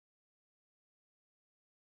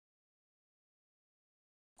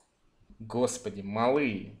Господи,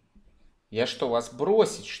 малые. Я что, вас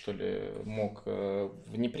бросить, что ли, мог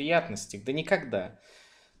в неприятностях? Да никогда.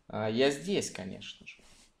 Я здесь, конечно же.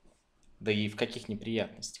 Да и в каких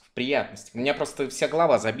неприятностях? В приятностях. У меня просто вся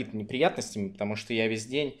голова забита неприятностями, потому что я весь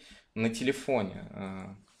день на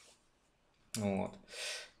телефоне. Вот.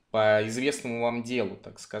 По известному вам делу,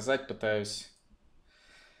 так сказать, пытаюсь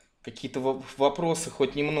какие-то вопросы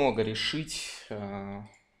хоть немного решить.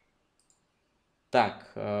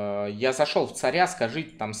 Так, я зашел в царя,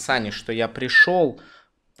 скажите там, Сане, что я пришел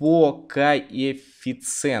по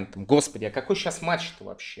коэффициентам. Господи, а какой сейчас матч-то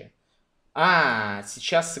вообще?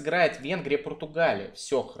 Сейчас сыграет Венгрия-Португалия.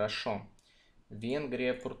 Все, хорошо.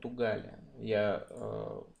 Венгрия-Португалия. Я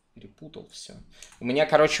перепутал все. У меня,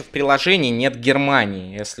 короче, в приложении нет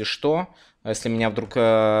Германии, если что. Если меня вдруг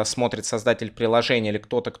смотрит создатель приложения или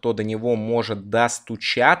кто-то, кто до него может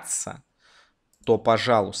достучаться, то,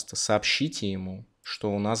 пожалуйста, сообщите ему,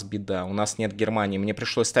 что у нас беда. У нас нет Германии. Мне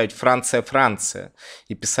пришлось ставить Франция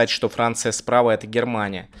и писать, что Франция справа это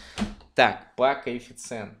Германия. Так, по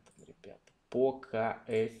коэффициентам, ребята. По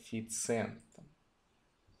коэффициентам.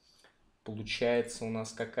 Получается у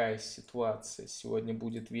нас какая ситуация? Сегодня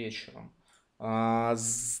будет вечером. На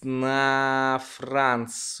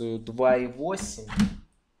Францию 2,8.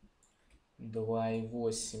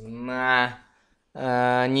 2,8. На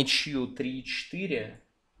ничью 3,4.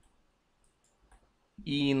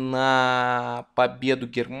 И на победу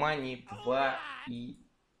Германии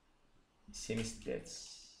 2,75.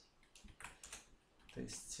 То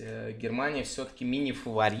есть Германия все-таки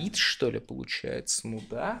мини-фаворит, что ли, получается? Ну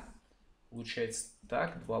да. Получается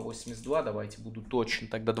так, 2,82. Давайте буду точен.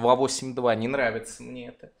 Тогда 2,82. Не нравится мне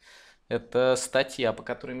это. Это статья, по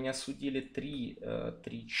которой меня судили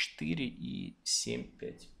 3,4 и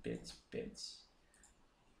 7,5,5,5.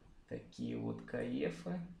 Такие вот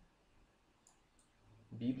каефы.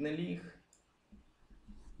 Видно ли их?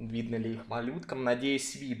 Видно ли их малюткам?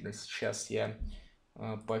 Надеюсь, видно. Сейчас я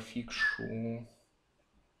пофикшу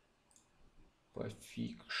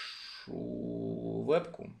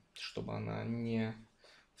вебку, чтобы она не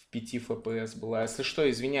в 5 FPS была. Если что,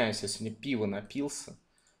 извиняюсь, я сегодня пиво напился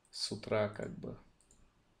с утра, как бы.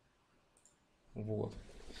 Вот.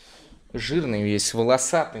 Жирный весь,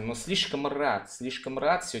 волосатый, но слишком рад. Слишком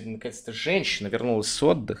рад. Сегодня, наконец-то, женщина вернулась с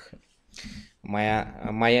отдыха.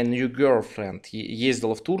 Моя new girlfriend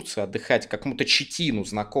ездила в Турцию отдыхать, к какому-то читину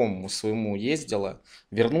знакомому своему ездила.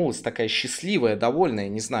 Вернулась такая счастливая, довольная,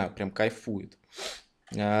 не знаю, прям кайфует.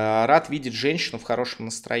 Рад видеть женщину в хорошем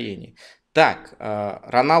настроении. Так,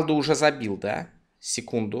 Роналду уже забил, да?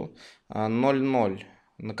 Секунду. 0-0.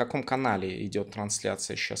 На каком канале идет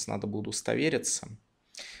трансляция? Сейчас надо будет удостовериться.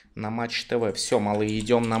 На Матч ТВ. Все, малые,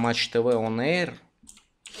 идем на Матч ТВ on air.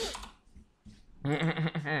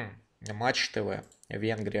 Матч ТВ.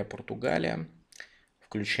 Венгрия, Португалия.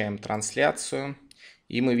 Включаем трансляцию.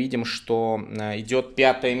 И мы видим, что идет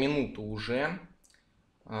 5-я минута уже.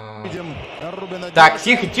 Так,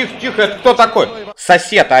 тихо, тихо, тихо. Это кто такой?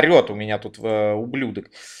 Сосед орет у меня тут,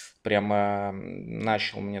 ублюдок. Прямо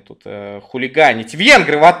начал мне тут хулиганить.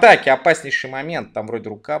 Венгры в атаке. Опаснейший момент. Там вроде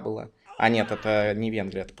рука была. А нет, это не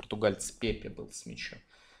Венгрия, это португальец Пепе был с мячом.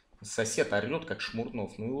 Сосед орет, как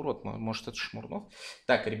Шмурнов. Ну и урод, может это Шмурнов?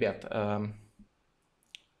 Так, ребят,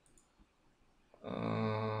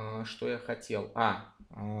 что я хотел?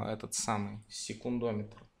 Этот самый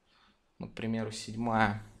секундометр. Ну, к примеру,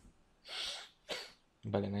 7-я.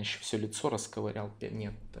 Блин, я еще все лицо расковырял.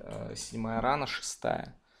 Нет, 7-я рана,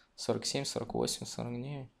 6-я. 47, 48,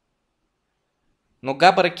 49. Но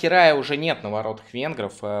Габара Кирая уже нет на воротах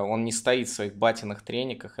венгров. Он не стоит в своих батиных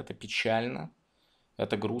трениках. Это печально.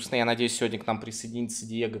 Это грустно. Я надеюсь, сегодня к нам присоединится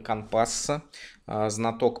Диего Канпасса,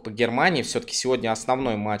 знаток по Германии. Все-таки сегодня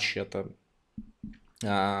основной матч это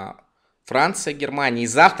Франция, Германия. И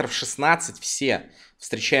завтра в 16 все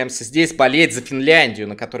встречаемся здесь болеть за Финляндию,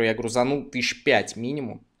 на которую я грузанул 5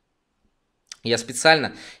 минимум. Я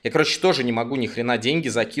специально, короче, тоже не могу ни хрена деньги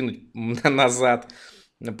закинуть назад.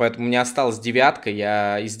 Поэтому у меня осталась девятка.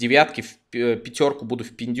 Я из девятки в пятерку буду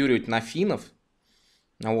впендюривать на финнов.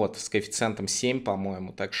 Вот, с коэффициентом 7,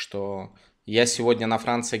 по-моему. Так что я сегодня на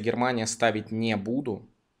Франция-Германия ставить не буду.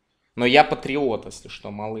 Но я патриот, если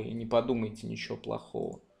что, малые. Не подумайте ничего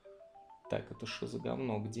плохого. Так, это что за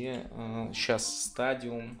говно? Где? Сейчас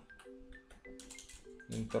стадиум.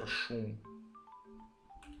 Интершум.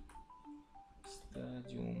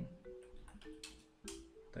 Стадиум.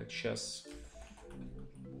 Так, сейчас.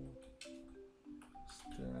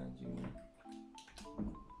 Стадиум.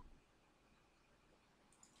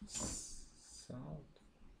 Саут.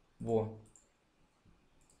 Во.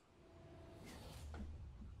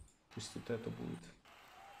 Пусть вот это будет.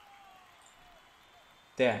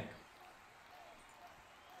 Так.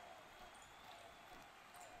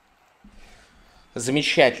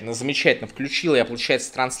 Замечательно, замечательно. Включил я,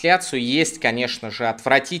 получается, трансляцию. Есть, конечно же,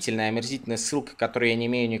 отвратительная, омерзительная ссылка, к которой я не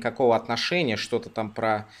имею никакого отношения. Что-то там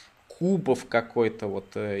про Кубов какой-то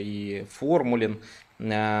вот и Формулин.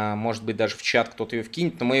 Может быть, даже в чат кто-то ее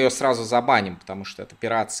вкинет. Но мы ее сразу забаним, потому что это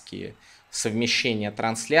пиратские совмещения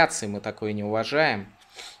трансляций. Мы такое не уважаем.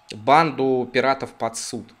 Банду пиратов под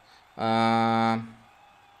суд.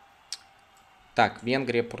 Так,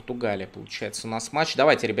 Венгрия, Португалия, получается, у нас матч.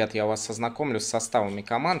 Давайте, ребят, я вас ознакомлю с составами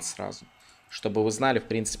команд сразу, чтобы вы знали, в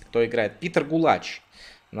принципе, кто играет. Питер Гулач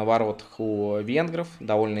на воротах у венгров.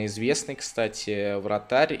 Довольно известный, кстати,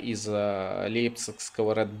 вратарь из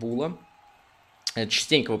лейпцигского Редбула.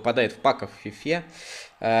 Частенько выпадает в паках в фифе.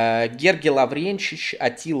 Герги Лавренчич,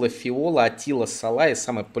 Атила Фиола, Атила Салай,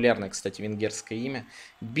 самое популярное, кстати, венгерское имя.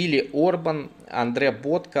 Билли Орбан, Андре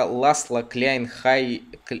Ботка, Ласло Кляйнхайслер.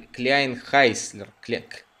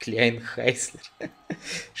 Кляйнхайслер.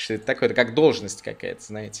 Что это такое? Это как должность какая-то,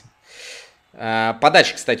 знаете.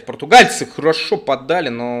 Подача, кстати, португальцы хорошо поддали,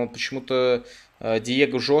 но почему-то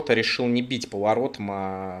Диего Жота решил не бить поворотом,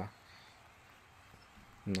 а...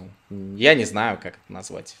 Ну, я не знаю, как это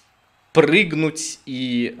назвать. Прыгнуть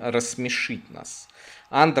и рассмешить нас.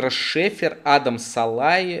 Андрес Шефер, Адам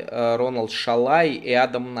Салай, Роналд Шалай и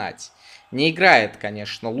Адам Нать. Не играет,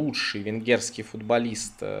 конечно, лучший венгерский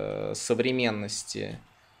футболист современности.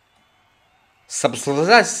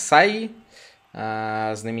 Сабслазай,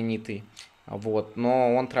 знаменитый. Вот,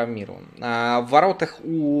 но он травмирован. В воротах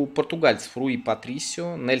у португальцев Руи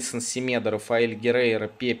Патрисио, Нельсон Семедо, Рафаэль Геррейра,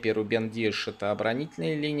 Пепе, Рубен Диаш — это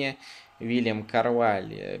оборонительная линия. Вильям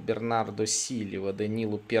Карваль, Бернардо Сильва,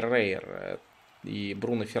 Данилу Перейра и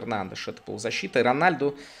Бруно Фернандеш — это полузащита. И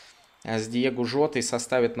Рональду с Диего Жотой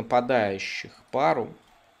составит нападающих пару.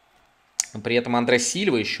 При этом Андре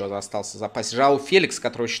Сильва еще остался в запасе. Жао Феликс,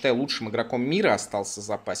 которого считаю лучшим игроком мира, остался в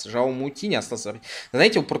запасе. Жао Мутини остался в запасе.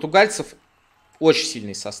 Знаете, у португальцев очень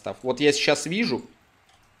сильный состав. Вот я сейчас вижу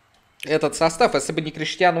этот состав. Если бы не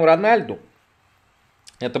Криштиану Рональду,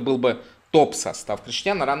 это был бы топ-состав.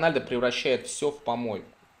 Криштиану Рональдо превращает все в помойку.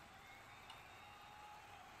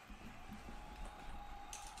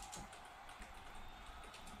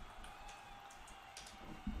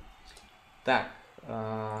 Так.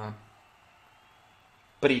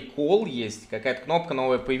 Прикол есть. Какая-то кнопка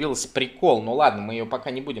новая появилась. Прикол. Ну ладно, мы ее пока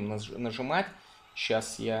не будем нажимать.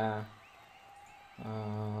 Сейчас я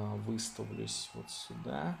выставлюсь вот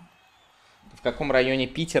сюда. В каком районе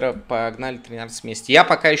Питера погнали 13 вместе? Я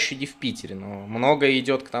пока еще не в Питере, но многое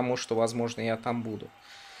идет к тому, что, возможно, я там буду.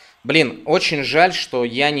 Блин, очень жаль, что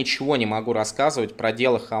я ничего не могу рассказывать про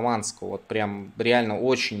дело Хованского. Вот прям реально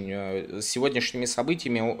очень сегодняшними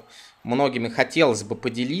событиями многими хотелось бы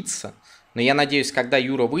поделиться. Но я надеюсь, когда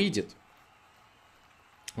Юра выйдет,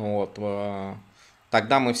 вот,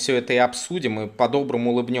 тогда мы все это и обсудим и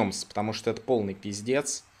по-доброму улыбнемся, потому что это полный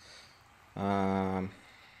пиздец.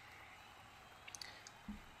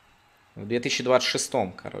 В 2026,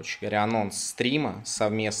 короче говоря, анонс стрима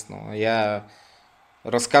совместного. Я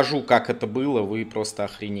расскажу, как это было, вы просто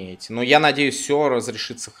охренеете. Но я надеюсь, все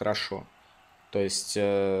разрешится хорошо. То есть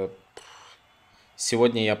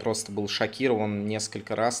сегодня я просто был шокирован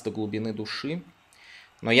несколько раз до глубины души.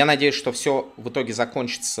 Но я надеюсь, что все в итоге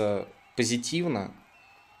закончится позитивно.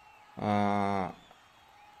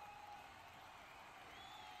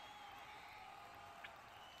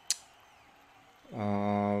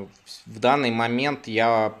 В данный момент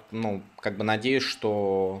я, как бы надеюсь,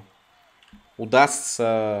 что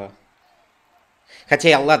удастся...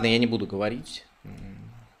 Хотя, ладно, я не буду говорить.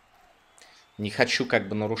 Не хочу как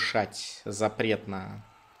бы нарушать запрет на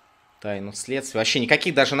тайну следствия. Вообще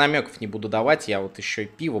никаких даже намеков не буду давать. Я вот еще и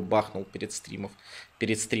пиво бахнул перед стримом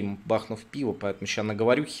бахнув пиво. Поэтому сейчас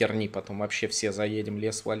наговорю херни. Потом вообще все заедем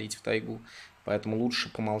лес валить в тайгу. Поэтому лучше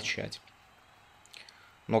помолчать.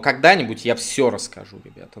 Но когда-нибудь я все расскажу,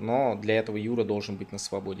 ребята. Но для этого Юра должен быть на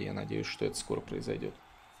свободе. Я надеюсь, что это скоро произойдет.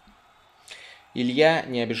 Илья,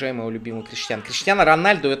 не обижай моего любимого Криштиану. Криштиану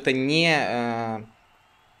Рональду — это не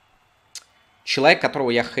человек, которого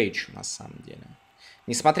я хейчу, на самом деле.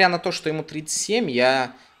 Несмотря на то, что ему 37,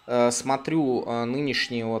 я смотрю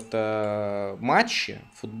нынешние вот матчи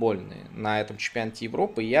футбольные на этом чемпионате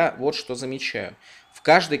Европы, и я вот что замечаю. В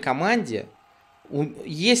каждой команде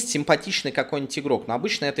есть симпатичный какой-нибудь игрок, но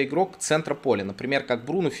обычно это игрок центра поля, например, как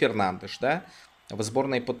Бруно Фернандеш, да, в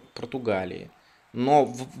сборной Португалии. Но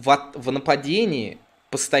в нападении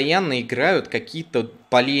постоянно играют какие-то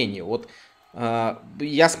поленья. Вот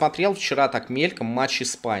я смотрел вчера так мельком матч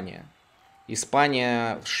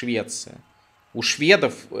Испания-Швеция. У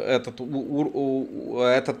шведов это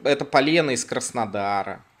полено из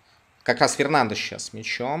Краснодара. Как раз Фернандо сейчас с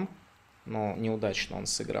мячом. Но неудачно он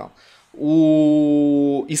сыграл.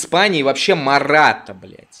 У Испании вообще Марата,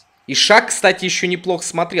 блядь. И Шак, кстати, еще неплохо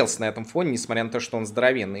смотрелся на этом фоне, несмотря на то, что он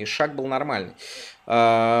здоровенный. И Шак был нормальный.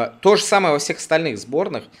 То же самое во всех остальных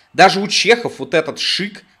сборных. Даже у чехов вот этот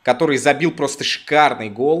Шик, который забил просто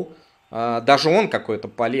шикарный гол, даже он какое-то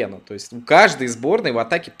полено. То есть у каждой сборной в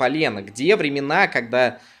атаке полено. Где времена,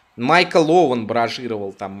 когда Майкл Оуэн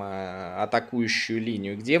баражировал там атакующую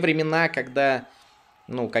линию? Где времена, когда...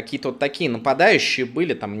 Ну, какие-то вот такие нападающие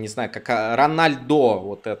были, там, не знаю, как Рональдо,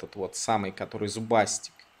 вот этот вот самый, который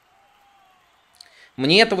зубастик.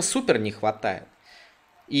 Мне этого супер не хватает.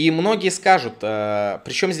 И многие скажут,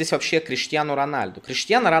 причем здесь вообще Криштиану Рональду.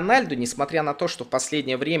 Криштиану Рональду, несмотря на то, что в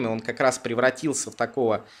последнее время он как раз превратился в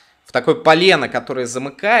такое полено, которое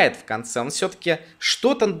замыкает в конце, он все-таки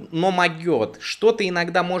что-то, но могет, что-то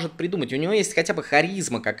иногда может придумать. У него есть хотя бы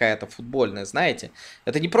харизма какая-то футбольная, знаете.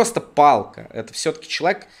 Это не просто палка, это все-таки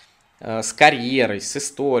человек с карьерой, с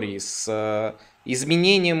историей, с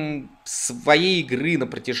изменением своей игры на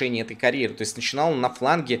протяжении этой карьеры. То есть начинал он на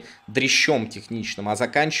фланге дрищом техничным, а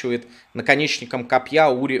заканчивает наконечником копья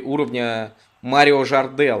уровня Марио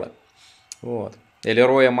Жарделла. Вот. Или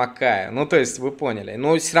Роя Маккая. Ну, то есть, вы поняли.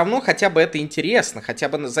 Но все равно хотя бы это интересно. Хотя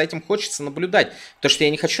бы за этим хочется наблюдать. Потому что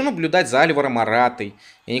я не хочу наблюдать за Альваро Моратой.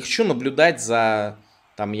 Я не хочу наблюдать за,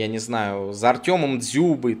 там, я не знаю, за Артемом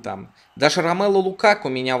Дзюбой. Там. Даже Ромело Лукаку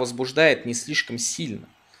меня возбуждает не слишком сильно.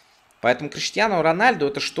 Поэтому Криштиану Рональду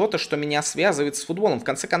это что-то, что меня связывает с футболом. В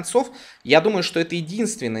конце концов, я думаю, что это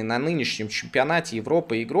единственный на нынешнем чемпионате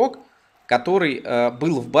Европы игрок, который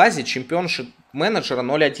был в базе чемпионшип менеджера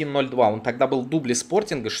 01-02. Он тогда был в дубле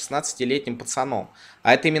Спортинга 16-летним пацаном.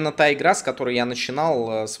 А это именно та игра, с которой я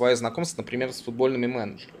начинал свое знакомство, например, с футбольными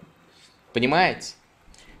менеджерами. Понимаете?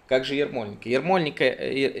 Как же Ермольника? Ермольника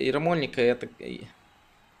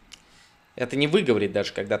это не выговорить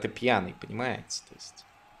даже, когда ты пьяный, понимаете? То есть...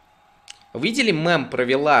 Видели мем про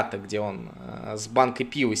Вилата, где он с банкой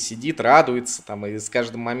пива сидит, радуется, там, и с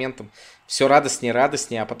каждым моментом все радостнее,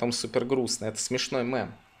 а потом супер грустно. Это смешной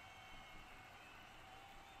мем.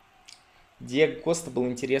 Диего Коста был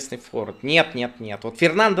интересный форвард. Нет. Вот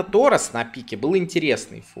Фернандо Торрес на пике был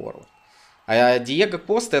интересный форвард. А Диего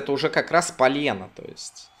Коста это уже как раз полено. То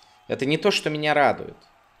есть это не то, что меня радует.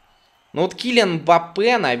 Ну вот Килиан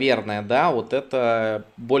Мбаппе, наверное, да, вот это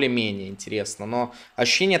более-менее интересно. Но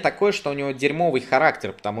ощущение такое, что у него дерьмовый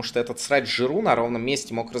характер, потому что этот срач Жиру на ровном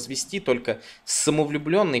месте мог развести только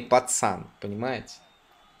самовлюбленный пацан, понимаете?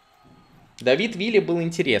 Давид Вилли был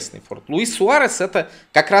интересный форвард. Луис Суарес это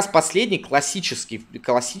как раз последний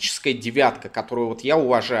классическая девятка, которую вот я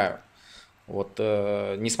уважаю. Вот,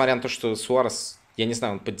 несмотря на то, что Суарес, я не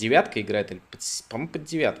знаю, он под девяткой играет или, по-моему, под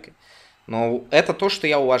девяткой. Но это то, что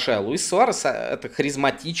я уважаю. Луис Суарес это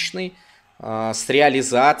харизматичный, с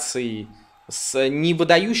реализацией, с не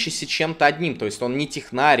выдающийся чем-то одним. То есть он не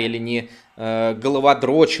технарь или не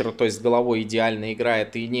головодрочер, то есть головой идеально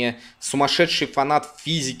играет, и не сумасшедший фанат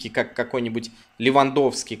физики, как какой-нибудь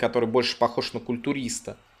Левандовский, который больше похож на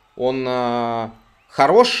культуриста. Он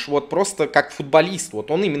хорош вот просто как футболист.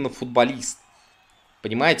 Вот он именно футболист.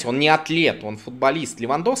 Понимаете, он не атлет, он футболист.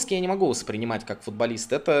 Левандовский я не могу воспринимать как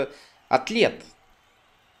футболист. Это атлет,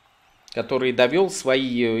 который довел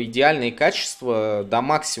свои идеальные качества до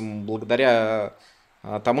максимума благодаря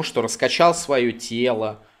тому, что раскачал свое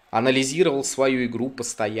тело, анализировал свою игру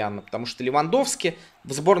постоянно. Потому что Левандовский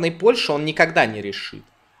в сборной Польши он никогда не решит.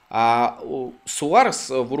 А Суарес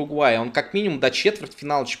в Уругвае, он как минимум до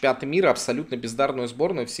четвертьфинала чемпионата мира абсолютно бездарную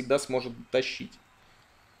сборную всегда сможет тащить.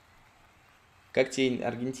 Как тебе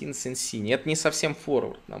Аргентина Сенсини? Это не совсем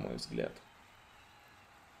форвард, на мой взгляд.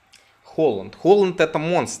 Холланд. Холланд это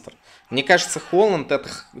монстр. Мне кажется, Холланд это,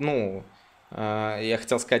 ну, я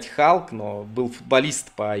хотел сказать Халк, но был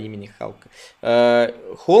футболист по имени Халка.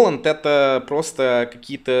 Холланд это просто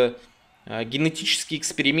какие-то генетические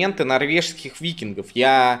эксперименты норвежских викингов.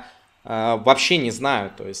 Я вообще не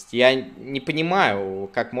знаю, то есть я не понимаю,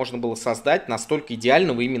 как можно было создать настолько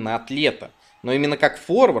идеального именно атлета. Но именно как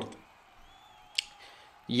форвард,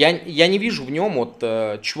 я не вижу в нем вот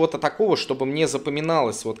чего-то такого, чтобы мне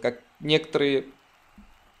запоминалось, вот как некоторые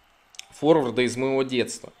форварды из моего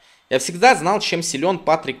детства. Я всегда знал, чем силен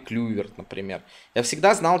Патрик Клюйверт, например. Я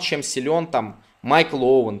всегда знал, чем силен там Майкл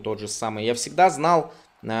Оуэн тот же самый. Я всегда знал,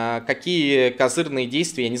 какие козырные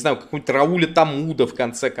действия, я не знаю, какой-нибудь Рауля Тамуда в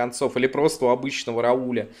конце концов, или просто у обычного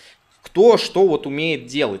Рауля. Кто что вот умеет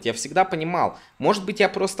делать. Я всегда понимал, может быть, я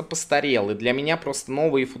просто постарел, и для меня просто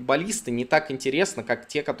новые футболисты не так интересны, как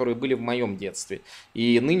те, которые были в моем детстве.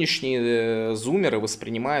 И нынешние зумеры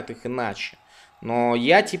воспринимают их иначе. Но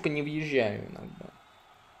я типа не въезжаю иногда.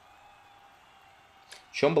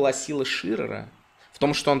 В чем была сила Ширера? В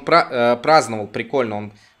том, что он праздновал прикольно,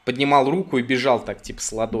 он поднимал руку и бежал так, типа,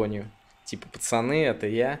 с ладонью. Типа, пацаны, это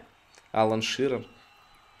я, Алан Ширер.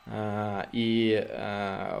 В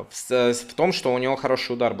том, что у него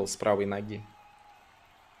хороший удар был с правой ноги.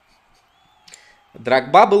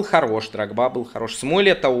 Дрогба был хорош, Самуэль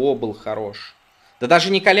Этоо был хорош. Да даже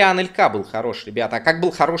Николя Анелька был хорош, ребята. А как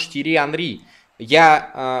был хорош Тьерри Анри?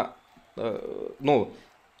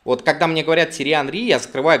 Вот когда мне говорят Тьерри Анри, я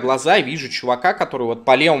закрываю глаза и вижу чувака, который вот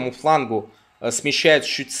по левому флангу смещает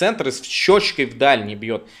чуть центр и с щечкой в дальний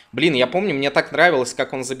бьет. Блин, я помню, мне так нравилось,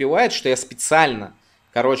 как он забивает, что я специально,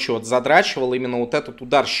 вот задрачивал именно вот этот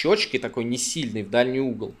удар щечки, такой не сильный, в дальний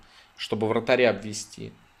угол, чтобы вратаря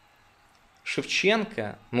обвести.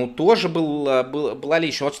 Шевченко, тоже была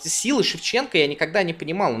лишняя. Вот силы Шевченко я никогда не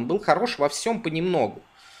понимал, он был хорош во всем понемногу.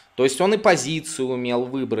 То есть он и позицию умел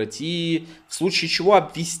выбрать, и в случае чего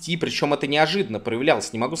обвести, причем это неожиданно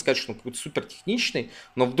проявлялось. Не могу сказать, что он какой-то супер техничный,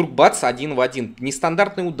 но вдруг бац, 1 в 1.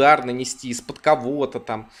 Нестандартный удар нанести из-под кого-то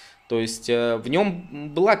там. То есть в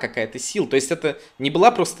нем была какая-то сила. То есть это не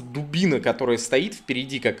была просто дубина, которая стоит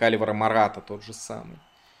впереди, как Альваро Мората, тот же самый.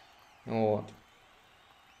 Вот.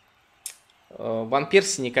 Ван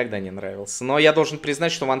Перси никогда не нравился. Но я должен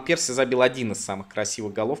признать, что Ван Перси забил один из самых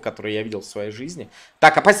красивых голов, которые я видел в своей жизни.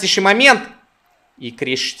 Так, опаснейший момент! И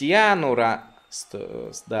Криштиану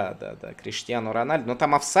Криштиану Рональду. Но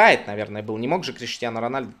там офсайд, наверное, был. Не мог же Криштиану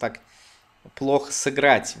Рональду так плохо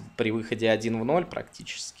сыграть при выходе 1-0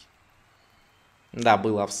 практически. Да,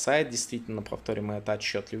 был офсайд, действительно, на повторе мы это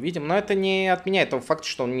отчетливо видим. Но это не отменяет того факта,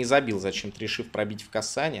 что он не забил, зачем-то решив пробить в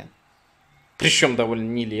касание. Причем довольно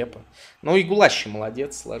нелепо. Ну и Гулащи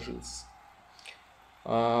молодец, сложился.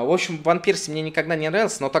 В общем, Ван Перси мне никогда не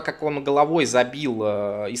нравился, но так как он головой забил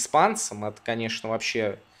испанцам, это, конечно,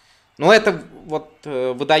 вообще... Ну, это вот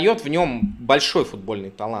выдает в нем большой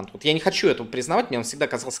футбольный талант. Вот я не хочу этого признавать, мне он всегда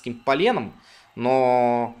казался каким-то поленом,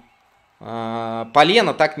 но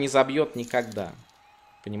полено так не забьет никогда.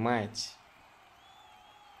 Понимаете?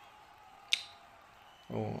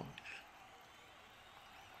 Вот.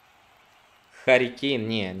 Харри Кейн,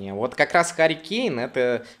 не. Вот как раз Харри Кейн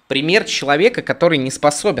это пример человека, который не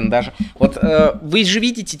способен даже... Вот вы же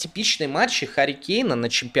видите типичные матчи Харри Кейна на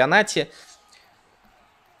чемпионате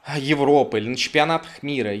Европы или на чемпионатах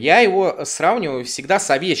мира. Я его сравниваю всегда с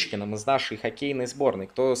Овечкиным из нашей хоккейной сборной.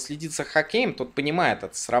 Кто следит за хоккеем, тот понимает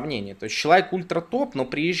это сравнение. То есть человек ультра-топ, но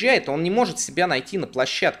приезжает, он не может себя найти на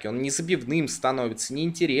площадке. Он не забивным становится,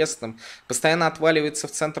 неинтересным, постоянно отваливается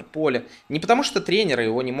в центр поля. Не потому что тренеры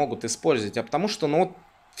его не могут использовать, а потому что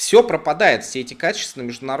все пропадает. Все эти качества на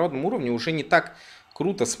международном уровне уже не так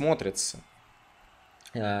круто смотрятся,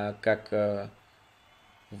 как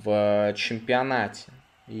в чемпионате.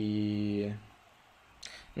 И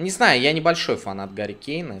не знаю, я небольшой фанат Гарри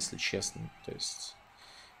Кейна, если честно. То есть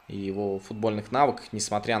и его футбольных навыках,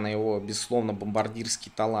 несмотря на его, безусловно, бомбардирский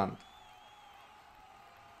талант.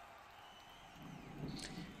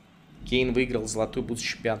 Кейн выиграл золотой бут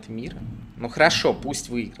чемпионата мира. Ну хорошо, пусть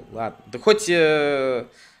выиграл, ладно. Да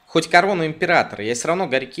хоть корону императора. Я все равно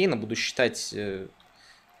Гарри Кейна буду считать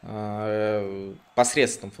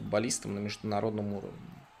посредственным футболистом на международном уровне.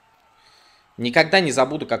 Никогда не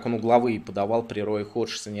забуду, как он угловые подавал при Рое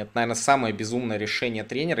Ходжсоне. Это, наверное, самое безумное решение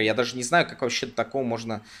тренера. Я даже не знаю, как вообще до такого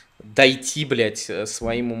можно дойти, блядь,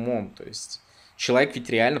 своим умом. То есть человек ведь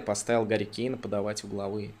реально поставил Гарри Кейна подавать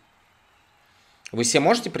угловые. Вы себе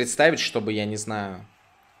можете представить, чтобы, я не знаю...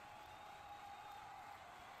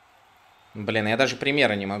 Блин, я даже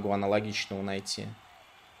примера не могу аналогичного найти.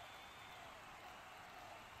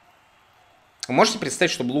 Вы можете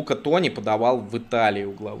представить, чтобы Лука Тони подавал в Италии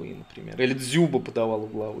угловые, например? Или Дзюба подавал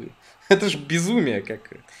угловые? Это же безумие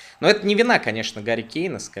какое-то. Но это не вина, конечно, Гарри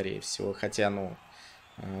Кейна, скорее всего. Хотя,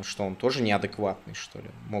 что он тоже неадекватный, что ли.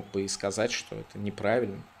 Мог бы и сказать, что это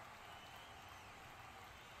неправильно.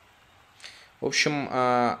 В общем,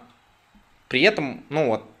 при этом,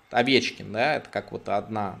 Овечкин, да, это как вот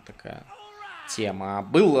одна такая тема.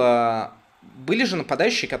 Были же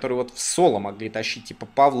нападающие, которые вот в соло могли тащить, типа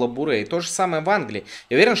Павла Буре. И то же самое в Англии.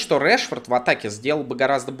 Я уверен, что Решфорд в атаке сделал бы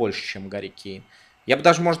гораздо больше, чем Гарри Кейн. Я бы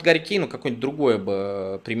даже, может, Гарри Кейну какое-нибудь другое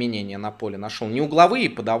бы применение на поле нашел. Не угловые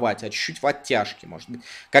подавать, а чуть-чуть в оттяжке, может быть.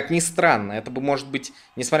 Как ни странно, это бы, может быть,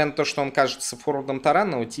 несмотря на то, что он кажется форвардом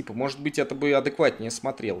таранного типа, может быть, это бы адекватнее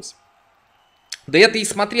смотрелось. Да это и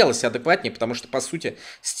смотрелось адекватнее, потому что, по сути,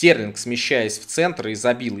 Стерлинг, смещаясь в центр, и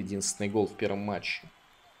забил единственный гол в первом матче.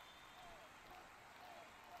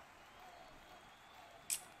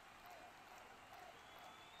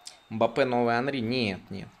 Мбаппе новый Анри? Нет,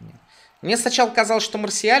 нет, нет. Мне сначала казалось, что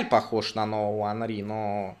Марсиаль похож на нового Анри,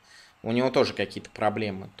 но у него тоже какие-то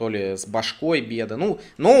проблемы. То ли с башкой беда. Ну,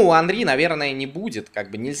 нового Анри, наверное, не будет. Как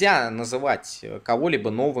бы нельзя называть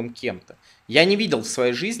кого-либо новым кем-то. Я не видел в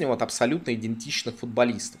своей жизни вот абсолютно идентичных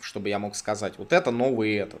футболистов, чтобы я мог сказать, вот это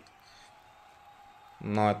новый этот.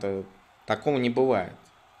 Но это такого не бывает.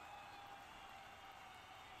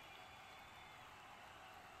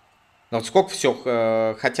 Но вот сколько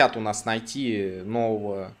все хотят у нас найти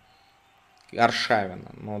нового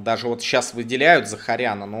Аршавина. Но даже вот сейчас выделяют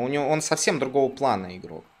Захаряна, но у него он совсем другого плана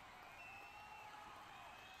игрок.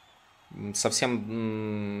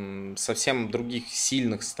 Совсем других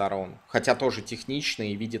сильных сторон. Хотя тоже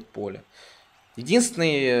техничный и видит поле.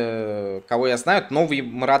 Единственный, кого я знаю, это новый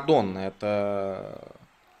Марадонна. Это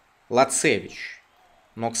Лацевич.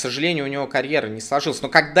 Но, к сожалению, у него карьера не сложилась. Но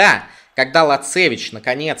когда Лацевич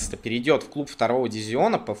наконец-то перейдет в клуб второго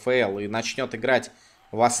дивизиона ПФЛ и начнет играть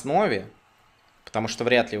в основе, потому что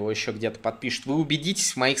вряд ли его еще где-то подпишут, вы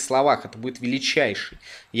убедитесь в моих словах, это будет величайший.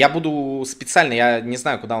 Я буду специально, я не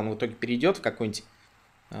знаю, куда он в итоге перейдет, в какую-нибудь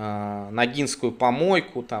ногинскую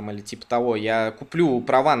помойку там или типа того. Я куплю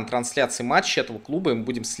права на трансляции матча этого клуба, и мы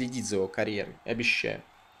будем следить за его карьерой, обещаю.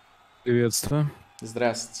 Приветствую.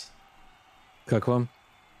 Здравствуйте. Как вам?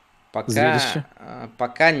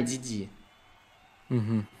 Пока не диди.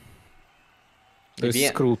 Угу. То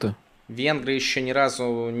есть круто. Венгры еще ни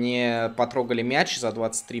разу не потрогали мяч за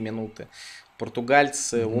 23 минуты.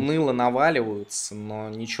 Португальцы уныло наваливаются, но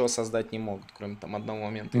ничего создать не могут, кроме там одного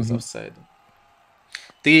момента из офсайда.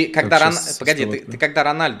 Ты когда, ты когда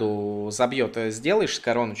Рональду забьет, сделаешь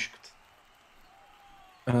короночку-то?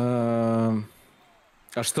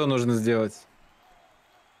 А что нужно сделать?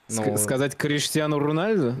 Сказать Криштиану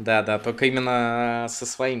Рональду? Да, только именно со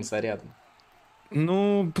своим зарядом.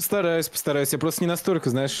 Ну, постараюсь. Я просто не настолько,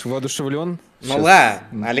 знаешь, воодушевлен. Ну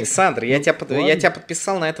ладно, Александр, я тебя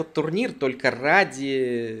подписал на этот турнир только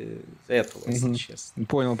ради этого, если честно.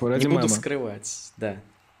 Понял, ради мема. Не буду скрывать, да.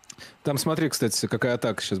 Там смотри, кстати, какая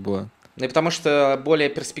атака сейчас была. Ну и потому что более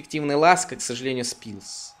перспективный Ласка, к сожалению,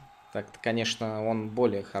 спился. Так-то, конечно, он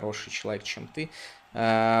более хороший человек, чем ты.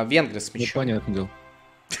 Венгры с мячом. Понятное дело.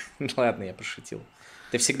 Ладно, я пошутил.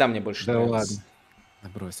 Ты всегда мне больше нравился. Да ладно. Да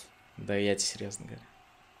брось. Да я тебе серьезно говорю.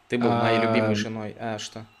 Ты был моей любимой женой. А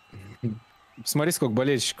что? Смотри, сколько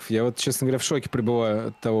болельщиков. Я вот, честно говоря, в шоке пребываю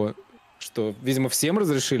от того, что, видимо, всем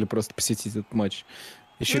разрешили просто посетить этот матч.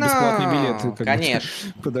 Еще бесплатный билет.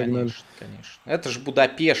 Конечно. Это же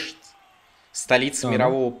Будапешт. Столица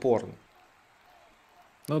мирового порно.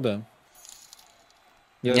 Ну да.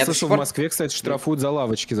 Я слышал, в Москве, кстати, штрафуют за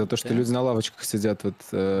лавочки, за то, что люди на лавочках сидят вот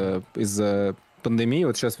из-за пандемии.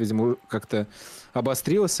 Вот сейчас, видимо, как-то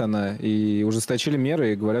обострилась она, и ужесточили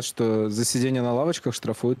меры, и говорят, что за сидение на лавочках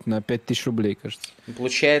штрафуют на 5000 рублей, кажется.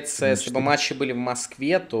 Получается, если бы матчи были в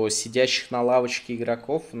Москве, то сидящих на лавочке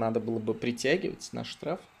игроков надо было бы притягивать на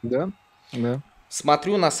штраф. Да.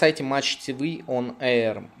 Смотрю на сайте Match TV On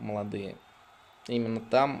Air, молодые. Именно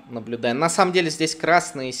там наблюдаем. На самом деле здесь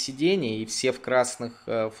красные сиденья, и все в красных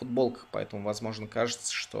футболках, поэтому, возможно,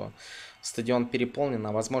 кажется, что стадион переполнен,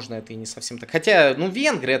 а возможно, это и не совсем так. Хотя,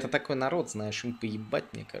 венгры это такой народ, знаешь, им поебать,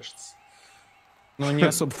 мне кажется. Ну, не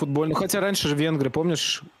особо футбольный. Хотя раньше же венгры,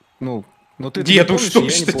 помнишь, ты дед уж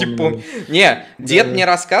точно не помню. Дед мне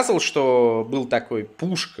рассказывал, что был такой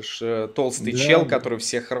Пушкаш, толстый чел, который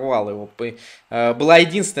всех рвал его. Была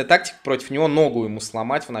единственная тактика против него ногу ему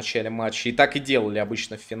сломать в начале матча. И так и делали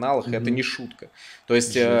обычно в финалах. Это не шутка. То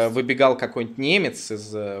есть выбегал какой-нибудь немец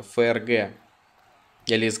из ФРГ.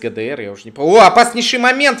 Или из ГДР, я уже не помню. О, опаснейший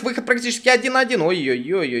момент! Выход практически 1-1.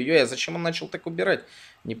 Ой-ой-ой, а зачем он начал так убирать?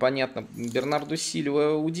 Непонятно. Бернарду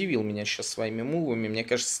Сильва удивил меня сейчас своими мувами. Мне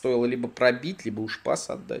кажется, стоило либо пробить, либо уж пас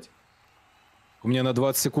отдать. У меня на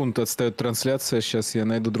 20 секунд отстает трансляция. Сейчас я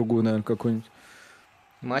найду другую, наверное, какую-нибудь.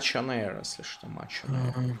 Match on Air, если что. Match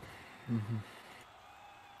on Air.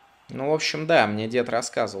 Ну, в общем, да, мне дед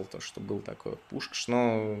рассказывал то, что был такой Пушкаш,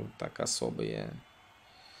 но так особо я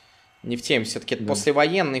не в теме. Все-таки это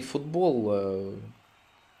послевоенный футбол.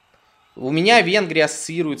 У меня Венгрия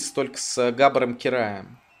ассоциируется только с Габаром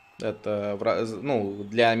Кираем. Это,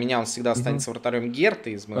 для меня он всегда останется вратарем Герта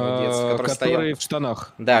из моего детства, который стоял в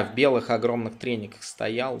штанах. Да, в белых огромных трениках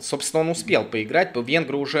стоял. Собственно, он успел поиграть.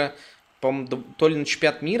 Венгры уже по-моему, то ли на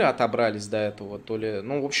чемпионат мира отобрались до этого, то ли...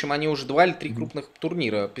 Ну, в общем, они уже 2 или 3 крупных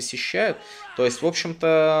турнира посещают. То есть, в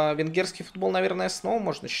общем-то, венгерский футбол, наверное, снова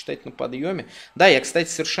можно считать на подъеме. Да, я, кстати,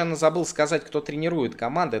 совершенно забыл сказать, кто тренирует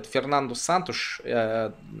команду. Это Фернандо Сантуш,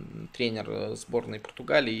 тренер сборной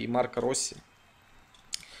Португалии, и Марко Росси,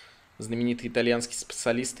 знаменитый итальянский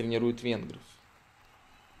специалист, тренирует венгров.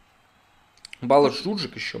 Балаш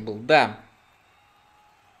Жуджик еще был, да.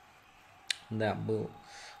 Да, был.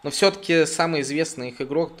 Но все-таки самый известный их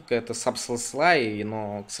игрок это Сабслслай,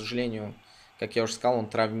 но, к сожалению, как я уже сказал, он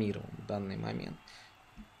травмирован в данный момент.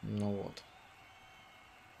 Ну вот.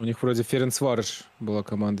 У них вроде Ференцвареш была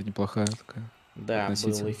команда неплохая такая. Да,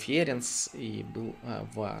 был и Ференц, и был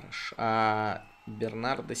Вараш. А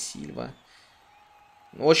Бернардо Сильва...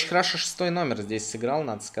 Очень хорошо 6-й номер здесь сыграл,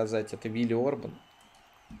 надо сказать. Это Вилли Орбан.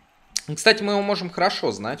 Кстати, мы его можем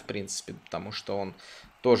хорошо знать, в принципе, потому что он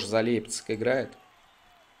тоже за Лейпциг играет.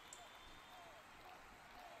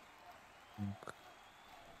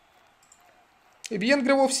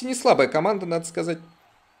 Венгры вовсе не слабая команда, надо сказать.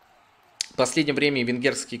 В последнее время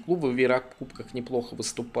венгерские клубы в Еврокубках неплохо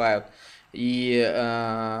выступают. И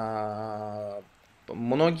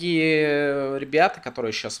многие ребята,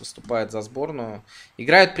 которые сейчас выступают за сборную,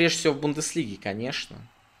 играют прежде всего в Бундеслиге, конечно.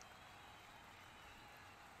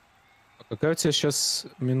 А какая у тебя сейчас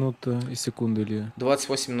минута и секунда или...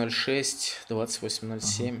 28:06,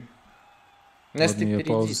 28:07. Ага. Ладно, я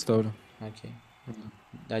паузу ставлю. Окей.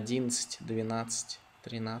 11, 12,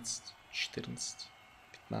 13, 14,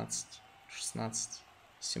 15, 16,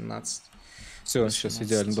 17. Все, 18, сейчас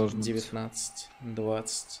идеально должен быть. 19,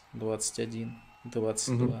 20, 21,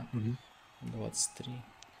 22, 23.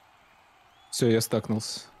 Все, я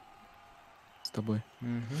стакнулся с тобой.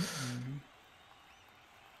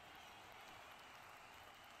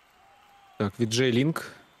 Так, Виджей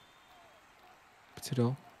Линк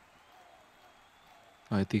потерял.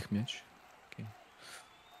 А, это их мяч. Окей.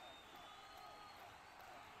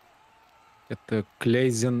 Это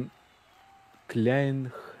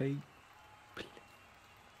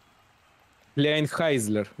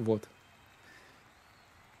Кляйнхайзлер, вот.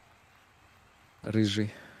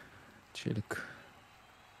 Рыжий челик.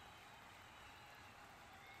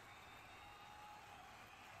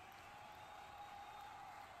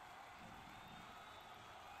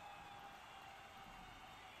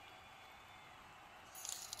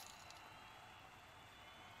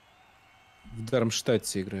 В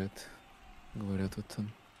Дармштадте играет, говорят, вот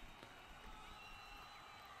он.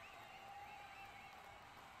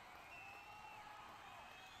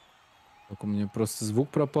 Так, у меня просто звук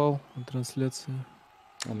пропал от трансляции.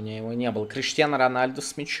 У меня его не было. Криштиано Рональду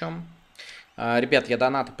с мячом. Ребят, я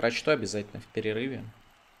донаты прочту обязательно в перерыве.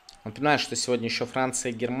 Напоминаю, что сегодня еще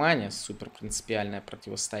Франция и Германия. Супер принципиальное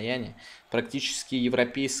противостояние. Практически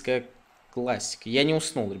европейская классика. Я не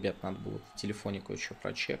уснул, ребят, надо было в телефоне кое-что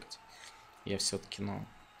прочекать. Я все-таки,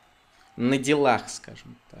 на делах,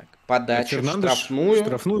 скажем так. Подача в штрафную.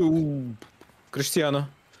 Штрафную Криштиану.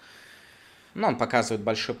 Ну, он показывает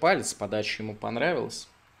большой палец. Подача ему понравилась.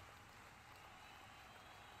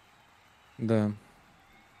 Да.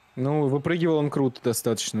 Ну, выпрыгивал он круто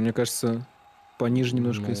достаточно. Мне кажется, пониже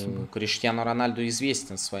немножко. Если бы. Криштиану Рональду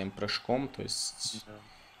известен своим прыжком. То есть,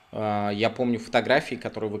 я помню фотографии,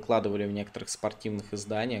 которые выкладывали в некоторых спортивных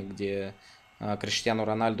изданиях, где Криштиану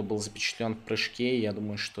Рональду был запечатлен в прыжке. И я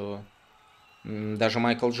думаю, что даже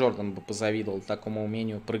Майкл Джордан бы позавидовал такому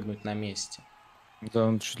умению прыгнуть на месте. Да,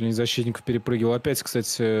 он чуть ли не защитников перепрыгивал. Опять,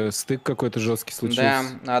 кстати, стык какой-то жесткий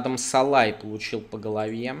случился. Да, Адам Салай получил по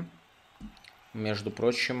голове. Между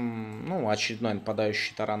прочим, очередной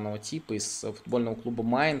нападающий таранного типа из футбольного клуба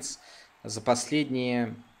Майнц. За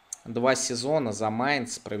последние 2 сезона за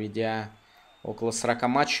Майнц, проведя около 40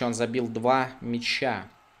 матчей, он забил 2 мяча.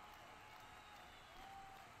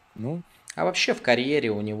 А вообще в карьере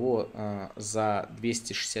у него за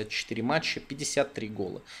 264 матча 53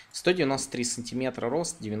 гола. 193 сантиметра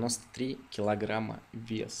рост, 93 килограмма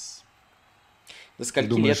вес. До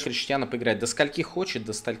скольки лет Криштиану поиграть? До скольки хочет,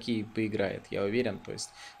 до стольки поиграет, я уверен. То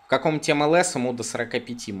есть в каком-нибудь МЛС ему до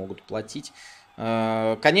 45 могут платить.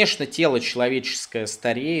 Конечно, тело человеческое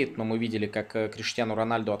стареет, но мы видели, как Криштиану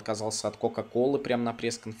Рональду отказался от Кока-Колы прямо на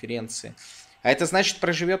пресс-конференции. А это значит,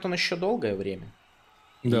 проживет он еще долгое время.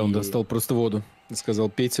 Да, он достал просто воду. Сказал,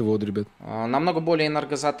 пейте воду, ребят. Намного более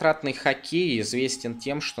энергозатратный хоккей известен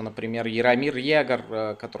тем, что, например, Яромир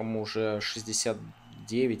Ягор, которому уже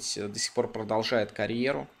 69, до сих пор продолжает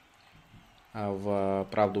карьеру.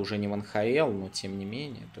 Правда, уже не в НХЛ, но тем не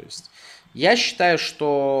менее. То есть Я считаю,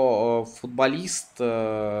 что футболист,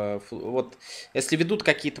 вот если ведут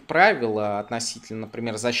какие-то правила относительно,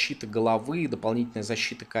 например, защиты головы, дополнительной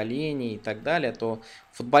защиты коленей и так далее, то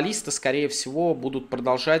футболисты, скорее всего, будут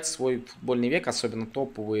продолжать свой футбольный век, особенно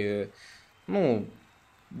топовые, ну,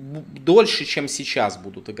 дольше, чем сейчас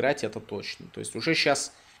будут играть, это точно. То есть уже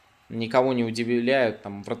сейчас никого не удивляют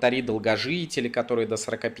там вратари-долгожители, которые до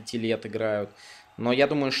 45 лет играют. Но я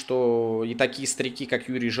думаю, что и такие старики, как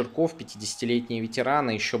Юрий Жирков, 50-летние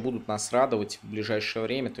ветераны, еще будут нас радовать в ближайшее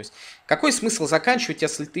время. То есть какой смысл заканчивать,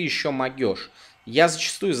 если ты еще могешь? Я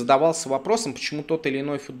зачастую задавался вопросом, почему тот или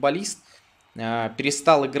иной футболист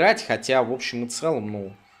перестал играть, хотя в общем и целом,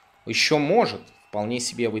 ну, еще может вполне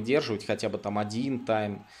себе выдерживать хотя бы там один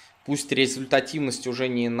тайм. Пусть результативность уже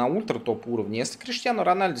не на ультра топ уровне. Если Криштиану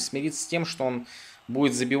Рональду смирится с тем, что он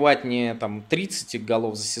будет забивать не там 30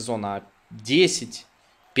 голов за сезон, а 10,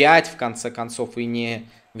 5 в конце концов, и не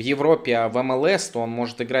в Европе, а в МЛС, то он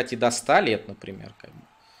может играть и до 100 лет, например. Как бы.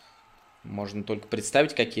 Можно только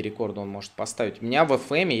представить, какие рекорды он может поставить. У меня в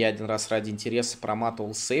ФМ я один раз ради интереса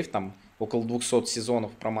проматывал сейф, там около 200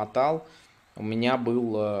 сезонов промотал. У меня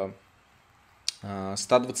был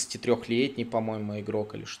 123-летний, по-моему,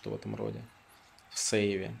 игрок или что в этом роде. В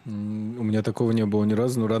сейве. У меня такого не было ни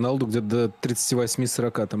разу. Но Роналду где-то до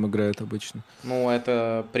 38-40 там играет обычно. Ну,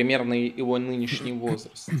 это примерно его нынешний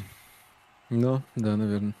возраст. Ну, да,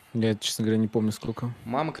 наверное. Я, честно говоря, не помню сколько.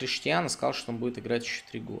 Мама Криштиана сказала, что он будет играть еще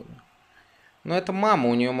 3 года. Но это мама,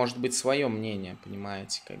 у нее может быть свое мнение,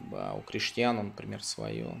 понимаете, как бы, а у Криштиана, например,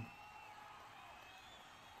 свое.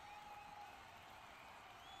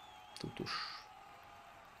 Тут уж...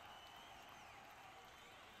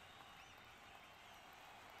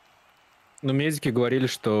 Ну, медики говорили,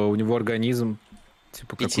 что у него организм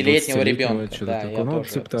типа как у 5-летнего 20-летнего, ребенка, что-то да, такое. я Ну, тоже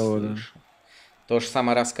типа это того, да. слышал. То же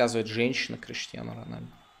самое рассказывает женщина Криштиану Рональду.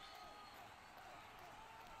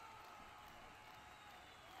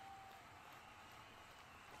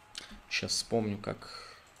 Сейчас вспомню,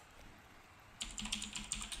 как...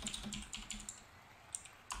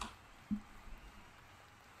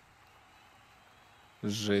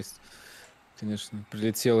 Жесть. Конечно.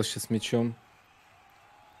 Прилетела сейчас мячом.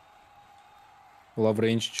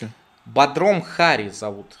 Лавренчича. Бодром Хари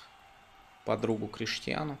зовут подругу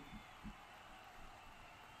Криштиану.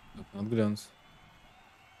 Надо глянуть.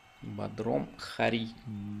 Бодром Хари.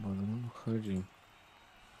 Бодром Хари.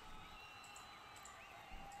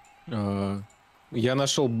 Я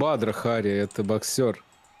нашел Бадра Хари, это боксер.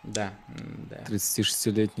 Да, да.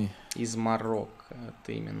 36-летний. Из Марокко.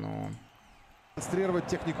 Это именно он. Демонстрировать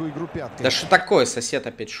технику игру пяткой. Да что такое? Сосед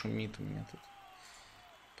опять шумит у меня тут.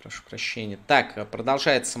 Прошу прощения. Так,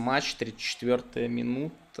 продолжается матч. 34-я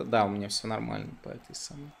минута. Да, у меня все нормально по этой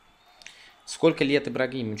самой. Сколько лет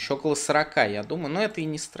Ибрагимович? Около 40, я думаю. Но это и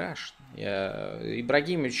не страшно.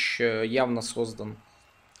 Ибрагимович явно создан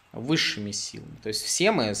высшими силами. То есть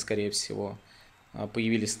все мы, скорее всего,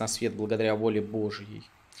 появились на свет благодаря воле Божьей.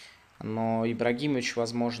 Но Ибрагимович,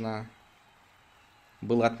 возможно,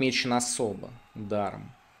 был отмечен особо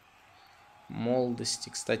даром. Молодости.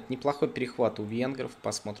 Кстати, неплохой перехват у венгров.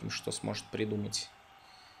 Посмотрим, что сможет придумать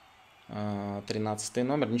 13-й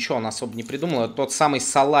номер. Ничего он особо не придумал. Это тот самый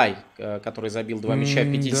Салай, который забил 2 мяча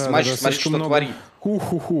в 50 матчах. Смотри, что творит.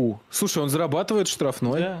 Ху-ху-ху. Слушай, он зарабатывает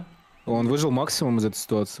штрафной. Да. Он выжил максимум из этой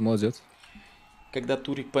ситуации. Молодец. Когда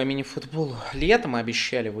турик по мини-футболу. Летом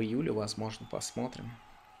обещали, в июле, возможно, посмотрим.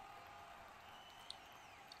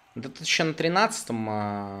 Да тут еще на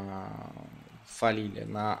 13-м фалили,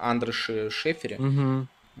 на Андре Шефере. Угу.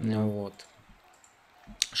 Вот.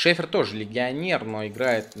 Шефер тоже легионер, но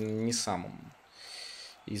играет не в самом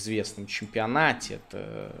известном чемпионате.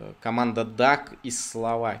 Это команда ДАК из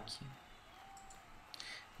Словакии.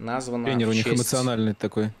 Названа Тренер у них честь... эмоциональный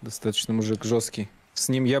такой, достаточно мужик жесткий. С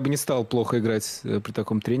ним я бы не стал плохо играть при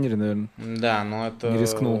таком тренере, наверное. Да, но это не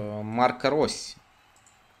рискнул. Марко Росси.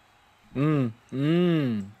 Да.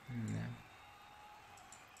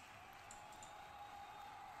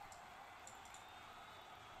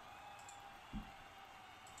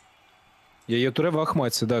 Я Туре в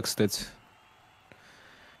Ахмате, да, кстати.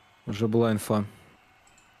 Уже была инфа.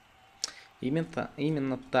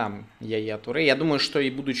 Именно там я Туре. Я думаю, что и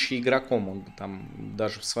будучи игроком, он бы там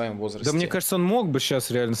даже в своем возрасте... Да мне кажется, он мог бы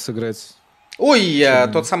сейчас реально сыграть. Ой,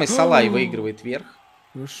 тот самый Салай выигрывает вверх.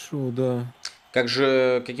 Хорошо, да.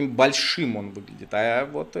 Каким большим он выглядит. А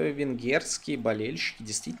вот венгерские болельщики,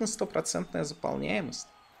 действительно 100% заполняемость.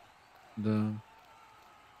 Да.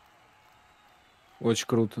 Очень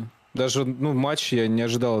круто. Даже, матч, я не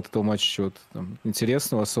ожидал от этого матча чего-то там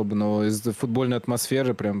интересного особо, но из-за футбольной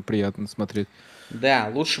атмосферы прям приятно смотреть.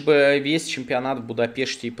 Да, лучше бы весь чемпионат в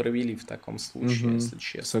Будапеште и провели в таком случае, если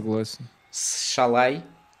честно. Согласен. Шалай.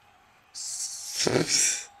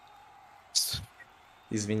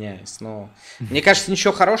 Извиняюсь, но мне кажется,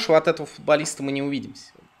 ничего хорошего от этого футболиста мы не увидим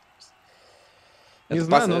сегодня. Не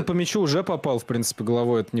знаю, но он по мячу уже попал, в принципе,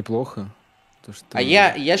 головой, это неплохо. А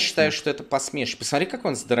я считаю, что это посмешище. Посмотри,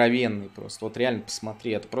 какой он здоровенный просто. Вот реально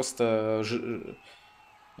посмотри, это просто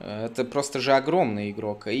же огромный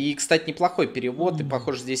игрок. И, кстати, неплохой перевод, и,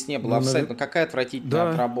 похоже, здесь не было офсайда. Но какая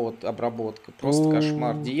отвратительная обработка. Просто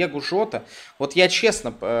кошмар. Диего Жота. Вот я честно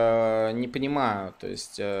не понимаю. То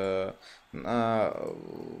есть...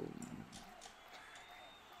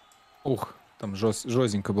 Ух, там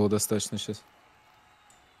жестенько было достаточно сейчас.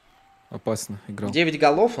 Опасно играл. 9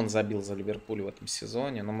 голов он забил за Ливерпуль в этом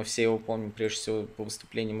сезоне. Но мы все его помним, прежде всего, по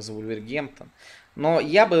выступлениям за Вулвергемптон. Но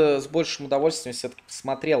я бы с большим удовольствием все-таки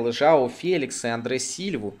посмотрел и Жао Феликса, и Андре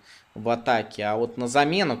Сильву в атаке. А вот на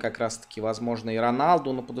замену как раз-таки, возможно, и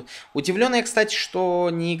Роналду. Удивлен я, кстати, что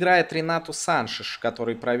не играет Ренату Саншеш,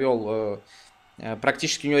 который провел...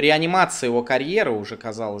 Практически у него реанимация его карьеры уже,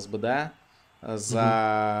 казалось бы, да,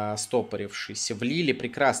 застопорившийся. В Лиле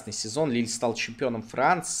прекрасный сезон. Лиль стал чемпионом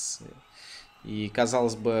Франции. И,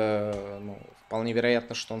 казалось бы, ну, вполне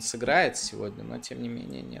вероятно, что он сыграет сегодня, но тем не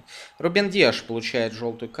менее нет. Рубен Диаш получает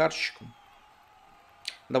желтую карточку.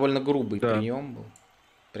 Довольно грубый прием был.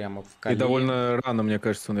 Прямо в коле. И довольно рано, мне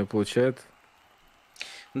кажется, он ее получает.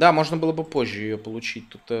 Да, можно было бы позже ее получить.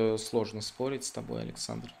 Тут сложно спорить с тобой,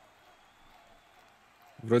 Александр.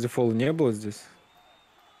 Вроде фола не было здесь.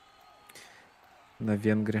 На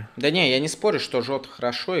Венгрии. Да не, я не спорю, что Жота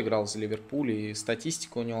хорошо играл за Ливерпуль, и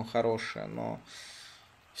статистика у него хорошая, но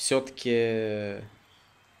все-таки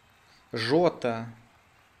Жота,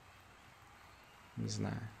 не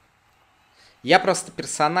знаю. Я просто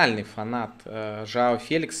персональный фанат Жао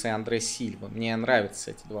Феликса и Андре Сильва. Мне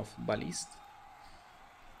нравятся эти два футболиста,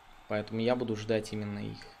 поэтому я буду ждать именно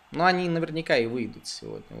их. Но они наверняка и выйдут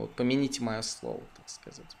сегодня. Вот помяните мое слово, так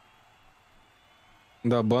сказать.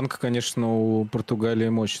 Да, банка, конечно, у Португалии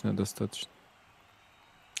мощная достаточно.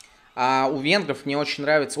 А у венгров мне очень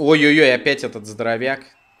нравится... Ой-ой-ой, опять этот здоровяк.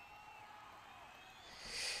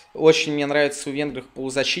 Очень мне нравится у венгров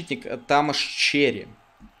полузащитник Тамаш Черри.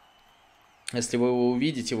 Если вы его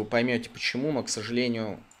увидите, вы поймете почему, но, к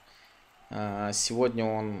сожалению, сегодня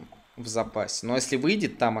он в запасе. Но если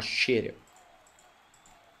выйдет Тамаш Черри,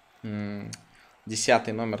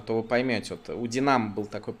 10-й номер, то вы поймете. Вот у Динамо был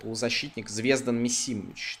такой полузащитник Звездан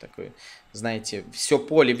Мисимович. Такой, знаете, все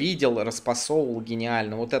поле видел, распасовывал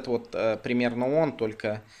гениально. Вот это вот примерно он,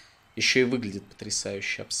 только еще и выглядит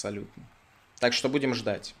потрясающе абсолютно. Так что будем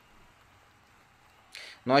ждать.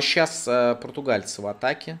 Ну а сейчас португальцы в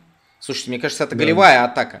атаке. Слушайте, мне кажется, это голевая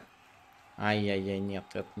атака. Ай-яй-яй, нет,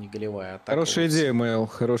 это не голевая атака. Хорошая идея, Мэл,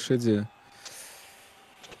 хорошая идея.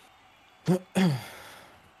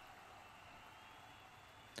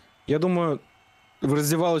 Я думаю, в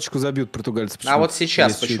раздевалочку забьют португальцы. А вот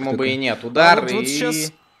сейчас почему бы и нет? Удар и... Вот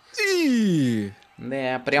сейчас...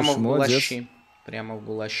 Да, прямо в гулащи. Прямо в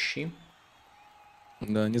гулащи.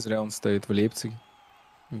 Да, не зря он стоит в Лейпциге,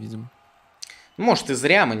 видимо. Может и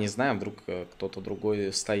зря, мы не знаем, вдруг кто-то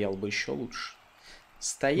другой стоял бы еще лучше.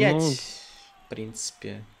 Стоять, в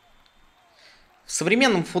принципе... В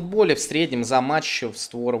современном футболе в среднем за матч в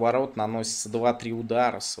створ ворот наносится 2-3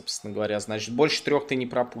 удара, собственно говоря. Значит, больше 3 ты не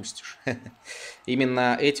пропустишь.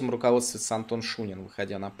 Именно этим руководствуется Антон Шунин,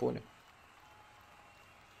 выходя на поле.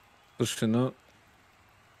 Слушай, ну...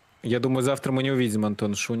 Я думаю, завтра мы не увидим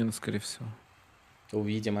Антона Шунина, скорее всего.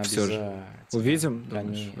 Увидим обязательно. Увидим?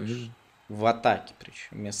 Конечно. Увидим? В атаке причем,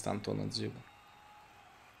 вместо Антона Дзюба.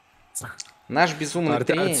 Наш безумный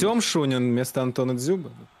тренер... Артем Шунин вместо Антона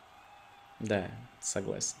Дзюба? Да,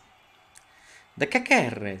 согласен. Да какая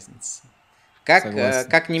разница?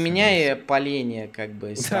 Как не меняя поление, как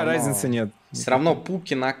бы... Да, разницы нет. Все равно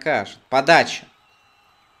Пуки накажет. Подача.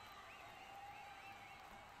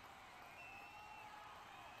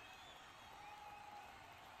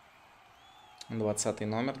 Двадцатый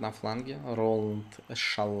номер на фланге. Роланд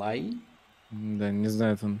Шалай. Да, не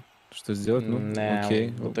знает он, что сделать. Ну, окей.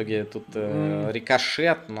 В итоге тут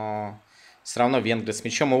рикошет, но все равно венгры с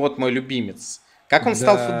мячом. И вот мой любимец. Как он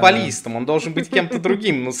стал футболистом? Он должен быть кем-то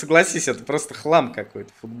другим. Ну, согласись, это просто хлам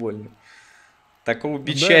какой-то футбольный. Такого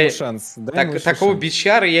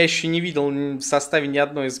бичара я еще не видел в составе ни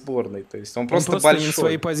одной сборной. То есть он просто большой. Не в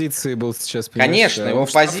своей позиции был сейчас. Конечно, его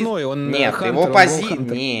позиция...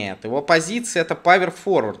 Нет, его позиция это power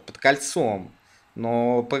forward под кольцом.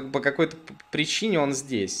 Но по какой-то причине он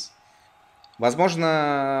здесь.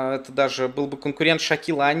 Возможно, это даже был бы конкурент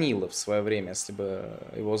Шакила О'Нила в свое время, если бы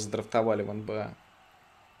его задрафтовали в НБА.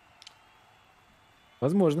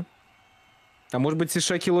 Возможно. А может быть, и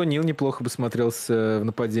Шакил О'Нил неплохо бы смотрелся в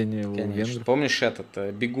нападении у Конечно. венгров. Помнишь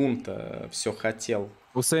бегун-то все хотел?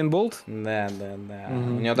 Усейн Болт? Да. У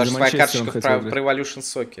Угу. него даже За своя Манчестер он карточка в хотел играть. Evolution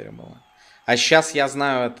Soccer была. А сейчас, я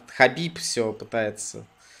знаю, этот Хабиб все пытается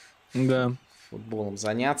Да. футболом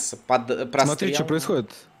заняться. Смотри, что Прострел.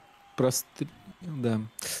 происходит. Да.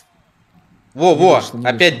 Во-во, Не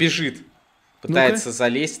опять вышел. бежит. Ну-ка. Пытается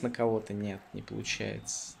залезть на кого-то. Нет, не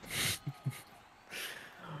получается.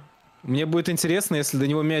 Мне будет интересно, если до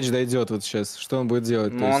него мяч дойдет вот сейчас. Что он будет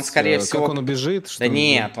делать? Но он, скорее всего... Как он убежит? Да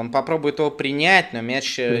нет, он попробует его принять, но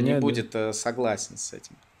мяч не да? будет согласен с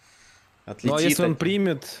этим. Ну, а Отлетит если он от...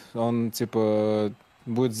 примет, он, типа,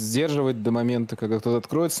 будет сдерживать до момента, когда кто-то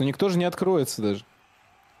откроется. Но никто же не откроется даже.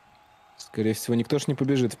 Скорее всего, никто же не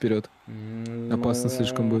побежит вперед. Опасно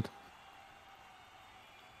слишком будет.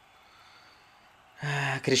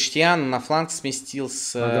 Криштиану на фланг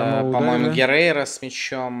сместился, Нога по-моему, ударили. Геррейра с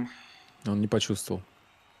мячом. Он не почувствовал.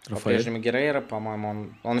 По-прежнему Геррейра,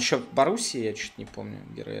 по-моему, он еще в Боруссии, я чуть не помню,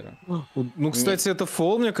 Геррейра. Ну, кстати, это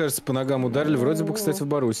фол, мне кажется, по ногам ударили. Вроде бы, кстати, в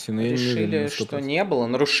Боруссии, но я не уверен. Решили, что не было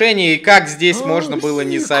нарушений, и как здесь можно было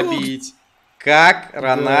не забить? Как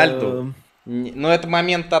Рональду? Ну, это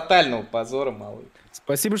момент тотального позора, малый.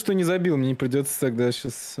 Спасибо, что не забил, мне не придется тогда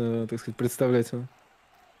сейчас, так сказать, представлять его.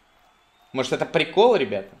 Может, это прикол,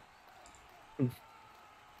 ребята?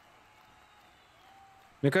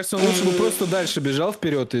 Мне кажется, он лучше бы просто дальше бежал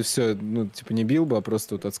вперед и все, ну, типа не бил бы, а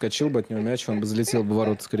просто вот отскочил бы от него мяч, он бы залетел бы в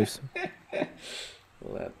ворота, скорее всего.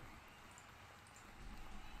 Ладно.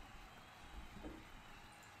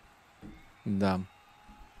 Да.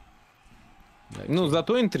 Ну,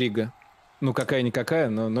 зато интрига. Ну, какая-никакая,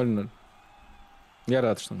 но 0-0. Я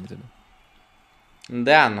рад, что он забил.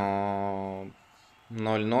 Да, но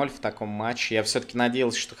 0-0 в таком матче. Я все-таки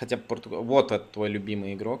надеялся, что хотя бы Португалия... Вот это твой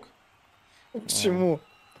любимый игрок. Почему?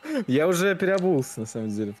 Я уже переобулся, на самом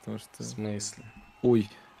деле, потому что... В смысле? Ой.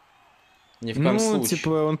 Ни в коем случае.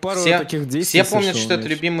 Типа, он пару таких действий Все помнят, совершил, что это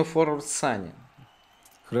любимый форвард Сани.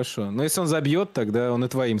 Хорошо. Но если он забьет, тогда он и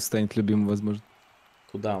твоим станет любимым, возможно.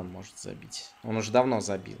 Куда он может забить? Он уже давно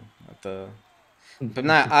забил. Это...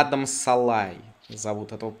 Напоминаю, Адам Салай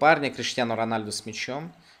зовут этого парня. Криштиану Рональду с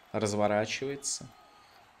мячом. Разворачивается.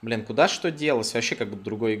 Блин, куда что делось? Вообще как будто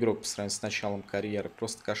другой игрок по сравнению с началом карьеры.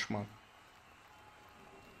 Просто кошмар.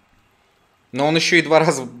 Но он еще и два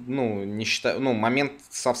раза, ну, не считаю, ну, момент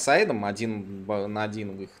с офсайдом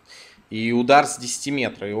 1-1 выход. И удар с 10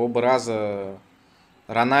 метров. И оба раза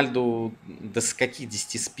Рональду, да с каких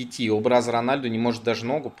 10, с 5. Оба раза Рональду не может даже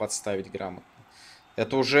ногу подставить грамотно.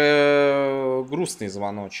 Это уже грустный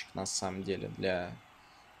звоночек, на самом деле, для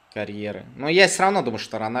карьеры. Но я все равно думаю,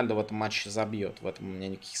 что Рональду в этом матче забьет. В этом у меня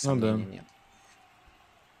никаких сомнений нет.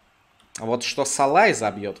 А вот что Салай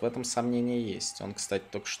забьет, в этом сомнения есть. Он, кстати,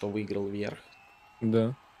 только что выиграл вверх.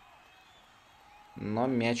 Да. Но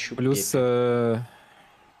мяч у плюс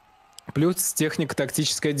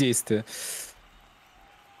технико-тактическое действие.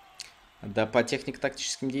 Да, по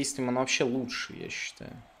технико-тактическим действиям он вообще лучше, я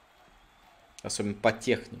считаю. Особенно по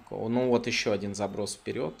технику. Ну вот еще один заброс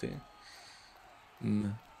вперед. И...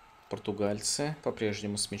 Португальцы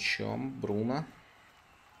по-прежнему с мячом. Бруно.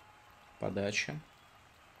 Подача.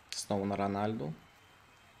 Снова на Рональду.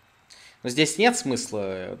 Но здесь нет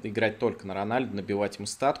смысла играть только на Рональду, набивать ему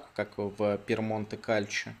статку, как в Пьермонте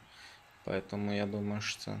Кальчо. Поэтому я думаю,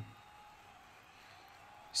 что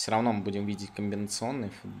все равно мы будем видеть комбинационный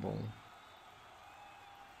футбол.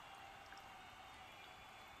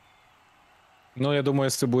 Ну, я думаю,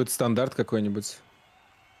 если будет стандарт какой-нибудь,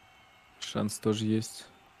 шанс тоже есть.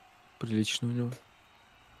 Прилично у него.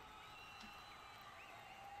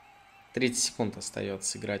 30 секунд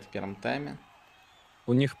остается играть в первом тайме.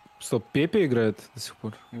 У них, Пепе играет до сих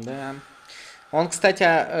пор? Да. Он,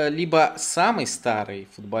 кстати, либо самый старый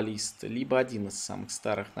футболист, либо один из самых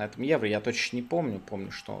старых на этом Евро. Я точно не помню.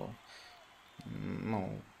 Помню, что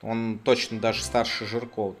он точно даже старше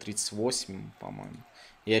Жиркова. 38, по-моему.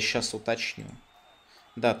 Я сейчас уточню.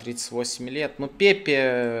 Да, 38 лет. Но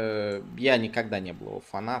Пепе, я никогда не был его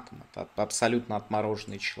фанатом. Это абсолютно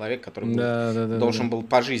отмороженный человек, который должен был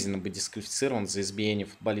пожизненно быть дисквалифицирован за избиение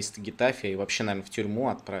футболиста Гетафе и вообще, наверное, в тюрьму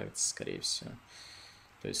отправиться, скорее всего.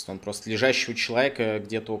 То есть он просто лежащего человека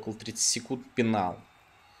где-то около 30 секунд пинал.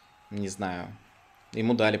 Не знаю.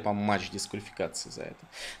 Ему дали, по-моему, матч дисквалификации за это.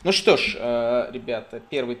 Ну что ж, ребята,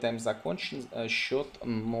 первый тайм закончен. Счет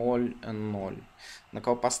 0-0. На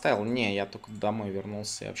кого поставил? Не, я только домой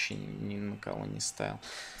вернулся и вообще ни на кого не ставил.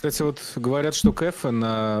 Кстати, вот говорят, что КФ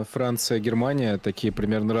на Франция и Германия такие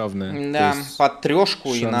примерно равные. Да, под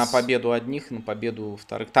трешку шанс... и на победу одних, и на победу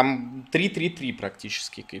вторых. Там 3-3-3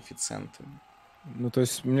 практически коэффициенты. Ну, то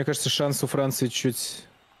есть, мне кажется, шанс у Франции чуть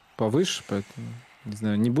повыше, поэтому, не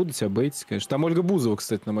знаю, не буду тебя бейтить, конечно. Там Ольга Бузова,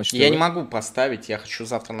 кстати, на Матч Я не ТВ. могу поставить, я хочу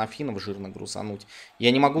завтра на финнов жирно грузануть.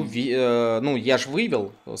 Я не могу, ну, я же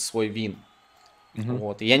вывел свой вин. Мгм.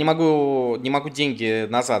 Вот. И я не могу деньги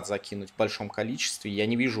назад закинуть в большом количестве. Я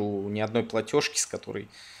не вижу ни одной платежки, с которой,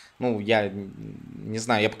 ну, я не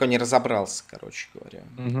знаю, я пока не разобрался, короче говоря.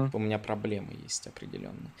 Мгм. У меня проблемы есть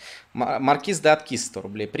определенные. Маркиз да Откис 100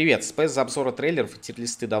 рублей. Привет, спец за обзора трейлеров и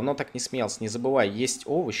тир-листы. Давно так не смеялся. Не забывай, есть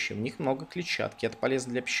овощи, в них много клетчатки. Это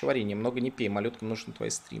полезно для пищеварения. Много не пей, малюткам нужны твои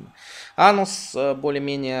стримы. Анус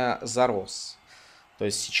более-менее зарос. То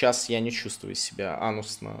есть сейчас я не чувствую себя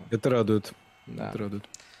анусно. Это радует. Да. Это радует.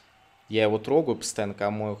 Я его трогаю постоянно,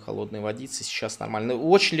 когда мою холодной водицей. Сейчас нормально.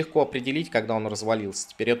 Очень легко определить, когда он развалился.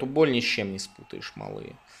 Теперь эту боль ни с чем не спутаешь,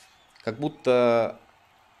 малые. Как будто...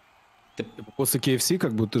 После KFC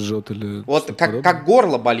как будто жжет или Вот что-то как подобное?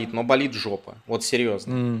 горло болит, но болит жопа. Вот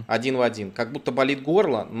серьезно. М. Один в один. Как будто болит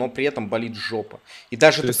горло, но при этом болит жопа. И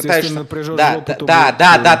даже То ты есть, если пытаешься... напряжешь Да, жопу, то, да, блядь,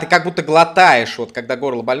 да, да, ты как будто глотаешь. Вот когда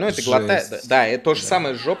горло больное, ты глотаешь. жесть. Да, это то же Да.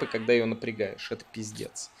 самое с жопой, когда ее напрягаешь. Это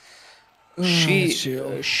пиздец.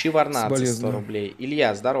 Чел. Шиварнадзе 100 Соболезную. рублей.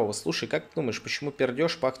 Илья, здорово. Слушай, как ты думаешь, почему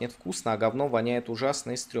пердеж пахнет вкусно, а говно воняет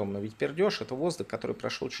ужасно и стрёмно? Ведь пердеж это воздух, который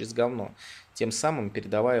прошел через говно, тем самым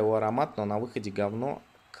передавая его аромат, но на выходе говно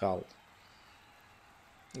кал.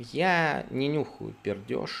 Я не нюхаю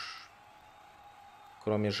пердеж,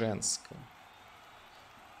 кроме женского.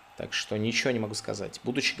 Так что ничего не могу сказать.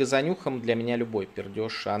 Будучи газонюхом, для меня любой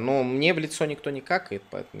пердеж. Но мне в лицо никто не какает,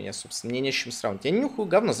 поэтому я, собственно, мне не с чем сравнивать. Я не нюхаю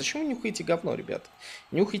говно. Зачем вы нюхаете говно, ребята?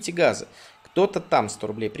 Нюхайте газы. Кто-то там 100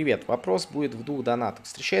 рублей. Привет. Вопрос будет в 2 донатах.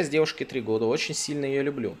 Встречаюсь с девушкой 3 года. Очень сильно ее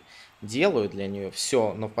люблю. Делаю для нее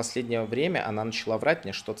все, но в последнее время она начала врать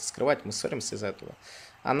мне, что-то скрывать. Мы ссоримся из-за этого.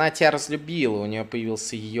 Она тебя разлюбила, у нее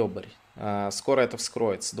появился ёбарь. Скоро это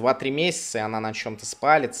вскроется. 2-3 месяца, и она на чем-то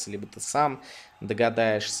спалится, либо ты сам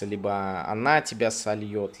догадаешься, либо она тебя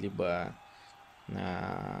сольет, либо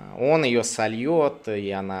он ее сольет,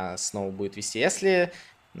 и она снова будет вести. Если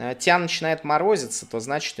тебя начинает морозиться, то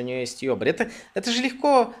значит у нее есть ёбарь. Это же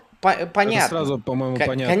легко Это понятно. сразу, по-моему,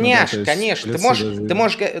 понятно, да. Конечно, То есть конечно. по лицу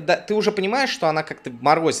даже Ты уже понимаешь, что она как-то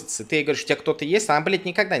морозится. Ты ей говоришь, у тебя кто-то есть, она, блядь,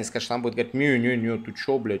 никогда не скажет, она будет говорить, не-не-не, ты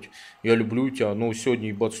чё, блядь, я люблю тебя, ну, сегодня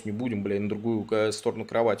ебаться не будем, блядь, на другую сторону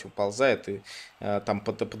кровати уползает и там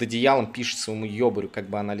под одеялом пишет своему ёбарю, как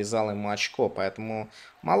бы она лизала ему очко, поэтому,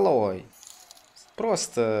 малой,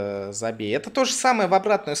 просто забей. Это то же самое в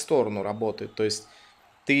обратную сторону работает, то есть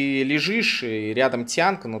ты лежишь, и рядом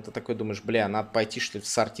тянка, но ты такой думаешь, бля, надо пойти, что ли, в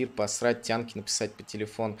сортир, посрать тянки, написать по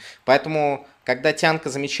телефону. Поэтому, когда тянка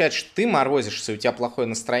замечает, что ты морозишься, и у тебя плохое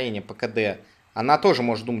настроение по КД, она тоже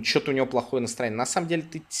может думать, что-то у него плохое настроение. На самом деле,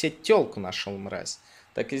 ты себе тёлку нашел, мразь.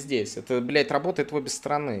 Так и здесь. Это, блядь, работает в обе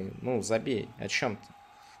стороны. Ну, забей. О чем ты?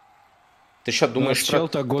 Ты что, У нас думаешь чел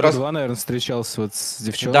так года два, наверное, встречался вот с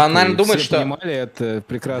девчонкой. Да, он, наверное, и думает, все что... понимали это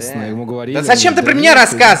прекрасно. Да. Ему говорили. Да он зачем ты говорит, про да меня нет,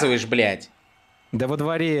 рассказываешь, блядь? Да во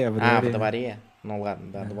дворе, во А, во дворе. дворе. Ну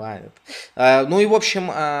ладно, да, Да. два. Ну и, в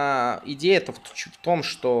общем, идея-то в том,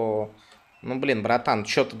 что... Ну, блин, братан,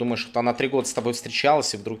 что ты думаешь, что она 3 года с тобой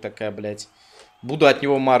встречалась, и вдруг такая, блядь, буду от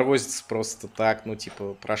него морозиться просто так, ну,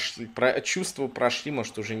 типа, чувства прошли,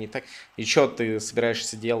 может, уже не так. И что ты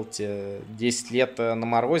собираешься делать 10 лет на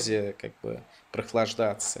морозе, как бы,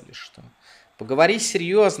 прохлаждаться или что? Поговори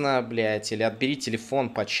серьезно, блядь, или отбери телефон,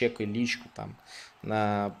 почекай личку там,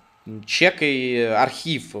 чекай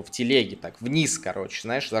архив в телеге, так, вниз, короче,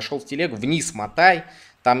 знаешь, зашел в телегу, вниз мотай,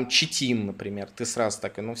 там читин, например, ты сразу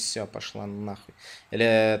такой, ну все, пошла нахуй.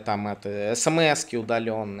 Или там это, смс-ки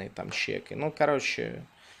удаленные, там чекай. Ну, короче,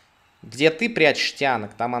 где ты прячешь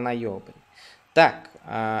тянок, там она ёбарь. Так,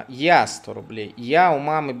 я 100 рублей. Я у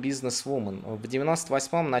мамы бизнес-вумен. В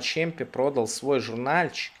 98-м на Чемпе продал свой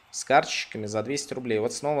журнальчик с карточками за 200 рублей.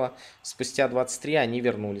 Вот снова спустя 23 они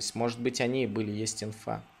вернулись. Может быть, они и были, есть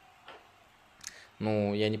инфа.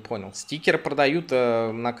 Ну, я не понял. Стикеры продают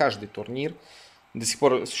на каждый турнир. До сих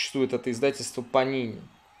пор существует это издательство Panini.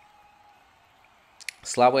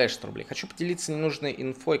 Слава 100 рублей. Хочу поделиться ненужной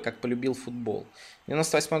инфой, как полюбил футбол.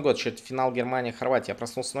 98 год, четвертьфинал Германия-Хорватия. Я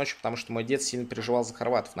проснулся ночью, потому что мой дед сильно переживал за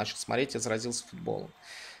хорватов. Начал смотреть и заразился футболом.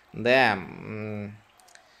 Да,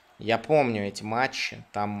 я помню эти матчи.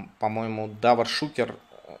 Там, по-моему, Давар Шукер...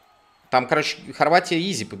 Там, короче, Хорватия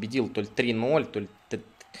изи победил. То ли 3-0, то ли...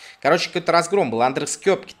 Короче, какой-то разгром был. Андрес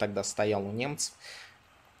Кёпки тогда стоял у немцев.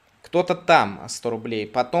 Кто-то там 100 рублей.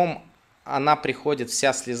 Потом она приходит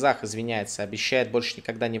вся в слезах, извиняется, обещает больше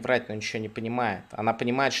никогда не врать, но ничего не понимает. Она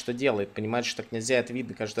понимает, что делает, понимает, что так нельзя, это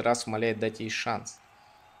видно, каждый раз умоляет дать ей шанс.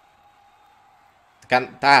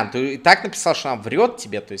 Да, ты и так написал, что она врет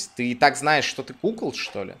тебе, то есть ты и так знаешь, что ты кукол,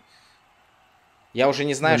 что ли? Я уже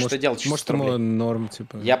не знаю, Ну, что делать. может, ему норм,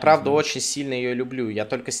 типа. Я, правда, очень сильно ее люблю. Мне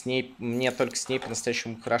только с ней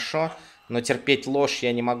по-настоящему хорошо, но терпеть ложь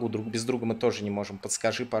я не могу. Друг без друга мы тоже не можем.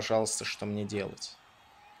 Подскажи, пожалуйста, что мне делать.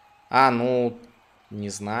 Ну, не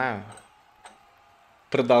знаю.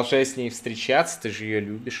 Продолжай с ней встречаться, ты же ее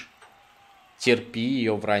любишь. Терпи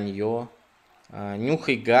ее вранье.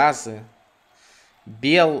 Нюхай газы. Причем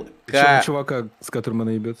Белка... чувака, с которым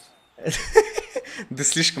она ебется. Да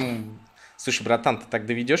слишком... Слушай, братан, ты так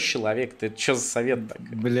доведешь человека? Ты что за совет такой?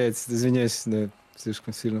 Блять, извиняюсь, да,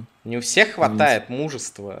 слишком сильно. Не у всех Извините. хватает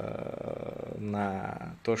мужества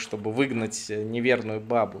на то, чтобы выгнать неверную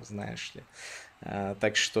бабу, знаешь ли.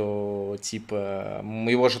 Так что, типа,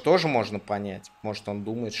 его же тоже можно понять. Может, он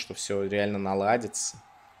думает, что все реально наладится.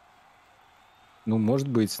 Ну, может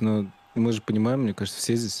быть, но мы же понимаем, мне кажется,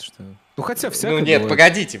 все здесь, что... Ну, хотя всякое Ну, нет, бывает.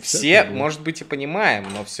 погодите, все, Всякое бывает. может быть, и понимаем,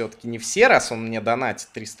 но все-таки не все, раз он мне донатит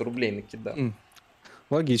 300 рублей накидал.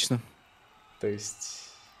 Логично. То есть...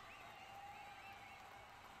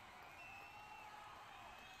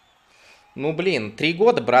 Ну, блин, 3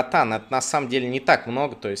 года, братан, это на самом деле не так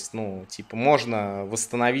много. То есть, ну, типа, можно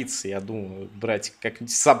восстановиться, я думаю, братик,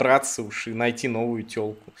 как-нибудь собраться уж и найти новую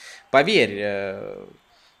телку. Поверь,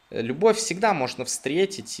 любовь всегда можно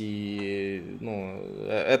встретить, и, ну,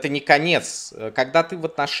 это не конец. Когда ты в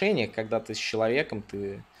отношениях, когда ты с человеком,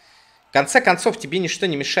 ты... В конце концов, тебе ничто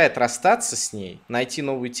не мешает расстаться с ней, найти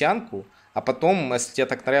новую тянку, а потом, если тебе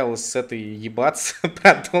так нравилось с этой ебаться,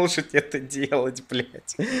 продолжить это делать,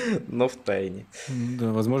 блядь. Но в тайне.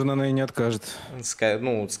 Да, возможно, она и не откажет.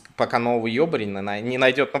 Ну, пока новый ебарень не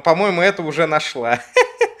найдет. Но, по-моему, это уже нашла.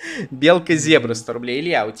 Белка-зебра 100 рублей.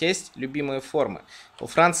 Илья, у тебя есть любимые формы? У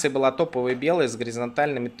Франции была топовая белая с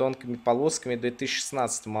горизонтальными тонкими полосками в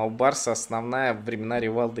 2016-м, а у Барса основная в времена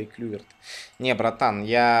Ривалда и Клюверта. Не, братан,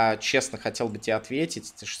 я честно хотел бы тебе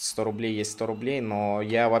ответить, что 100 рублей есть 100 рублей, но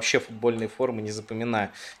я вообще футбольные формы не запоминаю.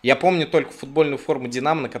 Я помню только футбольную форму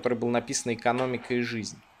Динамо, на которой было написано «Экономика и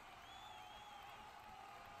жизнь».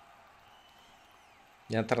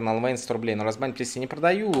 Я Тернал Вейн 100 рублей, но разбань плюс я не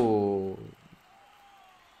продаю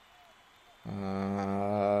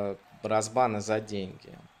разбаны за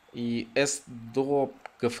деньги. И СДО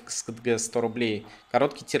 100 рублей.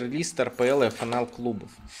 Короткий тир-лист РПЛ и ФНЛ клубов.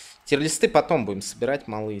 Тир-листы потом будем собирать,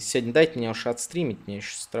 малые. Сегодня дайте мне уж отстримить, мне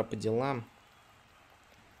еще с утра по делам.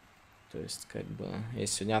 То есть, как бы, я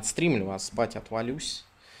сегодня отстримлю, а спать отвалюсь.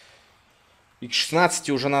 И к 16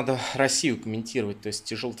 уже надо Россию комментировать, то есть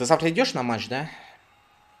тяжело. Ты завтра идешь на матч, да?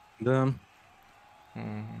 Да.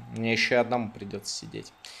 Мне еще и одному придется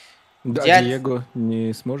сидеть. Да, Диего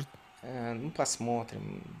не сможет? Ну,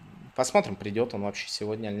 посмотрим. Посмотрим, придет он вообще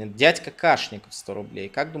сегодня или нет. Дядька Кашников 100 рублей.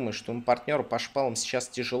 Как думаешь, что ему партнеру по шпалам сейчас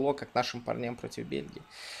тяжело, как нашим парням против Бельгии?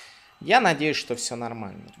 Я надеюсь, что все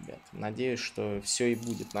нормально, ребят. Надеюсь, что все и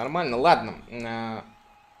будет нормально. Ладно,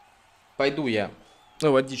 пойду я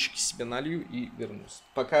водички себе налью и вернусь.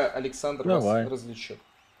 Пока Александр вас развлечет.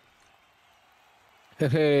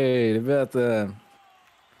 Эй, ребята,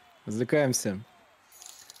 развлекаемся.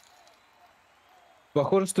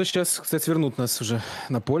 Похоже, что сейчас, кстати, вернут нас уже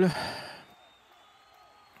на поле.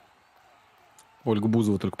 Ольгу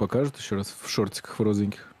Бузову только покажут еще раз в шортиках в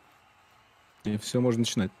розовеньких. И все, можно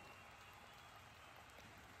начинать.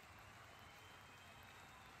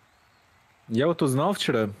 Я вот узнал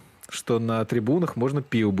вчера, что на трибунах можно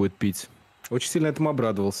пиво будет пить. Очень сильно этому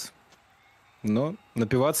обрадовался. Но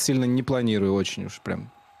напиваться сильно не планирую, очень уж прям.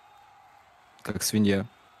 Как свинья.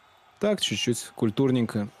 Так, чуть-чуть,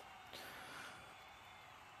 культурненько.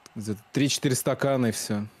 3-4 стакана и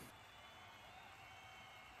все.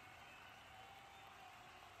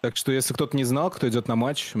 Так что, если кто-то не знал, кто идет на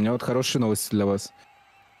матч, у меня вот хорошие новости для вас.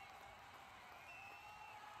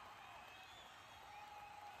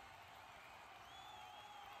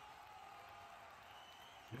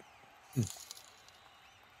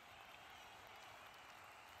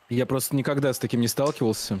 Я просто никогда с таким не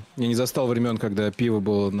сталкивался. Я не застал времен, когда пиво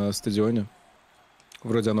было на стадионе.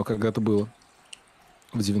 Вроде оно когда-то было.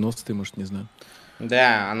 В 90-е, может, не знаю.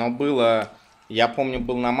 Да, оно было... Я помню,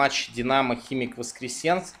 был на матче Динамо Химик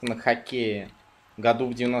Воскресенск на хоккее. Году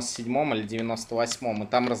в 97-м или 98-м. И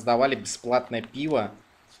там раздавали бесплатное пиво.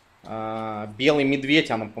 Белый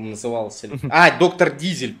медведь, оно, по-моему, называлось. Доктор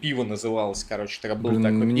Дизель пиво называлось, короче. Тогда было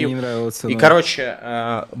такое мне пиво. не нравилось. И,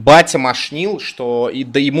 короче, батя мошнил, что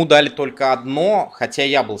ему дали только одно, хотя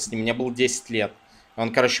я был с ним, мне было 10 лет.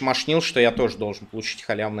 Он, короче, мошнил, что я тоже должен получить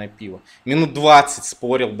халявное пиво. Минут 20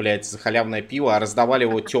 спорил, блядь, за халявное пиво, а раздавали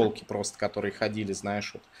его тёлки просто, которые ходили,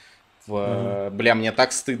 знаешь, вот Бля, мне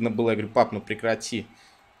так стыдно было. Я говорю, пап, ну прекрати.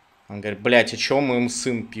 Он говорит, блядь, а чё моему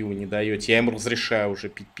сыну пиво не даете? Я ему разрешаю уже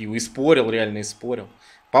пить пиво. И спорил, реально и спорил.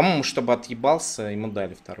 По-моему, чтобы отъебался, ему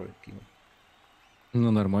дали второе пиво.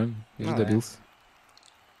 Ну, нормально. Я же Ну, да. добился.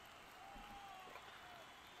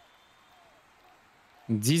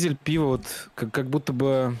 Дизель пиво вот как будто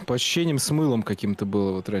бы по ощущениям с мылом каким-то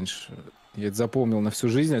было вот раньше. Я это запомнил на всю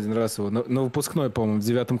жизнь. Один раз его на выпускной, по-моему, в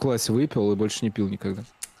 9 классе выпил и больше не пил никогда.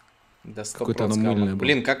 Да, 100% Какое-то оно говно. мыльное было.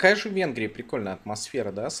 Блин, какая же в Венгрии прикольная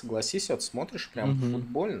атмосфера, да? Согласись, вот смотришь прям Мгм.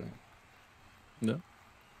 футбольную. Да.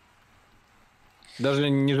 Даже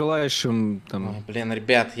не желаешь им там Ой, блин,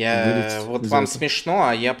 ребят, вылететь вот из вам этого. смешно,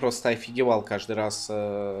 а я просто офигевал каждый раз,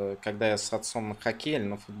 когда я с отцом на хоккей или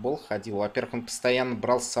на футбол ходил. Во-первых, он постоянно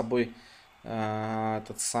брал с собой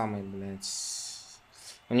этот самый, блядь.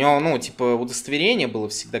 У него, ну, типа, удостоверение было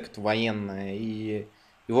всегда как-то военное, и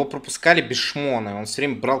его пропускали без шмона. Он все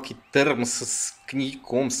время брал какие-то термосы с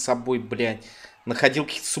коньяком с собой, блядь. Находил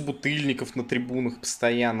каких-то собутыльников на трибунах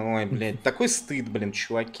постоянно. Ой, блядь, такой стыд, блин,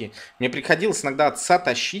 чуваки. Мне приходилось иногда отца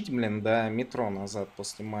тащить, блин, до метро назад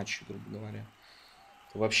после матча, грубо говоря.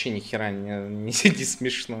 Это вообще ни хера не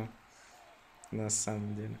смешно. На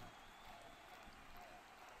самом деле.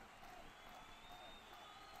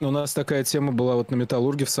 У нас такая тема была вот на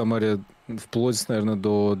Металлурге в Самаре вплоть, наверное,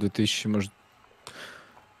 до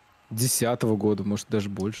 2010 года, может, даже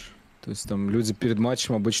больше. То есть там люди перед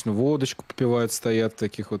матчем обычно водочку попивают, стоят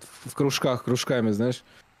таких вот в кружках, кружками, знаешь.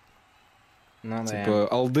 Ну да. Типа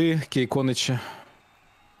алды, кейконыча.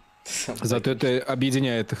 Зато Блин. это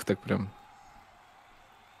объединяет их так прям.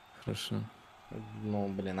 Хорошо. Ну,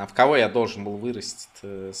 блин, а в кого я должен был вырастить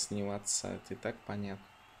с ним отца? Это и так понятно.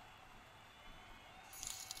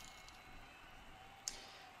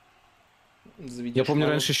 Я Заведешь помню,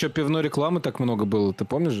 народ. раньше еще пивной рекламы так много было, ты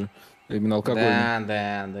помнишь же? Именно алкогольной.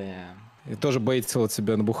 Да. И тоже боится от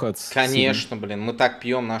себя набухаться сильно. Конечно, блин, мы так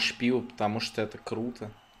пьем наш пиво, потому что это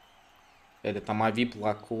круто. Или там Авип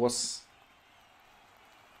Лакос.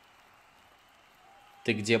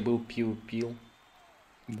 Ты где был, пиво пил?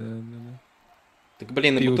 Да. Так,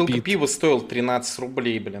 блин, и Пиво бутылка пит. пива стоила 13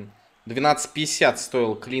 рублей, блин. 12,50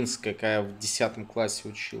 стоила клинская, когда я в 10 классе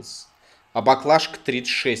учился. А баклажка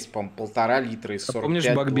 36, по-моему, 1,5 литра и А помнишь,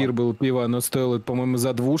 45 Багбир была. был пиво? Оно стоило, по-моему,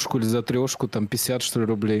 за двушку или за трешку, там 50, что ли,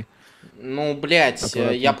 рублей. Ну, блядь, я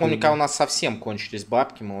Аккуратное помню, пиво когда у было. нас совсем кончились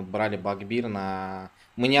бабки, мы вот брали Багбир на...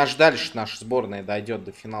 Мы не ожидали, что наша сборная дойдет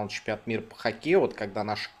до финала чемпионата мира по хоккею, вот когда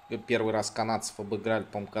наш первый раз канадцев обыграли,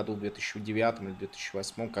 по-моему, году в 2009 или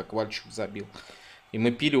 2008, как Вальчук забил. И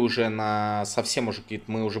мы пили уже на совсем уже какие-то...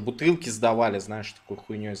 Мы уже бутылки сдавали, знаешь, такой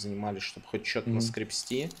хуйней занимались, чтобы хоть что-то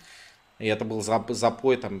наскребсти. И это был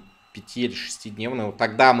запой там 5 или 6-дневный. Вот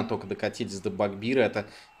тогда мы только докатились до Багбира.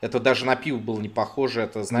 Это даже на пиво было не похоже.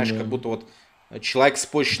 Это, знаешь, как Да. будто вот человек с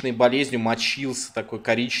почечной болезнью мочился, такой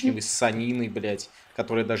коричневый, с саниной, блядь,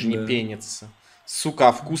 который даже не Да. пенится. Сука,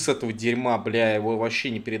 а вкус этого дерьма, бля, его вообще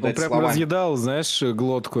не Он передать прям словами. разъедал, знаешь,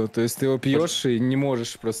 глотку. То есть ты его пьешь и не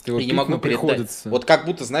можешь просто его Я не пить, могу но передать. приходится. Вот как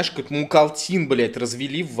будто, знаешь, как мукалтин, блядь,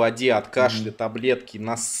 развели в воде от кашля Мгм. таблетки,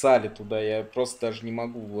 нассали туда. Я просто даже не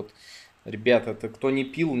могу. Вот, ребята, это кто не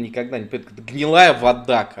пил, никогда не пил. Это гнилая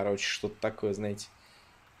вода, короче, что-то такое, знаете,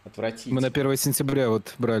 Мы на отвратительно. 1 сентября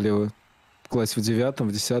вот брали его в классе в 9,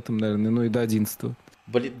 в 10, наверное, ну и до 11.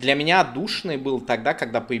 Для меня отдушиной был тогда,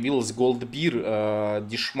 когда появилась Голдбир,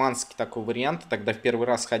 дешманский такой вариант. Тогда в первый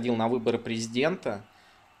раз ходил на выборы президента.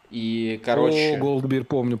 И, О, короче, Голдбир,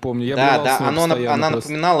 помню. Я да, блевал с да, него постоянно она просто.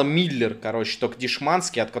 напоминала Миллер, короче, только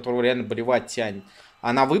дешманский, от которого реально болевать тянет.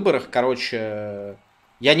 А на выборах, короче,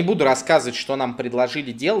 я не буду рассказывать, что нам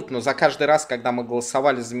предложили делать, но за каждый раз, когда мы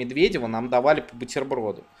голосовали за Медведева, нам давали по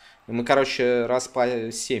бутерброду. И мы, короче, раз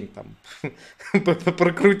по 7 там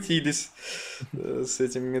прокрутились с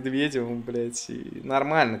этим Медведевым, блядь. И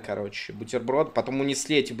нормально, короче, бутерброд. Потом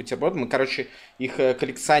унесли эти бутерброды, мы, короче, их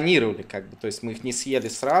коллекционировали, как бы. То есть мы их не съели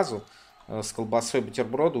сразу, с колбасой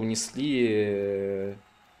бутерброды унесли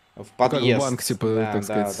в Ну, как в банк, подъезд. типа, так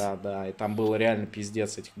сказать. Да. И там было реально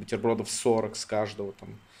пиздец. Этих бутербродов 40 с каждого. Там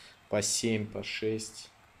по 7, по 6.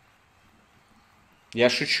 Я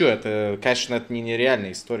шучу. Это, конечно, это не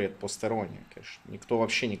нереальная история. Это постерония, конечно. Никто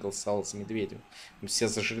вообще не голосовал за Медведева. Мы все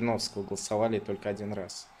за Жириновского голосовали только один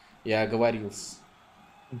раз. Я оговорился.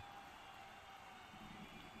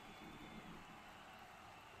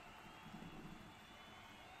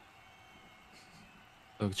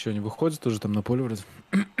 Так, что, они выходят уже там на поле вроде?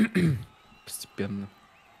 Постепенно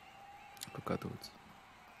покатываются.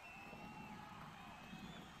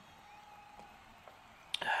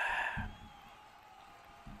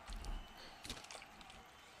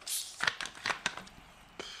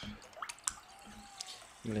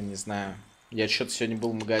 Блин, не знаю. Я что-то сегодня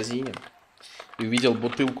был в магазине и увидел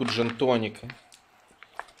бутылку джин-тоника.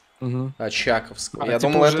 Очаковского. Я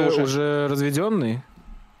типа думал, это уже разведенный?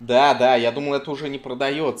 Да, я думал, это уже не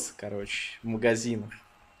продается, короче, в магазинах.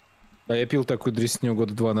 А я пил такую дресню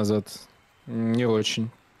года 2 назад. Не очень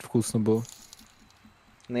вкусно было.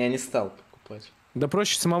 Но я не стал покупать. Да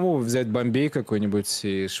проще самому взять бомбей какой-нибудь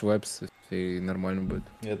и швепс, и нормально будет.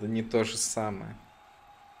 Это не то же самое.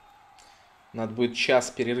 Надо будет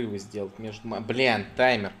час перерыва сделать между... Блин,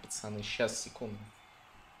 таймер, пацаны, сейчас, секунду.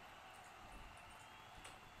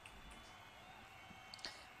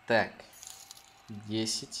 Так.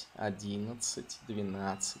 10, 11,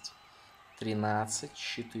 12, 13,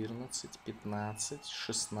 14, 15,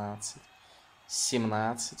 16,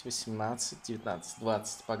 17, 18, 19,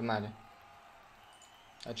 20. Погнали.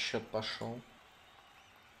 Отсчет пошел.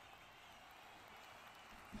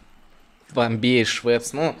 Бомбей,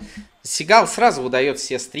 Швепс. Ну, Сигал сразу выдает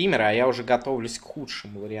все стримеры, а я уже готовлюсь к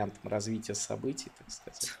худшим вариантам развития событий, так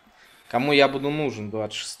сказать. Кому я буду нужен в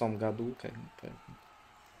 26-м году, как бы, поэтому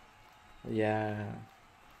я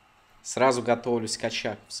сразу готовлюсь к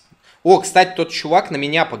Очаковскому. О, кстати, тот чувак на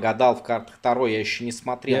меня погадал в картах Таро, я еще не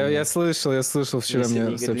смотрел. Я слышал, вчера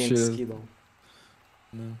мне сообщили.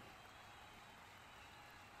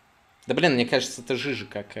 Да блин, мне кажется, это жижа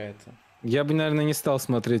какая-то. Я бы, наверное, не стал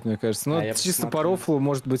смотреть, мне кажется. Ну, чисто по рофлу,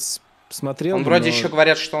 может быть, смотрел. Он вроде еще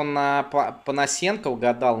говорят, что он на Панасенко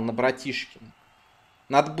угадал, на Братишкина.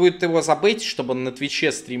 Надо будет его забыть, чтобы он на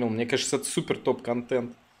Твиче стримил. Мне кажется, это супер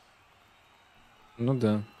топ-контент. Ну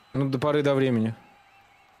да. Ну, до поры до времени.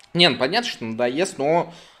 Не, ну понятно, что надоест,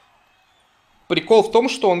 но прикол в том,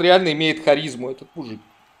 что он реально имеет харизму, этот мужик.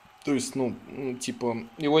 То есть, ну типа,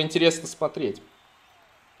 его интересно смотреть.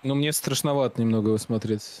 Ну, мне страшновато немного его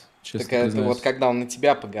смотреть, честно Так это вот когда он на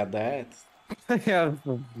тебя погадает. Я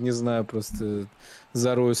не знаю, просто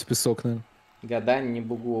зароюсь в песок, наверное. Гадание не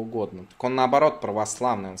богу угодно. Так он наоборот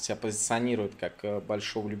православный, он себя позиционирует как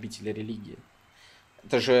большого любителя религии.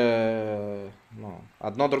 Это же, ну,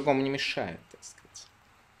 одно другому не мешает, так сказать.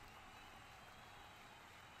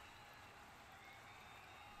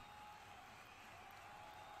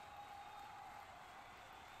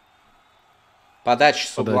 Подача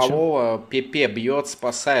с углового, Пепе бьет,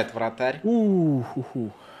 спасает вратарь.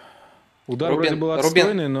 Удар вроде был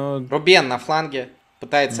отстойный, но... Рубен на фланге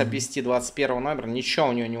пытается обвести 21 номер, ничего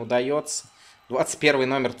у него не удается. 21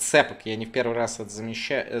 номер цепок, я не в первый раз это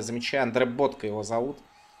замечаю. Андре Ботко его зовут.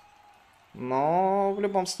 Но в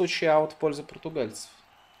любом случае аут в пользу португальцев.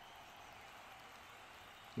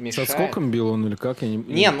 Мешает. Со скоком бил он или как? Я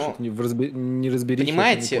не разберись.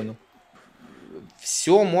 Понимаете,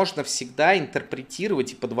 все можно всегда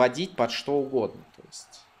интерпретировать и подводить под что угодно. То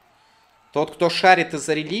есть тот, кто шарит и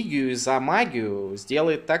за религию, и за магию,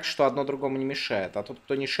 сделает так, что одно другому не мешает. А тот,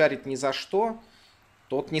 кто не шарит ни за что,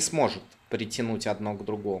 тот не сможет притянуть одно к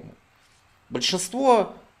другому.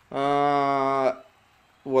 Большинство там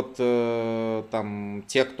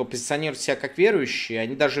тех, кто позиционирует себя как верующие,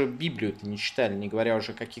 они даже Библию-то не читали, не говоря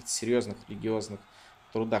уже о каких-то серьезных религиозных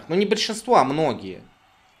трудах. Ну, не большинство, а многие.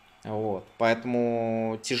 Вот.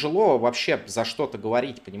 Поэтому тяжело вообще за что-то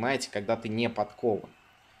говорить, понимаете, когда ты не подкован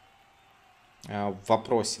в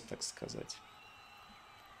вопросе, так сказать.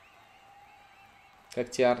 Как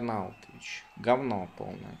тебе Арнаутович? Говно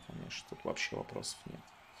полное, конечно. Тут вообще вопросов нет.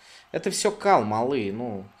 Это все кал, малые,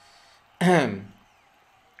 ну...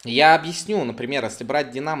 Я объясню, например, если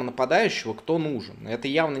брать Динамо нападающего, кто нужен. Это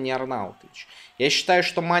явно не Арнаутович. Я считаю,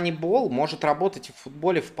 что Moneyball может работать и в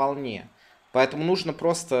футболе вполне. Поэтому нужно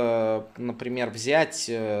просто, например, взять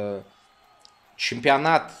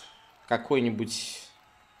чемпионат какой-нибудь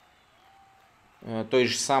той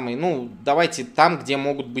же самой, ну, давайте там, где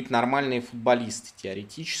могут быть нормальные футболисты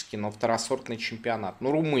теоретически, но второсортный чемпионат,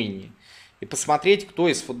 ну, Румынии. И посмотреть, кто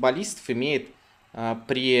из футболистов имеет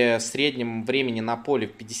при среднем времени на поле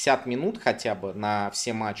в 50 минут хотя бы на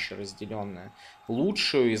все матчи разделенные,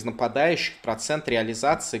 лучшую из нападающих процент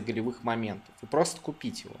реализации голевых моментов. И просто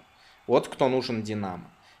купить его. Вот кто нужен Динамо.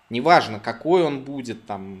 Неважно, какой он будет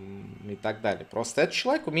там и так далее. Просто этот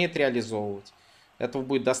человек умеет реализовывать. Этого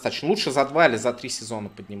будет достаточно. Лучше за 2 или за 3 сезона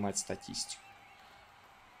поднимать статистику.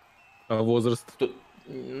 А возраст?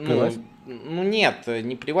 Ну нет,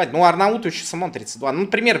 не плевать. Ну, Арнаутович самому 32. Ну,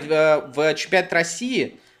 например, в чемпионате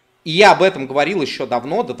России, и я об этом говорил еще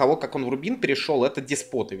давно, до того, как он в Рубин перешел, это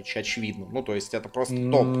Деспотович, очевидно. Ну, то есть, это просто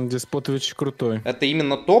топ. Деспотович крутой. Это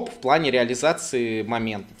именно топ в плане реализации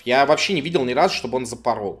моментов. Я вообще не видел ни разу, чтобы он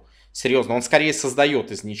запорол. Серьезно, он скорее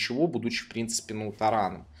создает из ничего, будучи, в принципе, ну,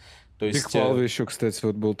 тараном. То Биг есть... Фалви еще, кстати,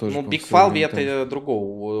 вот был тоже. Ну, Биг Фалви это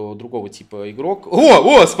другого типа игрок.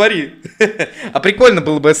 О, смотри! А прикольно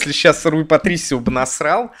было бы, если сейчас Руй Патрисио бы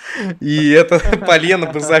насрал, и это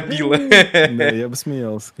полено бы забило. Да, я бы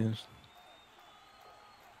смеялся, конечно.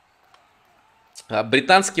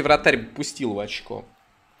 Британский вратарь бы пустил в очко.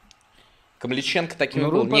 Камличенко таким Ну,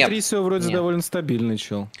 был. Руй Нет. Патрисио вроде Нет. довольно стабильный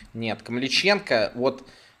чел. Нет, Камличенко, вот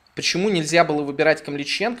почему нельзя было выбирать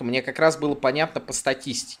Камличенко, мне как раз было понятно по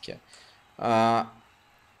статистике.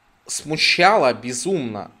 Смущало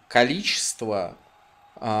безумно количество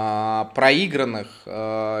проигранных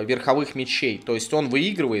верховых мячей. То есть он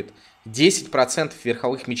выигрывает 10%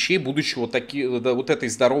 верховых мячей, будучи вот этой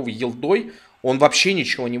здоровой елдой, он вообще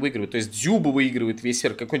ничего не выигрывает. То есть Дзюба выигрывает весь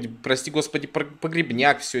верх, какой-нибудь, прости господи,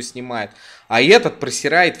 Погребняк все снимает. А этот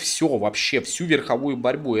просирает все вообще, всю верховую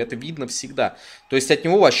борьбу. И это видно всегда. То есть от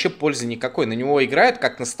него вообще пользы никакой. На него играют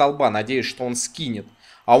как на столба, надеясь, что он скинет.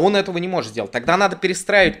 А он этого не может делать. Тогда надо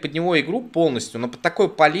перестраивать под него игру полностью. Но под такое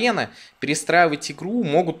полено перестраивать игру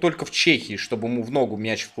могут только в Чехии, чтобы ему в ногу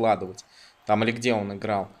мяч вкладывать. Там или где он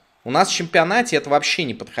играл. У нас в чемпионате это вообще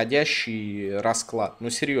неподходящий расклад.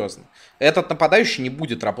 Ну, серьезно. Этот нападающий не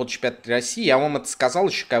будет работать в чемпионате России. Я вам это сказал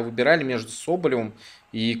еще, когда выбирали между Соболевым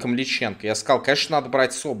и Камличенко. Я сказал, конечно, надо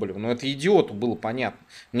брать Соболева. Но это идиоту было понятно.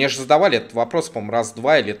 Мне же задавали этот вопрос, по-моему, раз,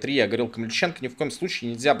 два или три. Я говорил, Камличенко ни в коем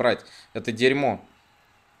случае нельзя брать. Это дерьмо.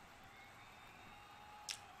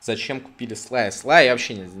 Зачем купили Слая? Слая я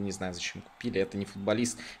вообще не знаю, зачем купили. Это не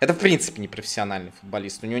футболист. Это, в принципе, не профессиональный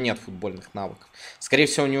футболист. У него нет футбольных навыков. Скорее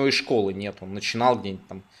всего, у него и школы нет. Он начинал где-нибудь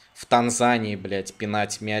там в Танзании, блядь,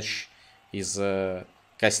 пинать мяч из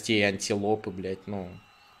костей антилопы, блядь. Ну,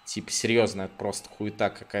 типа, серьезно, это просто хуета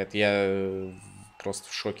какая-то. Я просто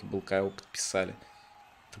в шоке был, когда его подписали.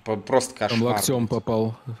 Это просто кошмар. Там локтем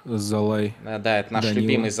попал Залай. Да, это наш Данила.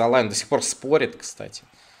 любимый Залай. Он до сих пор спорит, кстати.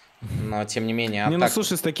 Но, тем не менее, Не, ну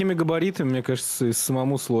слушай, с такими габаритами, мне кажется, и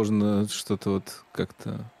самому сложно что-то вот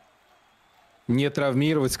как-то не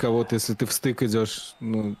травмировать кого-то, если ты в стык идешь.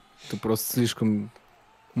 Ну, ты просто слишком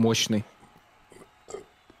мощный.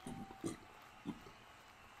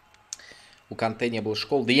 У Канте не было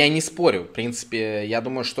школ. Да я не спорю. В принципе, я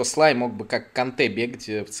думаю, что Слай мог бы как Канте бегать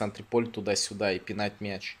в центре поля туда-сюда и пинать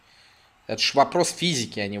мяч. Это же вопрос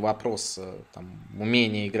физики, а не вопрос там,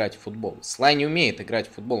 умения играть в футбол. Слай не умеет играть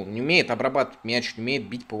в футбол. Он не умеет обрабатывать мяч, не умеет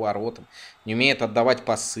бить поворотом, не умеет отдавать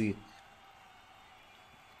пасы.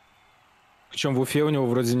 Причем в Уфе у него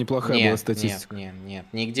вроде неплохая была статистика. Нет.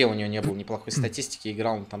 Нигде у него не было неплохой статистики.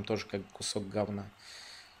 Играл он там тоже как кусок говна.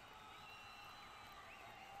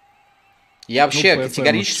 Я вообще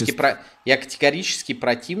категорический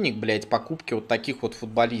противник, блядь, покупки вот таких вот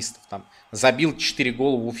футболистов. Там забил 4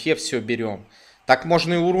 гола в Уфе, все берем. Так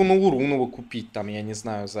можно и Урунова купить, там, я не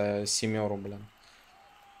знаю, за 7, блин.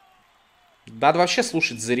 Надо вообще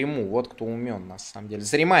слушать Зариму, вот кто умен, на самом деле.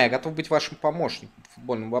 Зарима, я готов быть вашим помощником по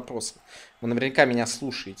футбольным вопросам. Вы наверняка меня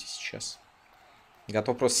слушаете сейчас.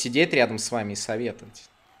 Готов просто сидеть рядом с вами и советовать.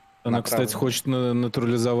 Она, кстати, хочет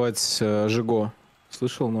натурализовать Жиго.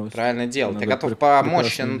 Слышал новость? Правильно делать. Я готов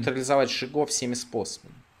помочь натурализовать Жиго всеми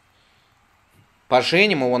способами.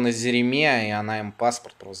 Поженим его на Зереме, и она им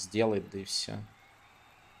паспорт просто сделает, да и все.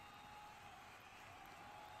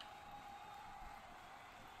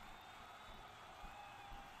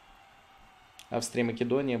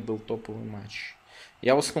 Австрия-Македония был топовый матч.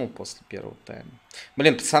 Я уснул после первого тайма.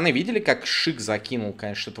 Блин, пацаны, видели, как Шик закинул,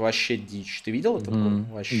 конечно, это вообще дичь. Ты видел этот гол?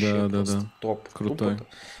 Вообще просто топ. Крутой.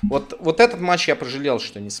 Вот этот матч я пожалел,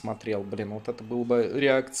 что не смотрел. Блин, вот это была бы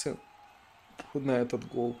реакция на этот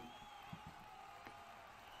гол.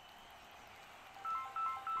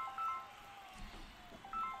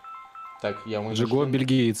 Так, я вынужден. Жиго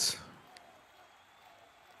бельгиец.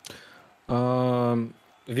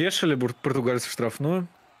 Вешали португальцев штрафную.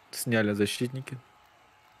 Сняли защитники.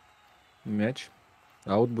 Мяч.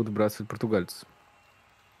 Аут будут бросать португальцы.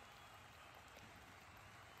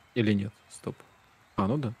 Или нет? Стоп.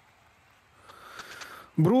 Ну да.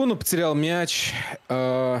 Бруно потерял мяч.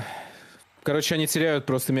 Короче, они теряют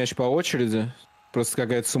просто мяч по очереди. Просто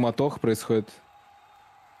какая-то суматоха происходит.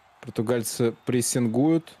 Португальцы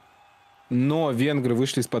прессингуют. Но венгры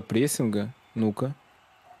вышли из-под прессинга. Ну-ка.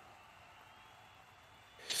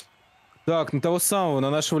 Так, на того самого,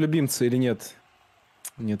 на нашего любимца или нет?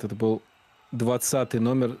 Нет, это был 20-й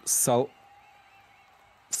номер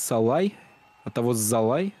Салай. А того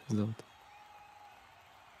Залай зовут.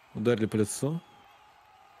 Ударили по лицу.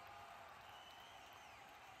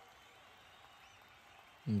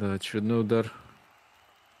 Да, очередной удар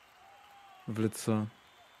в лицо.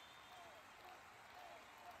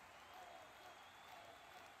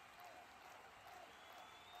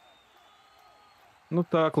 Ну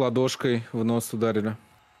так, ладошкой в нос ударили.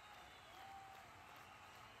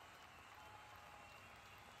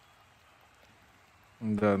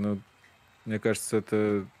 Да, ну, мне кажется,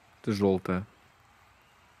 это желтое.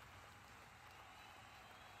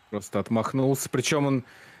 Просто отмахнулся. Причем он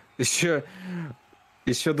еще,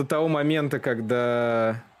 еще до того момента,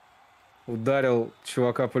 когда ударил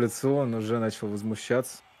чувака по лицу, он уже начал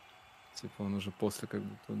возмущаться. Типа он уже после как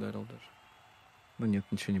будто ударил даже. Ну нет,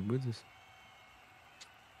 ничего не будет здесь.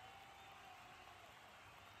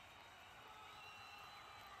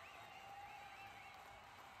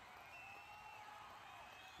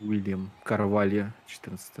 Уильям Карвалья,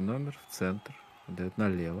 14 номер, в центр. Дает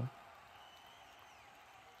налево.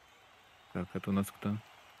 Так, это у нас кто?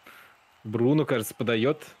 Бруно, кажется,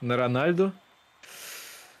 подает на Рональду.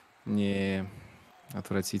 Не,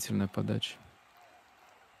 отвратительная подача.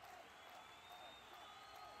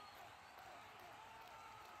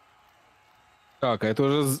 Так, а это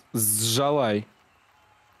уже Сжалай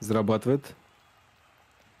зарабатывает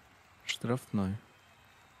штрафной.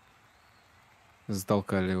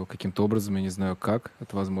 Затолкали его каким-то образом, я не знаю как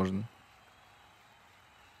это возможно.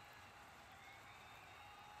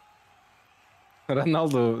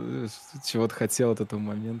 Роналду чего-то хотел от этого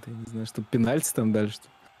момента, я не знаю, что пенальти там дальше.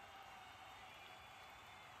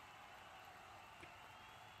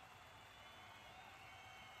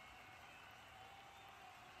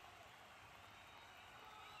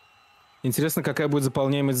 Интересно, какая будет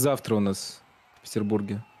заполняемость завтра у нас в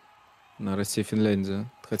Петербурге на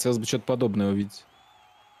Россия-Финляндия. Хотелось бы что-то подобное увидеть.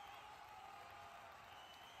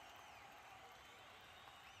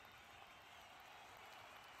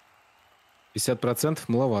 %50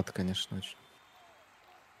 маловато, конечно, очень.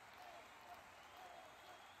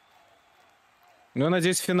 Ну, я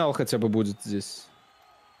надеюсь, финал хотя бы будет здесь,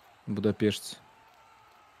 в Будапеште.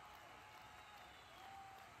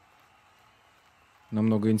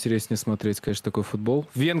 Намного интереснее смотреть, конечно, такой футбол.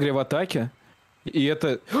 Венгрия в атаке. И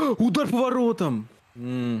это... Удар по воротам!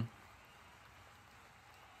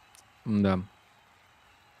 Да.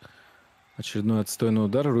 Очередной отстойный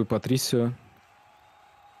удар. Руй Патрисио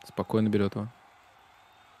спокойно берет его.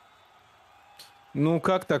 Ну,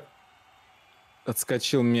 как так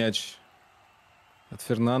отскочил мяч от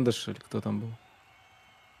Фернандеша или кто там был?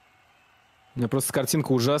 У меня просто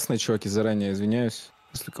картинка ужасная, чуваки, заранее извиняюсь,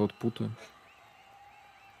 если кого-то путаю.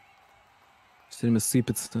 Все время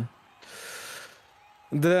сыпется.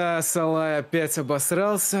 Да, Салай опять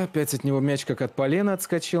обосрался, опять от него мяч как от полена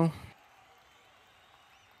отскочил.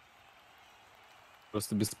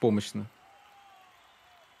 Просто беспомощно.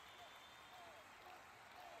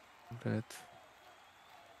 Брат.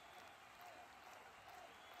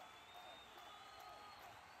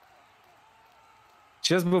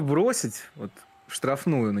 Сейчас бы бросить вот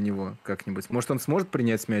штрафную на него как-нибудь. Может, он сможет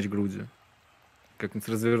принять мяч грудью? Как-нибудь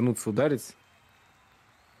развернуться, ударить?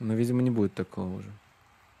 Но, видимо, не будет такого уже.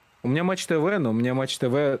 У меня Матч ТВ, но у меня Матч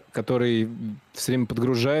ТВ, который все время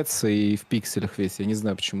подгружается и в пикселях весь. Я не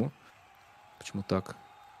знаю, почему. Почему так?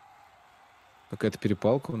 Какая-то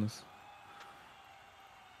перепалка у нас.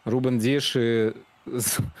 Рубен Диш и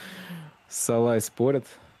Салай спорят.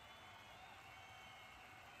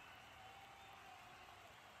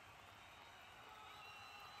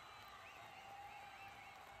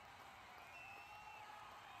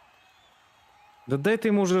 Да дай ты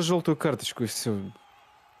ему уже желтую карточку и все.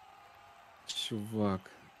 Чувак.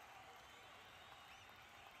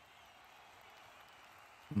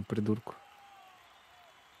 Ну, придурку.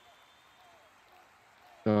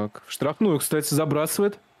 Так, в штрафную, кстати,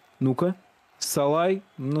 забрасывает. Ну-ка. Салай.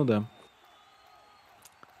 Ну да.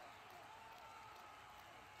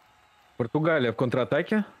 Португалия в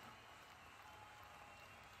контратаке.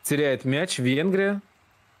 Теряет мяч. Венгрия.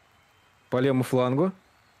 По левому флангу.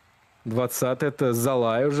 20-й. Это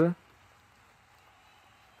Залай уже.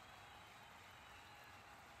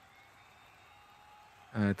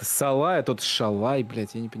 А, это Салай, а тот Шалай,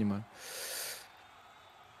 блядь, я не понимаю.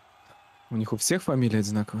 У них у всех фамилии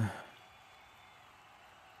одинаковые.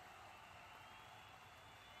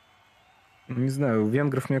 Не знаю, у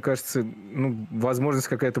венгров, мне кажется, ну, возможность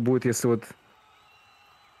какая-то будет, если вот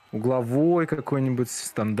угловой какой-нибудь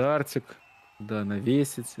стандартик, да,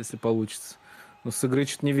 навесить, если получится. Но с игры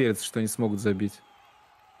что-то не верится, что они смогут забить,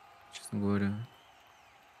 честно говоря.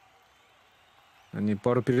 Они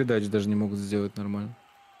пару передач даже не могут сделать нормально.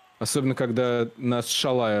 Особенно, когда нас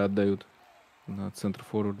Шалая отдают на центр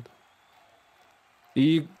форварда.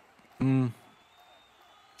 И...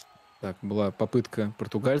 Так, была попытка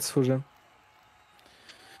португальцев уже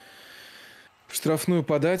в штрафную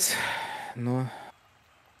подать, но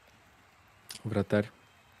вратарь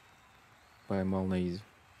поймал на изи.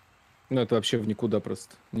 Ну, это вообще в никуда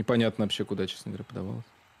просто. Непонятно вообще, куда, честно говоря, подавалось.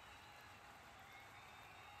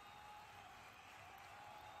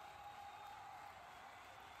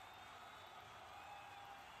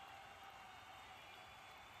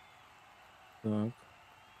 Так.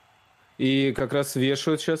 И как раз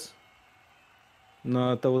вешают сейчас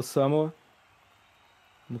на того самого.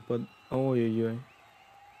 Ой-ой-ой.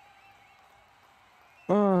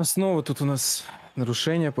 Снова тут у нас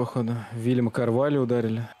нарушение, походу. Вильяма Карвали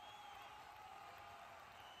ударили.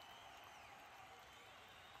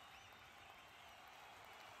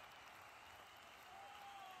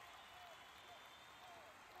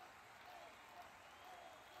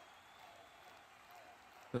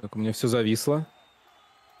 Так, у меня все зависло.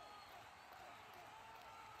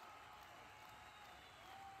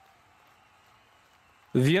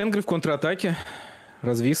 Венгры в контратаке.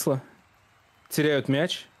 Развисло. Теряют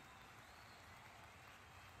мяч.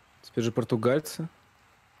 Теперь же португальцы.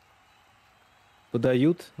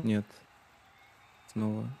 Подают? Нет.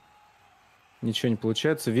 Снова. Ничего не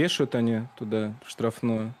получается. Вешают они туда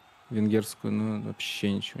штрафную венгерскую, но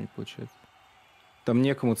вообще ничего не получается. Там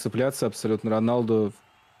некому цепляться абсолютно. Роналду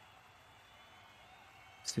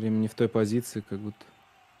все время не в той позиции, как будто.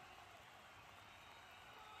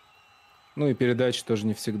 Ну и передачи тоже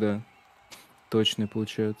не всегда точные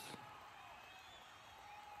получаются.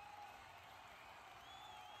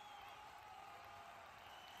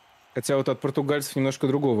 Хотя вот от португальцев немножко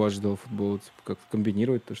другого ожидал футбола. Типа как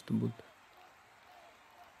комбинировать то, что будет.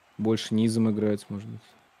 Больше низом играть, может быть.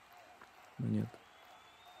 Но нет.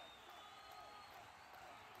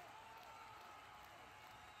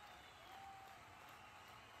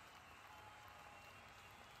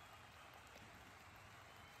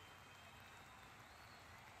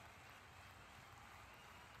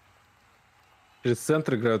 Через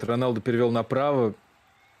центр играют. Роналду перевел направо.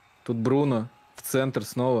 Тут Бруно в центр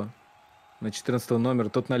снова. На 14 номера.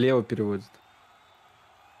 Тот налево переводит.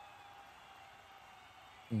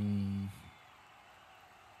 Ну,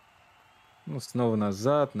 снова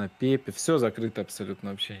назад, на Пепе. Все закрыто абсолютно.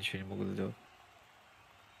 Вообще ничего не могут сделать.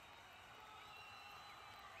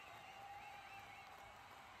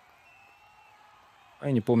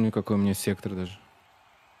 Я не помню, какой у меня сектор даже.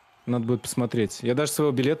 Надо будет посмотреть. Я даже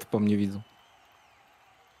своего билета, по мне видел.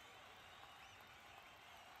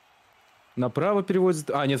 Направо переводит.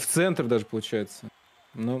 Нет, в центр даже получается.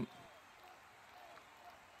 Но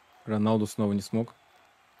Роналду снова не смог.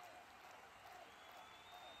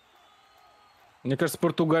 Мне кажется,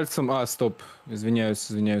 португальцам... стоп.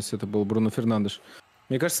 Извиняюсь. Это был Бруно Фернандеш.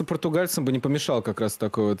 Мне кажется, португальцам бы не помешал как раз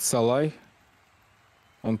такой вот Салай.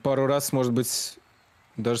 Он пару раз, может быть,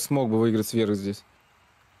 даже смог бы выиграть вверх здесь.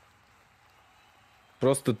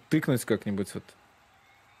 Просто тыкнуть как-нибудь вот.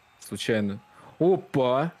 Случайно.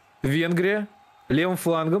 Опа! Венгрия. Левым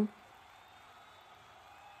флангом.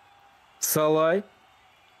 Салай.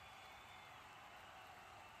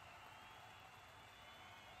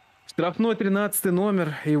 Штрафной 13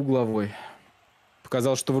 номер и угловой.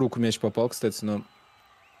 Показал, что в руку мяч попал, кстати, но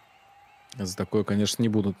за такое, конечно, не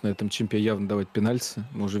будут на этом чемпе явно давать пенальти.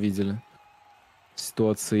 Мы уже видели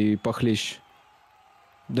ситуации похлеще.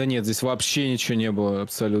 Да нет, здесь вообще ничего не было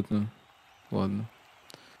абсолютно. Ладно.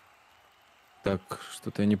 Так,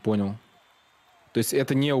 что-то я не понял. То есть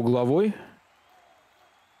это не угловой?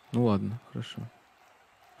 Ну ладно, хорошо.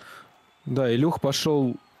 Да, Илюх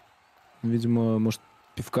пошел, видимо, может,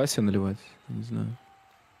 пивка себе наливать. Не знаю.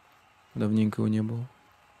 Давненько его не было.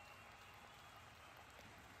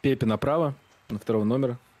 Пепе направо, на второго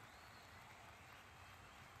номера.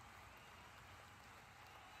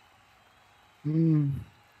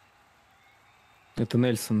 Это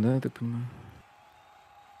Нельсон, да, я так понимаю?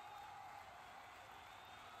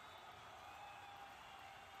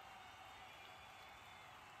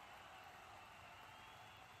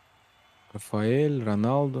 Рафаэль,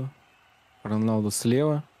 Роналду. Роналду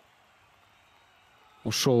слева.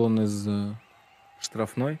 Ушел он из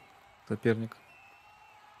штрафной, соперник.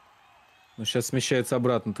 Но сейчас смещается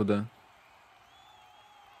обратно туда.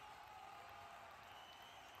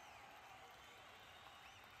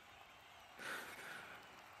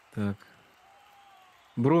 Так.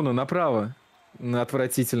 Бруно направо.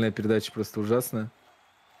 Отвратительная передача, просто ужасная.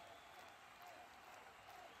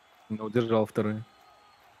 Но удержал второй.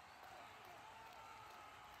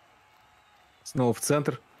 Снова в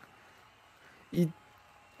центр. И...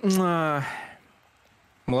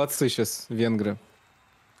 Молодцы сейчас венгры.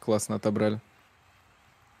 Классно отобрали.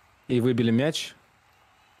 И выбили мяч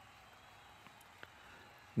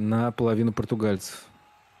на половину португальцев.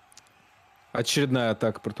 Очередная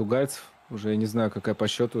атака португальцев. Уже я не знаю, какая по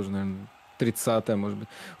счету. Уже, наверное, 30-я, может быть.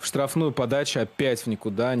 В штрафную подача опять в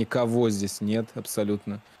никуда. Никого здесь нет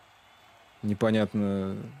абсолютно.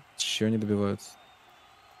 Непонятно, чего они добиваются.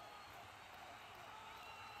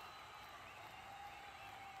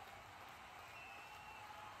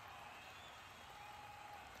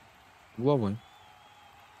 Угловой.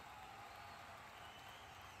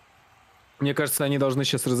 Мне кажется, они должны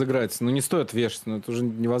сейчас разыграть. Ну, не стоит вешать, но это уже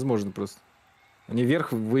невозможно просто. Они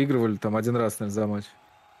вверх выигрывали там один раз, наверное, за матч.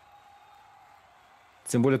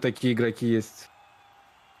 Тем более такие игроки есть,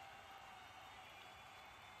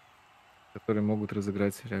 которые могут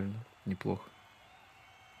разыграть реально неплохо.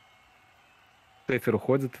 Шефер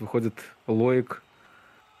уходит, выходит Лоик.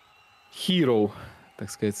 Hero,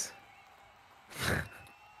 так сказать.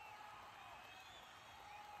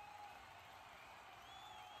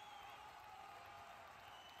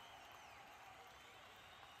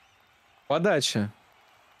 Подача.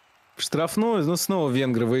 В штрафную, ну, снова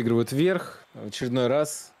венгры выигрывают вверх. В очередной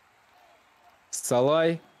раз.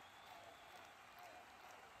 Салай.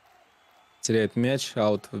 Теряет мяч,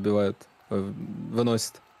 аут выбивают.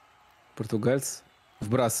 Выносит. Португальцы.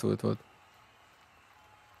 Вбрасывают, вот.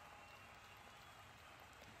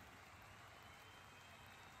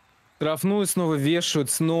 Штрафную снова вешают,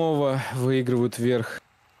 снова выигрывают вверх.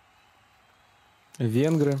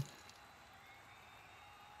 Венгры.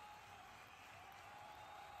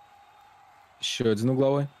 Еще один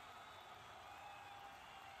угловой.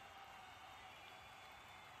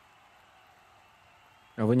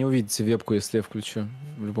 А вы не увидите вебку, если я включу.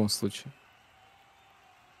 В любом случае.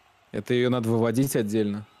 Это ее надо выводить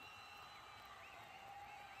отдельно.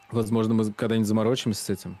 Возможно, мы когда-нибудь заморочимся с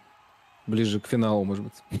этим. Ближе к финалу, может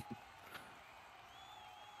быть.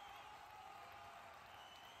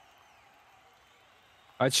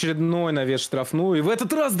 Очередной навес штрафную. И в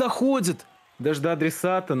этот раз доходит. Даже до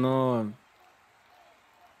адресата, но...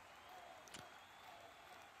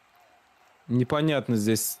 Непонятно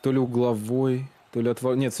здесь. То ли угловой, то ли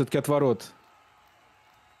отворот. Нет, все-таки отворот.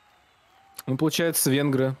 Ну, получается,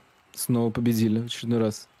 венгры снова победили в очередной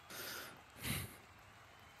раз.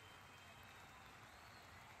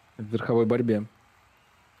 В верховой борьбе.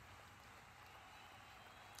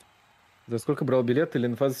 За сколько брал билет или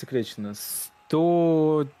инфа засекречена?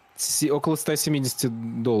 Около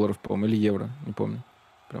 $170, по-моему, или евро, не помню.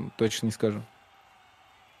 Прям точно не скажу.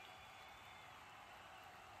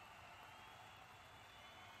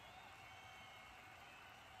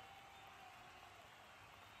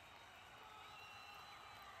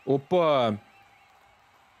 Опа!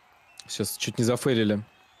 Сейчас чуть не зафейлили.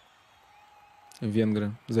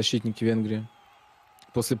 Венгры, защитники Венгрии.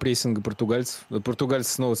 После прессинга португальцев.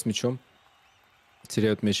 Португальцы снова с мячом.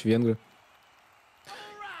 Теряют мяч венгры.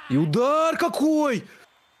 И удар какой!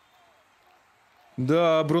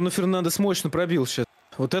 Да, Бруно Фернандес мощно пробил сейчас.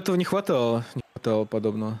 Вот этого не хватало. Не хватало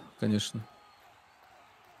подобного, конечно.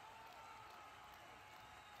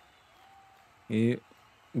 И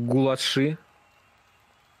Гулаши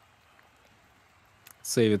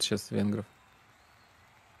сейвит сейчас венгров.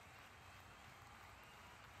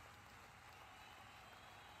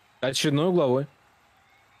 Очередной угловой.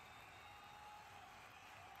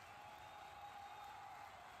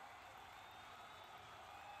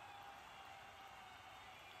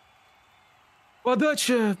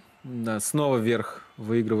 Подача! Да, снова вверх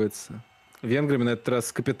выигрывается. Венграми на этот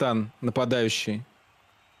раз капитан нападающий.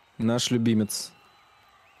 Наш любимец.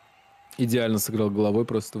 Идеально сыграл головой,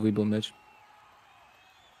 просто выбил мяч.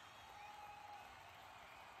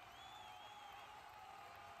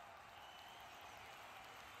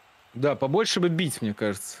 Да, побольше бы бить, мне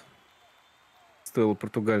кажется. Стоило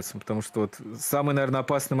португальцам, потому что вот самый, наверное,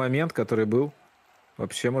 опасный момент, который был,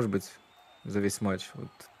 вообще, может быть, за весь матч. Вот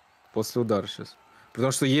после удара сейчас.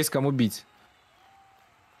 Потому что есть кому бить.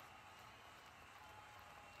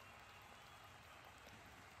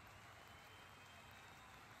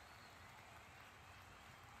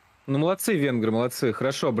 Ну, молодцы венгры, молодцы.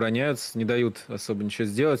 Хорошо обороняются, не дают особо ничего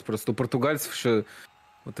сделать. Просто у португальцев еще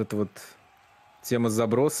вот эта вот тема с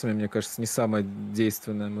забросами, мне кажется, не самая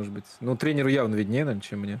действенная, может быть. Ну, тренеру явно виднее, наверное,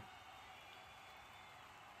 чем мне.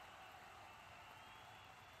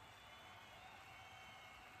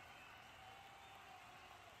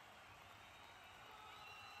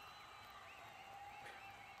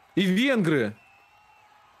 И венгры!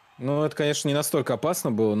 Ну, это, конечно, не настолько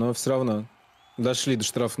опасно было, но все равно дошли до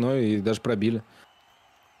штрафной и даже пробили.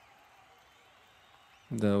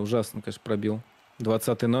 Да, ужасно, конечно, пробил.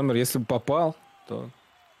 20-й номер. Если бы попал, то,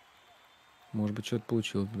 может быть, что-то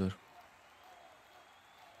получилось бы даже.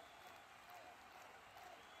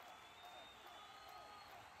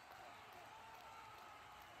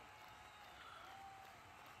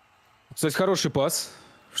 Кстати, хороший пас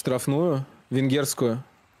в штрафную, венгерскую.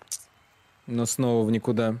 Но снова в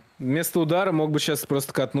никуда. Вместо удара мог бы сейчас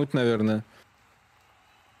просто катнуть, наверное.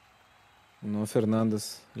 Но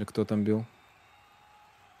Фернандес, или кто там бил?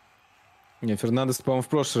 Не, Фернандес, по-моему, в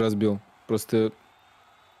прошлый раз бил. Просто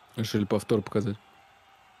решили повтор показать.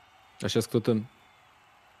 А сейчас кто-то...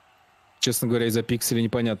 Честно говоря, из-за пикселей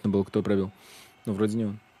непонятно было, кто пробил. Ну, вроде не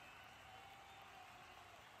он.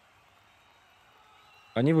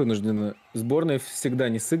 Они вынуждены. Сборная всегда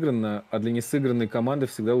не сыграна, а для несыгранной команды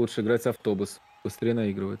всегда лучше играть автобус. Быстрее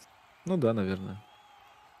наигрывать. Ну да, наверное.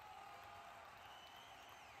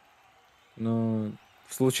 Но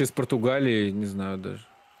в случае с Португалией, не знаю даже.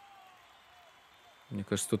 Мне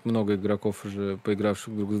кажется, тут много игроков уже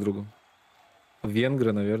поигравших друг с другом.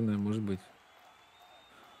 Венгры, наверное, может быть.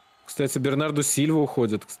 Кстати, Бернарду Сильва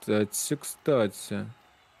уходит. Кстати.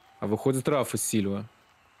 А выходит Рафа Сильва.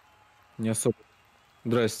 Не особо.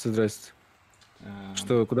 Здрасте.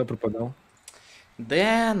 Что, куда пропадал?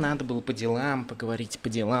 Да, надо было по делам поговорить, по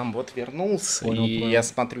делам. Вот вернулся, Понял. я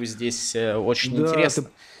смотрю, здесь очень Да, интересно. ты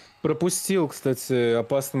пропустил, кстати,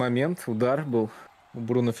 опасный момент. Удар был у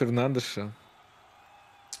Бруно Фернандеша.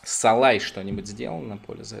 Салай что-нибудь сделал на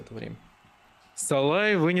поле за это время?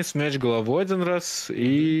 Салай вынес мяч головой один раз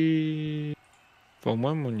и,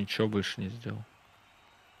 по-моему, ничего больше не сделал.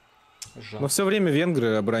 Жалко. Но все время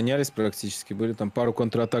венгры оборонялись практически. Были там пару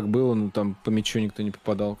контратак было, но там по мячу никто не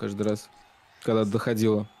попадал каждый раз, когда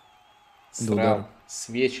доходило до удара.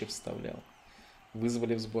 Свечи вставлял.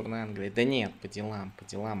 Вызвали в сборную Англии. Да нет, по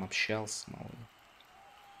делам общался мало.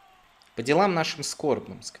 По делам нашим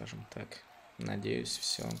скорбным, скажем так. Надеюсь,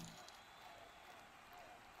 все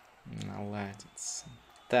наладится.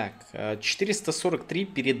 Так, 443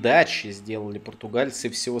 передачи сделали португальцы,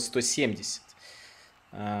 всего 170.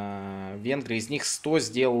 Венгрия из них 100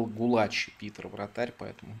 сделал Гулачи, Питер, вратарь,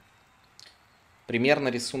 поэтому примерно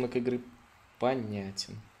рисунок игры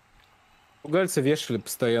понятен. Португальцы вешали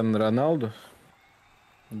постоянно Роналду.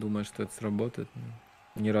 Думаю, что это сработает.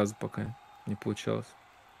 Но ни разу пока не получалось.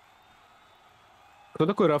 Кто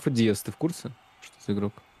такой Рафа Диас? Ты в курсе? Что за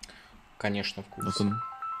игрок? Конечно, в курсе. Вот он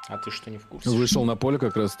А ты что, не в курсе? вышел на поле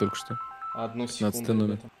как раз только что. Одну 15 секунду.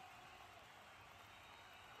 номер. Ребята.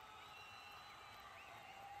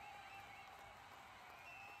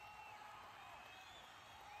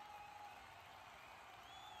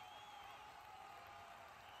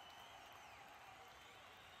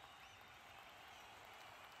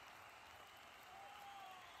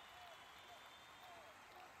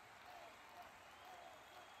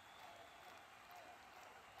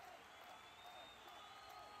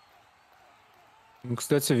 Ну,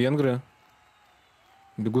 кстати, венгры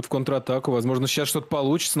бегут в контратаку. Возможно, сейчас что-то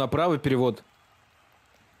получится. Направо перевод.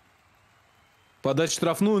 Подать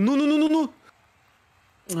штрафную. Ну.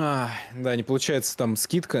 Да, не получается там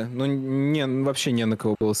скидка. Ну, вообще не на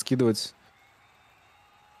кого было скидывать.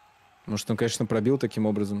 Может, он, конечно, пробил таким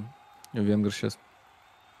образом. Венгр сейчас.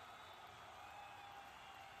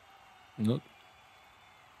 Ну,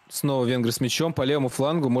 снова венгры с мячом по левому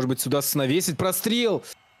флангу. Может быть, сюда навесить. Прострел!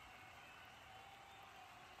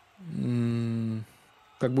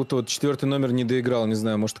 Как будто вот 4-й номер не доиграл. Не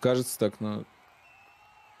знаю, может, кажется так, но...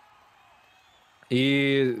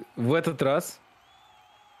 И в этот раз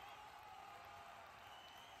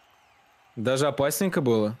даже опасненько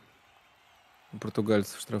было у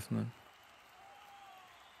португальцев штрафной.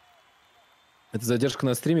 Это задержка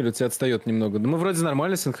на стриме или у тебя отстает немного? Да мы вроде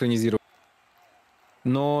нормально синхронизировали.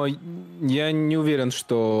 Но я не уверен,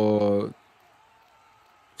 что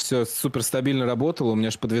все супер стабильно работало. У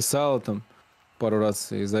меня же подвисало там пару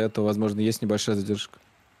раз. И из-за этого, возможно, есть небольшая задержка.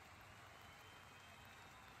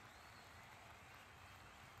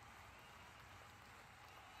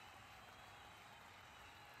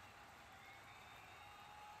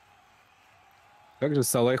 Как же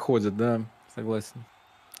Салай ходит, да, согласен.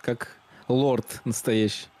 Как лорд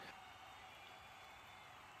настоящий.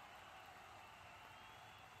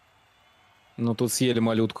 Но тут съели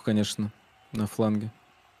малютку, конечно, на фланге.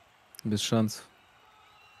 Без шансов.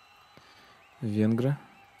 Венгры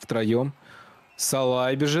втроем.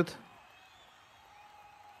 Салай бежит.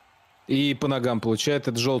 И по ногам получает.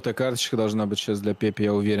 Это желтая карточка должна быть сейчас для Пепи,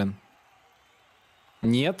 я уверен.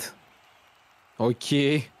 Нет?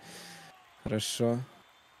 Окей. Хорошо.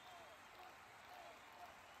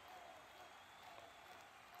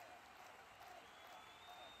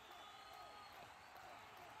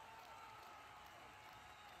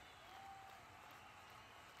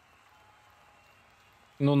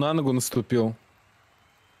 Ну, на ногу наступил.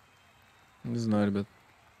 Не знаю, ребят.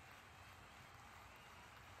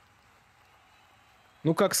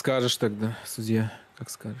 Ну, как скажешь тогда, судья.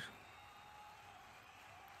 Как скажешь.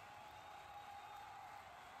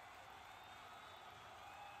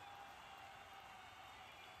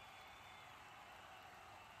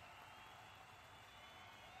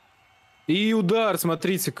 И удар,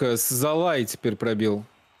 смотрите-ка, с Залай теперь пробил.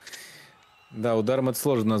 Да, ударом это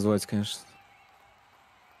сложно назвать, конечно.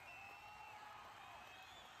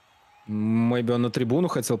 Maybe он на трибуну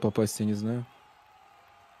хотел попасть, я не знаю.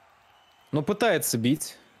 Но пытается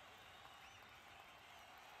бить.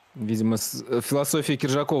 Видимо, философия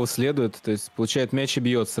Киржакова следует. То есть получает мяч и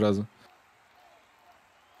бьет сразу.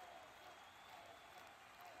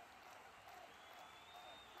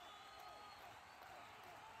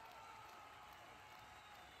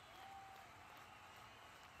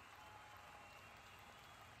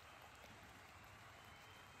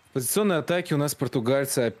 В позиционной атаке у нас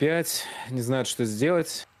португальцы опять не знают, что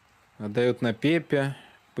сделать. Отдают на Пепе.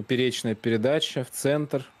 Поперечная передача в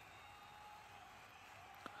центр.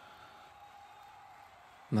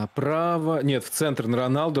 Направо. Нет, в центр на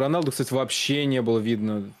Роналду. Роналду, кстати, вообще не было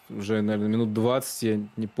видно. Уже, наверное, минут 20, я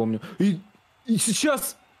не помню. И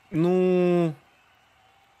сейчас, ну...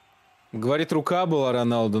 Говорит, рука была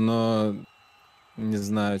Роналду, но... Не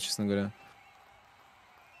знаю, честно говоря.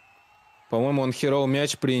 По-моему, он херово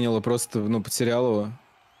мяч принял и просто, ну, потерял его.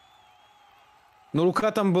 Ну,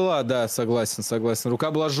 рука там была, да, согласен.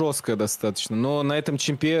 Рука была жесткая достаточно. Но на этом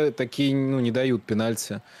чемпе такие, ну, не дают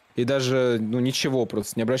пенальти. И даже, ну, ничего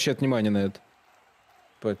просто, не обращают внимания на это.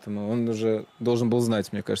 Поэтому он уже должен был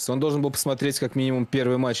знать, мне кажется. Он должен был посмотреть как минимум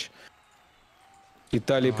первый матч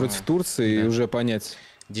Италии против Турции и уже понять.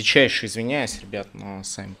 Дичайше извиняюсь, ребят, но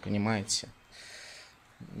сами понимаете,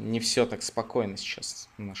 не все так спокойно сейчас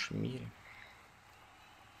в нашем мире.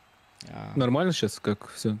 Нормально сейчас, как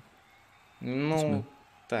все? Ну,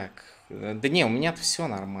 так. Да не, у меня-то все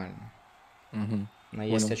нормально. Угу. Но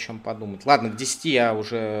есть о чем подумать. Ладно, к 10 я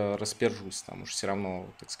уже распержусь, там уже все равно,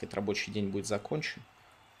 так сказать, рабочий день будет закончен.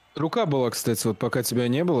 Рука была, кстати, вот пока тебя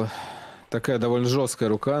не было. Такая довольно жесткая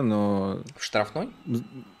рука, но... В штрафной?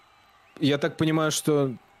 Я так понимаю,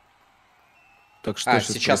 что... Так, что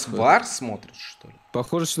сейчас ВАР смотрит, что ли?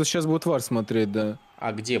 Похоже, что сейчас будут ВАР смотреть, да.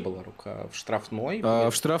 А где была рука? В штрафной?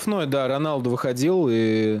 В штрафной, да. Роналду выходил,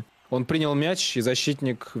 и он принял мяч, и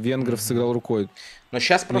защитник венгров сыграл рукой. Но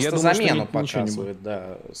сейчас просто замену показывает,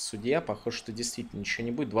 да, судья. Похоже, что действительно ничего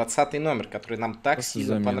не будет. 20-й номер, который нам так просто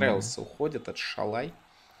сильно понравился, уходит от Шалай.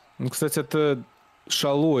 Ну, кстати, это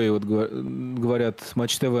Шалой, вот говорят,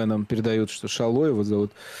 Матч ТВ нам передают, что Шалой его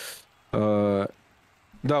зовут.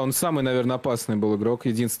 Да, он самый, наверное, опасный был игрок.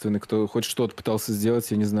 Единственный, кто хоть что-то пытался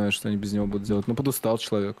сделать. Я не знаю, что они без него будут делать. Ну, подустал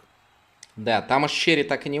человек. Да, там аж Черри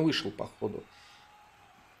так и не вышел, походу.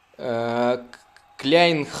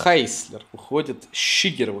 Кляйн Хайслер уходит.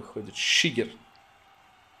 Шигер выходит. Шигер.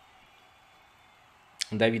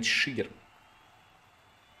 Давид Шигер.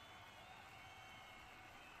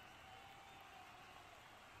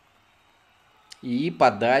 И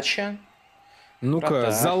подача.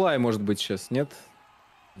 Ну-ка, Залай, может быть, сейчас, нет?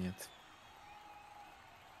 Нет.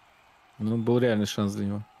 Ну, был реальный шанс для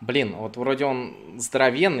него. Блин, вот вроде он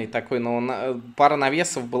здоровенный такой, но пара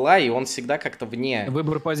навесов была, и он всегда как-то вне.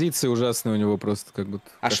 Выбор позиции ужасный у него просто, как будто.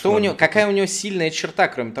 А что у него, какая у него сильная черта,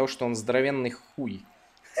 кроме того, что он здоровенный хуй?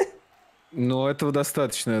 Ну, этого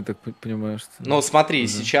достаточно, я так понимаю. Что... Ну, смотри,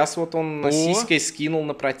 сейчас вот он сиськой скинул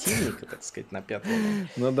на противника, так сказать, на пятого.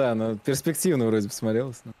 Ну да, но перспективно вроде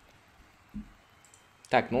посмотрелось.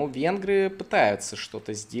 Так, ну, венгры пытаются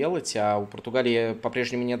что-то сделать, а у Португалии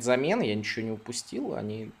по-прежнему нет замены, я ничего не упустил,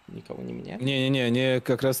 они никого не меняют. Не-не-не, они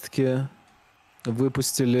как раз-таки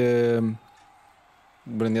выпустили...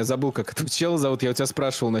 Блин, я забыл, как этого чела зовут, я у тебя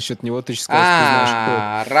спрашивал насчет него, ты сейчас сказал, что ты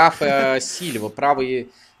знаешь, кто. Рафа Сильва,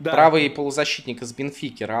 правый полузащитник из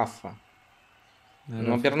Бенфики, Рафа.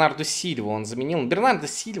 Но Бернардо Сильва он заменил. Бернардо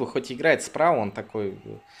Сильва, хоть и играет справа, он такой...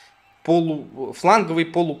 фланговый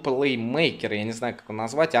полуплеймейкер, я не знаю, как его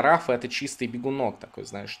назвать, а Рафа это чистый бегунок такой,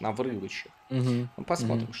 знаешь, наврывочек. Ну,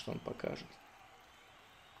 посмотрим, что он покажет.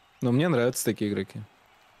 Но мне нравятся такие игроки.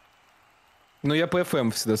 Ну, я по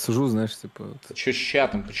FM всегда сужу, знаешь, типа... Вот. Что с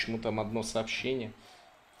чатом? Почему там одно сообщение?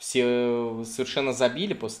 Все совершенно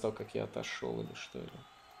забили после того, как я отошел, или что ли?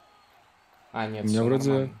 А, нет, все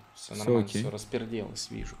нормально. Все нормально, все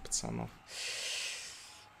расперделось, вижу, пацанов.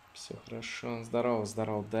 Все хорошо,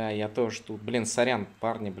 здорово, да, я тоже тут. Блин, сорян,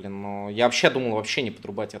 парни, блин, но я вообще думал вообще не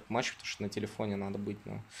подрубать этот матч, потому что на телефоне надо быть,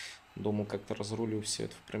 но думал, как-то разрулю все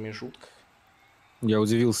это в промежутках. Я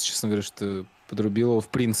удивился, честно говоря, что подрубил его в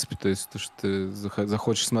принципе, то есть то, что ты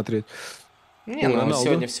захочешь смотреть. Не, ну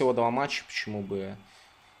сегодня всего 2 матча, почему бы,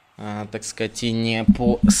 так сказать, и не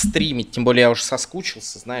постримить, тем более я уже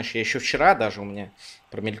соскучился, знаешь, я еще вчера даже у меня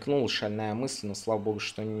промелькнула шальная мысль, но слава богу,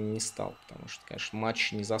 что не стал, потому что, конечно,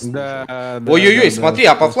 матч не заслужил. Ой-ой-ой, смотри,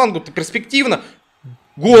 а по флангу-то перспективно.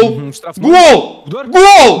 Гол! Гол!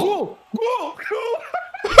 Гол!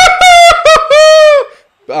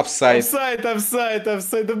 офсайд. Офсайд.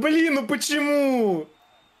 Да блин, ну почему?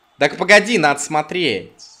 Так погоди, надо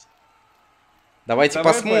смотреть. Давайте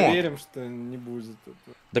Давай посмотрим. поверим, что не будет.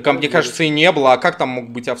 Так, мне кажется, и не было. А как там мог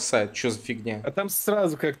быть офсайд? Что за фигня? А там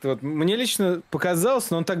сразу как-то вот... Мне лично показалось,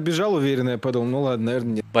 но он так бежал уверенно, я подумал, ну ладно,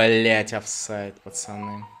 наверное, нет. Блять, офсайд,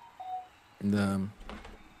 пацаны. Да.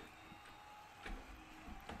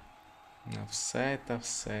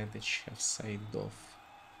 Офсайдыч, офсайдов.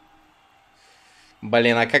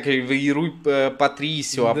 Блин, а как Ируй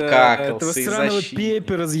Патрисио обкакался этого странного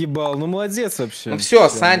Пепе разъебал. Ну, молодец вообще. Ну все,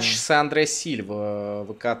 Санчес и Андре Сильва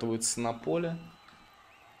выкатываются на поле.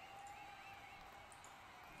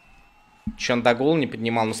 Че он до гола не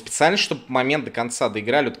поднимал? Ну, специально, чтобы момент до конца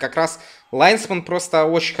доиграли. Вот как раз Лайнсман просто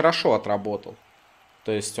очень хорошо отработал.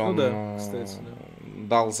 То есть он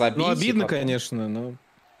дал забить. Ну, обидно, конечно, но...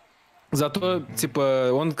 Зато,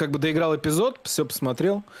 типа, он как бы доиграл эпизод, все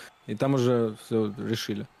посмотрел, и там уже все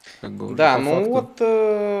решили. Как бы да, уже, ну факту. вот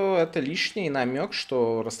это лишний намек,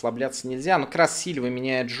 что расслабляться нельзя. Ну, как раз Сильва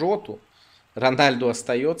меняет Жоту, Рональду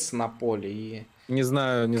остается на поле, и не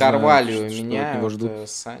знаю, Карвалью что меняют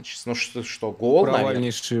Санчес. Ну что, гол,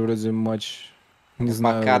 провальнейший наверное? вроде матч. Не Ну,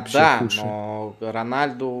 знаю, пока вообще да, худший. но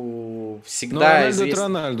Рональду всегда но Рональду известен. это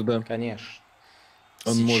Рональду, да. Конечно.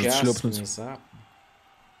 Он сейчас может шлепнуть. Внезапно.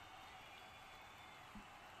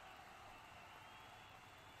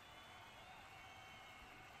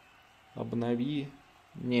 Обнови.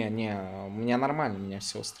 Не, у меня нормально, меня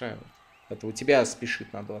все устраивает. Это у тебя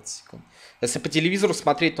спешит на 20 секунд. Если по телевизору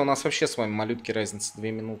смотреть, то у нас вообще с вами малютки разница 2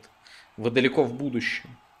 минуты. Вы далеко в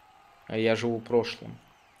будущем, а я живу в прошлом.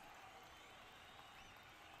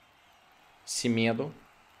 Семеду.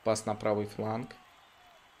 Пас на правый фланг.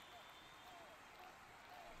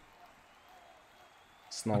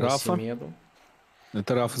 Снова Рафа. Семеду.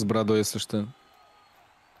 Это Рафа с бородой, если что.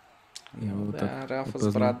 Ну, вот да, Рафа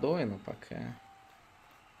с бородой, но пока.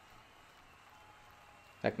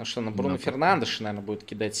 Так, ну что, на Бруно Фернандеша, наверное, будет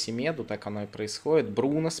кидать Семеду. Так оно и происходит.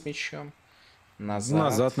 Бруно с мячом.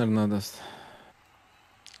 Назад, наверное, надо.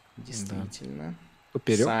 Действительно.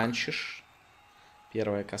 Да. Санчеш.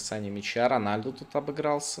 Первое касание мяча. Рональду тут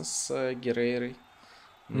обыгрался с Геррейрой.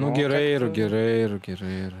 Ну, Геррейру.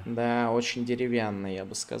 Да, очень деревянный, я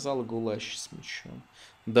бы сказал, и гулащий с мячом.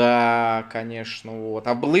 Да, конечно, вот.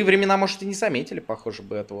 А былые времена, может, и не заметили, похоже,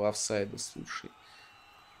 бы этого офсайда, слушай.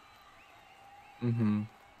 Угу.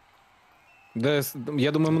 Да,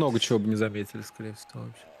 я думаю, много чего бы не заметили, скорее всего,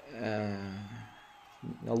 вообще.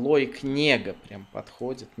 Лоик Нега прям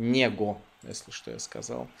подходит. Него, если что я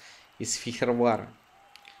сказал. Из Фихервара.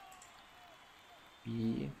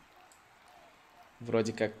 И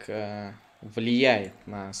вроде как влияет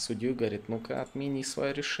на судью. Говорит, ну-ка, отмени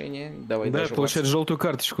свое решение. Давай да, получает желтую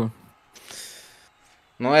карточку.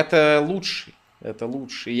 Но это лучший. Это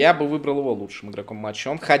лучший. Я бы выбрал его лучшим игроком матча.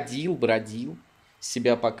 Он ходил, бродил,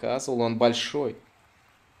 себя показывал. Он большой.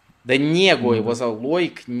 Да Него его зовут.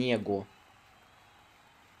 Лоик Него.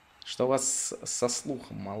 Что у вас со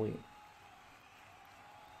слухом, малый?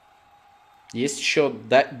 Есть еще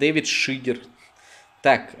Дэвид Шигер.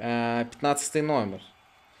 Так, 15 номер.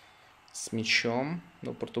 С мячом.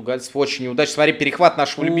 Ну, португальцев очень неудачно. Смотри, перехват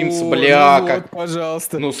нашего любимца, бля. Ну, как... вот,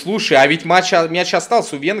 пожалуйста. Ну, слушай, а ведь мяч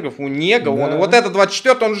остался у венгров, у Нега. Да. Вот это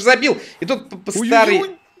 24-й, он же забил. И тут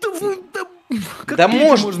старый... Да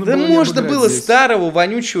можно было здесь старого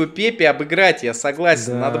вонючего Пепе обыграть, я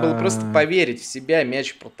согласен. Да. Надо было просто поверить в себя,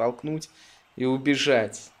 мяч протолкнуть и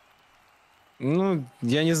убежать. Ну,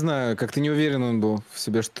 я не знаю, как-то не уверен он был в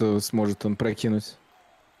себе, что сможет он прокинуть.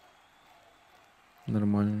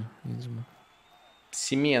 Нормально, видимо.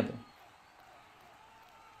 Семеда.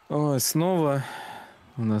 Ой, снова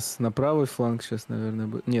у нас на правый фланг сейчас, наверное,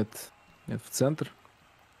 будет. Нет, в центр.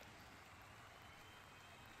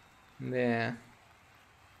 Да.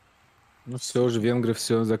 Ну все, уже венгры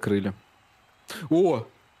все закрыли. О!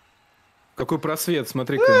 Какой просвет,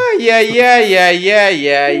 смотри-ка.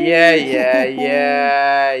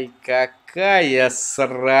 Ай-яй-яй-яй-яй-яй-яй. Какая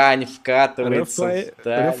срань вкатывается.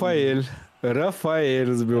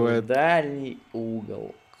 Рафаэль забивает. В дальний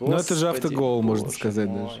угол. Ну это же автогол, можно сказать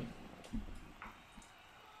мой. Даже.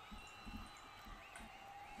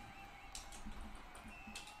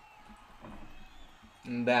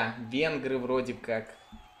 Да, венгры вроде как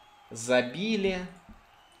забили,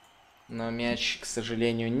 но мяч, к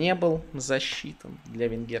сожалению, не был засчитан для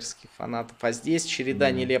венгерских фанатов. А здесь череда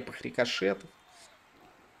нелепых рикошетов.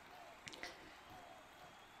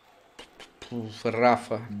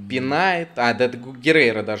 Рафа пинает. А, да,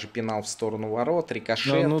 Геррейра даже пинал в сторону ворот.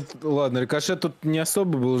 Рикошет. Ну ладно, рикошет тут не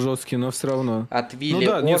особо был жесткий, но все равно. От Вилли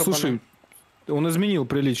Орбана. Не, слушай, Он изменил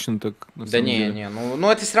прилично так, на Да самом не, деле. не, ну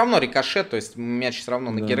это все равно рикошет, то есть мяч все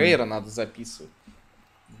равно на Да. Геррейра надо записывать.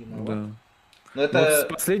 Виноват. Да. Но Но вот с это...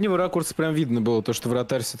 последнего ракурса прям видно было, то, что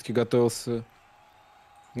вратарь все-таки готовился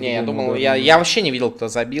к Не, я другому думал, удару. я вообще не видел, кто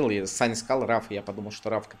забил, и Саня сказал Раф, и я подумал, что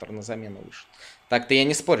Раф, который на замену вышел. Так-то я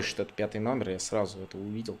не спорю, что это 5-й номер, я сразу это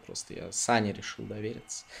увидел, просто я Сане решил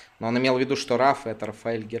довериться. Но он имел в виду, что Раф это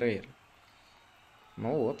Рафаэль Геррейра.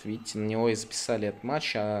 Ну вот, видите, на него и записали этот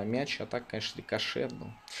матч, а так, конечно, рикошет был.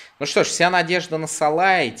 Ну что ж, вся надежда на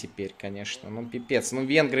Салай теперь, конечно, ну пипец. Ну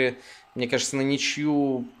венгры, мне кажется, на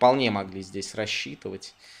ничью вполне могли здесь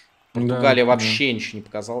рассчитывать. Португалия вообще ничего не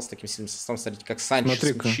показалась таким сильным составом. Смотрите, как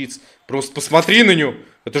Санчес мчится. Просто посмотри на него.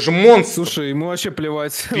 Это же монстр. Слушай, ему вообще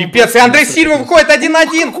плевать. Пипец. И Андрей Сильва выходит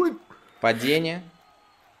 1-1. Падение.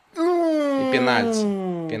 И пенальти.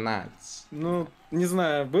 Пенальти. Ну, не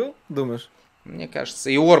знаю, был, думаешь? Мне кажется.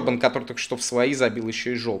 И Орбан, который только что в свои забил,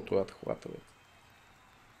 еще и желтую отхватывает.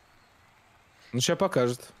 Ну, сейчас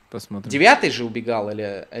покажет. Посмотрим. 9-й же убегал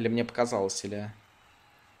или мне показалось, или...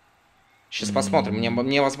 Сейчас посмотрим.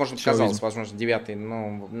 Мне возможно, показалось, возможно, 9-й,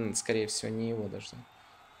 но, скорее всего, не его даже.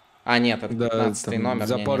 А, нет, это 15-й номер.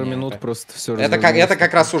 За пару минут просто все это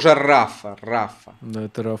как раз уже Рафа. Да,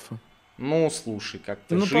 это Рафа. Ну, слушай,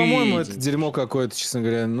 как-то ну, по-моему, это дерьмо какое-то, честно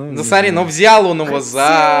говоря. Ну, смотри, взял он его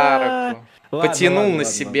за руку, потянул на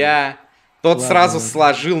себя. Тот сразу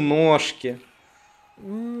сложил ножки.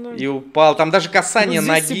 И упал. Там даже касания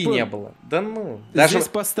ноги не было. Да ну. Даже...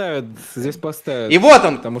 Здесь поставят. И вот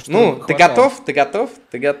он. Потому что ну, ты готов? Ты готов?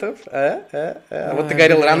 Ты готов? Вот ты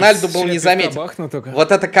говорил, Рональду был не заметен.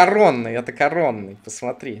 Вот это коронный.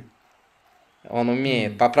 Посмотри. Он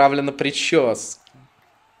умеет. Поправлена прическа.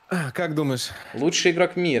 Как думаешь? Лучший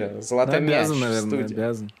игрок мира. Золотой мяч в студии.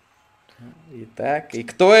 Обязан. Итак, и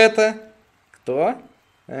кто это? Кто?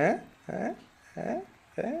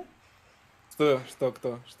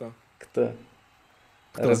 Что? Кто?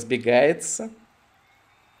 Разбегается.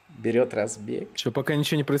 Берет разбег. Что, пока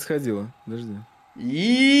ничего не происходило. Подожди.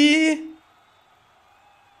 И...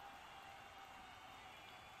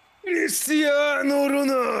 Криштиану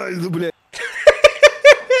Рональду, блядь.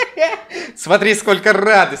 Смотри, сколько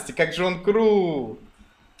радости, как же он крут.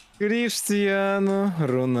 Криштиану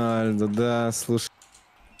Рональду, да, слушай.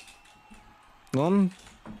 Он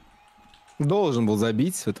должен был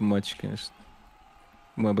забить в этом матче, конечно.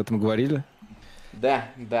 Мы об этом говорили. Да,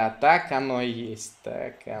 так оно и есть,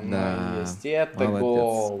 Это молодец.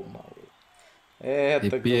 Гол.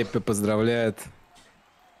 Это и Пепе поздравляет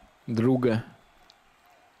друга.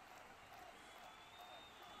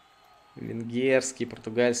 Венгерские,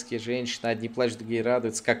 португальские женщины, одни плачут, другие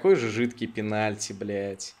радуются. Какой же жидкий пенальти,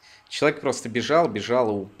 блядь. Человек просто бежал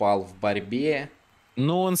и упал в борьбе.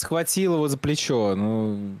 Ну, он схватил его за плечо,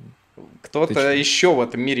 Кто-то еще в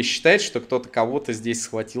этом мире считает, что кто-то кого-то здесь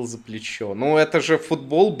схватил за плечо. Ну, это же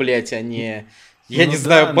футбол, блядь, а не... Я не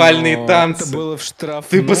знаю, бальные танцы. Это было в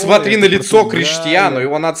штрафной. Ты посмотри на лицо Криштиану,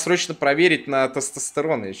 его надо срочно проверить на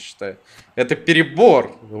тестостерон, я считаю. Это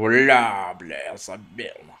перебор. Бля, я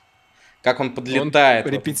забил. Как он подлетает.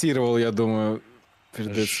 Он репетировал, я думаю.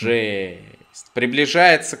 Жесть.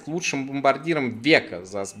 Приближается к лучшим бомбардирам века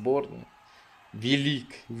за сборную. Велик.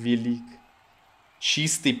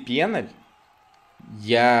 Чистый пеналь?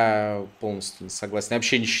 Я полностью не согласен. Я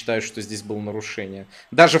вообще не считаю, что здесь было нарушение.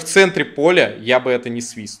 Даже в центре поля я бы это не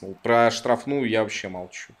свистнул. Про штрафную я вообще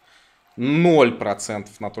молчу. 0%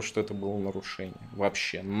 на то, что это было нарушение.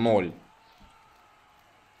 Вообще 0.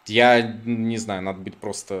 Я не знаю, надо быть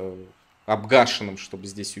просто обгашенным, чтобы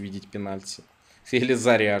здесь увидеть пенальти. Или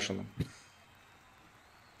заряженным.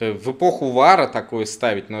 В эпоху ВАРа такое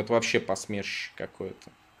ставить, но это вообще посмешище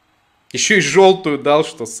какое-то. Еще и желтую дал,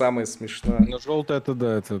 что самое смешное. Ну, желтая это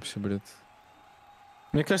да, это вообще бред.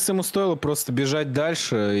 Мне кажется, ему стоило просто бежать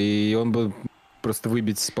дальше, и он бы просто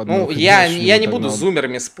выбить с подножки. Ну, я не буду с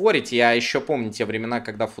зумерами спорить. Я еще помню те времена,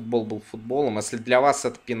 когда футбол был футболом. Если для вас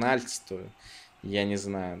это пенальти, то я не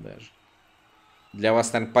знаю даже. Для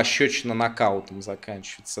вас, наверное, пощечина нокаутом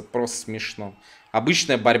заканчивается. Это просто смешно.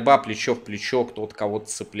 Обычная борьба плечо в плечо, кто-то кого-то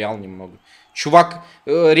цеплял немного. Чувак,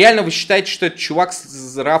 реально вы считаете, что этот чувак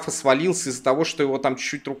с Рафа свалился из-за того, что его там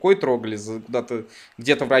чуть-чуть рукой трогали, куда-то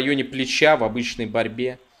где-то в районе плеча в обычной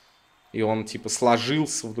борьбе? И он типа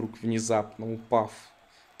сложился вдруг внезапно, упав.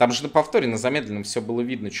 Там же на повторе, на замедленном все было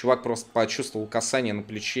видно. Чувак просто почувствовал касание на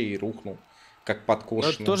плече и рухнул, как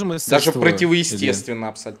подкошенный. Даже противоестественно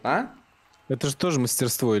абсолютно. А? Это же тоже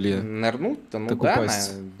мастерство, Илья. Нырнуть-то, ну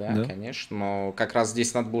да, конечно. Но как раз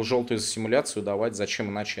здесь надо было желтую за симуляцию давать. Зачем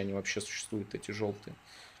иначе они вообще существуют, эти желтые?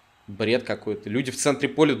 Бред какой-то. Люди в центре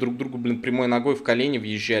поля друг другу, прямой ногой в колени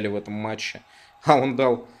въезжали в этом матче. А он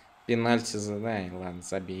дал Пенальти, да, ладно,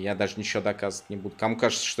 забей. Я даже ничего доказывать не буду. Кому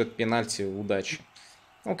кажется, что это пенальти, удачи.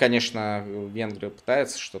 Ну, конечно, Венгрия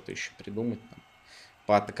пытается что-то еще придумать, там,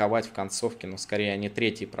 поатаковать в концовке, но скорее они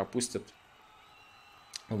третий пропустят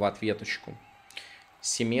в ответочку.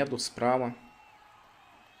 Семеду справа.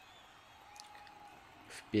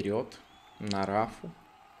 Вперед. На Рафу.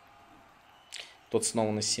 Тот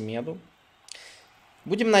снова на Семеду.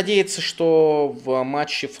 Будем надеяться, что в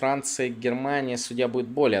матче Франция-Германия судья будет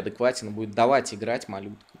более адекватен, будет давать играть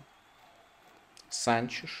малюткам.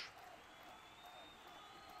 Санчеш.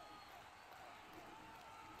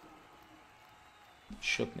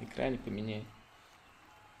 Счет на экране поменяй.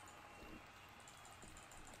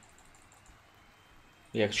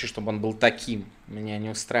 Я хочу, чтобы он был таким. Меня не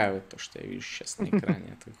устраивает то, что я вижу сейчас на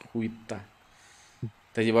экране. Это хуета.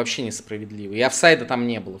 Это вообще несправедливо. И офсайда там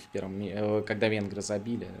не было в первом, когда венгры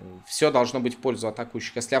забили. Все должно быть в пользу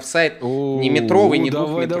атакующих. Если офсайд не метровый, не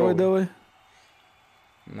двухметровый. Давай.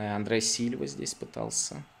 Андрей Сильва здесь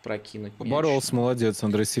пытался прокинуть мяч. Боролся, молодец.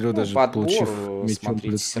 Андрей Сильва даже получив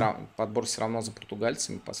смотрите, подбор все равно за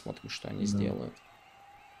португальцами. Посмотрим, что они сделают.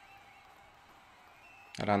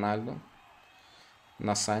 Рональдо.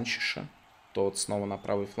 На Санчеша. Тот снова на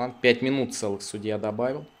правый фланг. 5 минут целых судья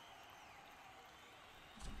добавил.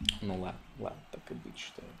 Ну ладно, так и быть,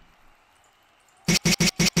 что ли.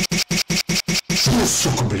 Что,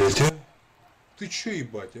 сука, блядь, а? Ты че,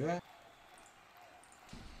 ебать, а?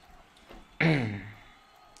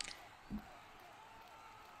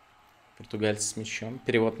 Португальцы с мячом.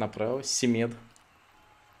 Перевод направо. Семед.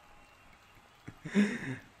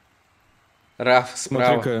 Раф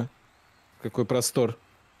справа. Смотри-ка, какой простор.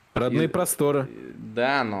 Родные просторы.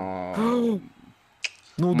 Да, но...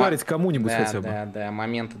 Ну, ударить кому-нибудь хотя бы. Да,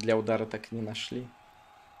 моменты для удара так и не нашли.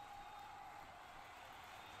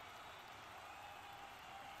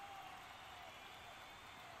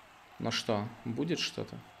 Ну что, будет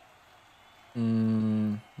что-то?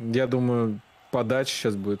 Я думаю, подача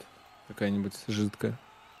сейчас будет какая-нибудь жидкая.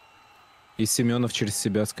 И Семенов через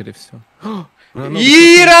себя, скорее всего.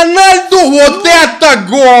 И Рональду! Вот это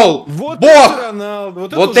гол! Вот Бог! это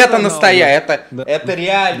Роналду! Вот это настоящий, это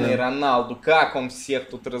реальный Роналду. Как он всех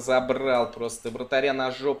тут разобрал, просто вратаря на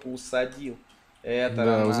жопу усадил. Это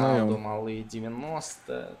Роналду, малые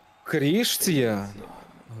 90. Криштиану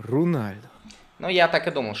Рональду. Ну, я так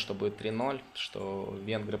и думал, что будет 3-0, что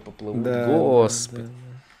венгры поплывут. Господи.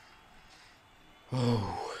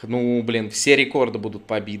 Ну, блин, все рекорды будут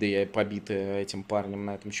побиты этим парнем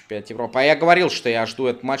на этом чемпионате Европы. А я говорил, что я жду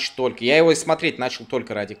этот матч только. Я его и смотреть начал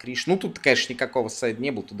только ради Криш. Ну, тут, конечно, никакого сайда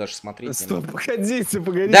не было, тут даже смотреть не надо. Погодите.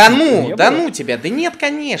 Да ну тебя. Да нет,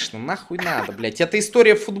 конечно, нахуй надо, блядь. Это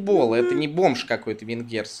история футбола, это не бомж какой-то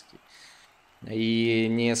венгерский. И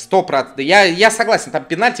не 100%. Я согласен, там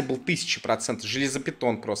пенальти был 1000%.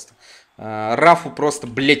 Железобетон просто. Рафу просто,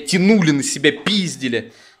 блядь, тянули на себя,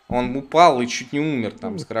 пиздили. Он упал и чуть не умер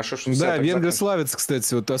там. Хорошо, что да, венгры славятся,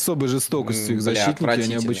 кстати, вот особой жестокостью их защитники.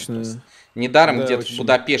 Они обычно... Недаром да, где-то в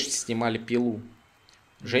Будапеште снимали Пилу.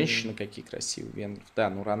 Женщины какие красивые венгров. Да,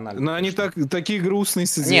 ну Рональдо. Но они такие грустные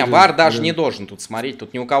сидели. Не, ВАР даже не должен тут смотреть.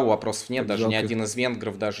 Тут ни у кого вопросов нет. Даже ни один из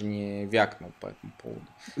венгров даже не вякнул по этому поводу.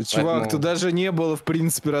 Чувак, поэтому... тут даже не было, в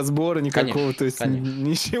принципе, разбора никакого. Конечно, то есть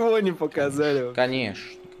ничего не показали.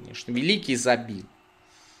 Конечно. Великий забил.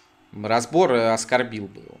 Разбор оскорбил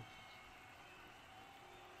бы его.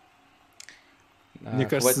 Мне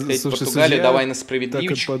кажется, хватит Португалию, давай на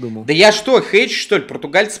справедливость. Да я что, хейчу, что ли?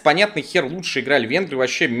 Португальцы, понятный хер, лучше играли. Венгры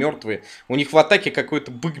вообще мертвые. У них в атаке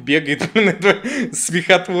какой-то бык бегает,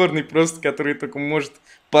 смехотворный просто, который только может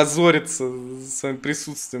позориться своим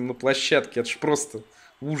присутствием на площадке. Это ж просто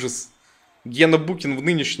ужас. Гена Букин в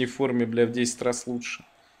нынешней форме, бля, в 10 раз лучше.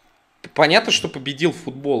 Понятно, что победил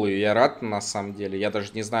футбол, и я рад, на самом деле. Я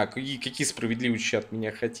даже не знаю, какие справедливости от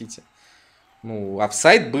меня хотите. Ну,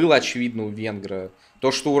 офсайд был, очевидно, у венгра.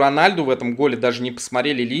 То, что у Рональду в этом голе даже не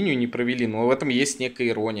посмотрели линию, не провели, но в этом есть некая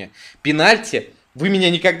ирония. Пенальти, вы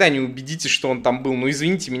меня никогда не убедите, что он там был. Ну,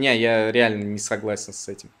 извините меня, я реально не согласен с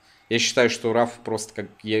этим. Я считаю, что Раф просто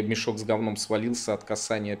как мешок с говном свалился от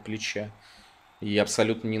касания плеча. И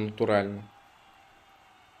абсолютно ненатурально.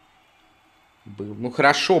 Был. Ну,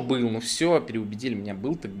 хорошо был, ну все, переубедили меня.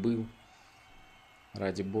 Был так был.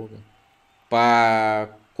 Ради бога.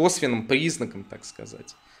 По косвенным признакам, так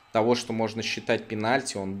сказать, того, что можно считать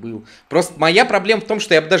пенальти, он был. Просто моя проблема в том,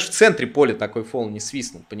 что я бы даже в центре поля такой фол не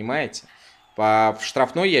свистнул, понимаете? В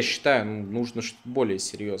штрафной, я считаю, нужно что-то более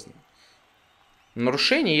серьезное.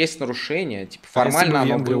 Нарушение есть нарушение. Типа, формально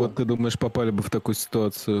оно было. Вот ты думаешь, попали бы в такую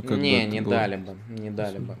ситуацию? Не дали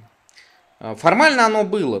бы. Формально оно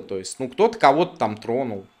было, то есть, ну, кто-то кого-то там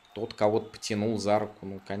тронул. Кто-то кого-то потянул за руку.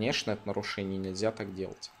 Ну, конечно, это нарушение, нельзя так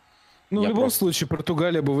делать. Ну, в любом случае,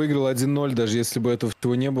 Португалия бы выиграла 1-0, даже если бы этого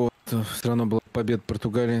всего не было, то все равно была победа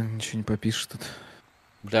Португалии, ничего не попишешь тут.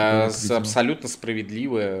 Да, абсолютно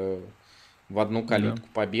справедливая в одну калитку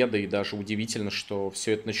победа, и даже удивительно, что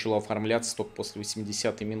все это начало оформляться только после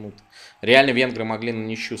 80-й минуты. Реально венгры могли на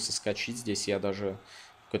ничью соскочить здесь, я даже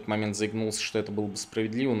в какой-то момент заигнулся, что это было бы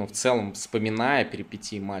справедливо, но в целом, вспоминая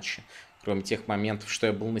перипетии матча, кроме тех моментов, что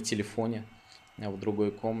я был на телефоне в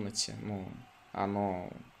другой комнате, ну,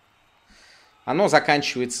 оно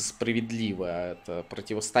заканчивается справедливо, это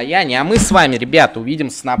противостояние. А мы с вами, ребята,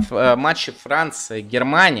 увидимся на матче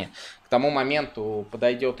Франция-Германия. К тому моменту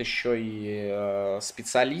подойдет еще и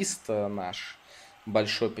специалист наш,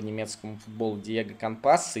 большой по немецкому футболу, Диего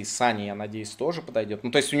Конпасса. И Саня, я надеюсь, тоже подойдет.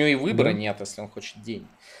 Ну, то есть у него и выбора нет, если он хочет денег.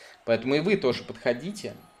 Поэтому и вы тоже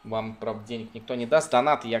подходите. Вам, правда, денег никто не даст.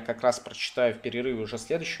 Донаты я как раз прочитаю в перерыве уже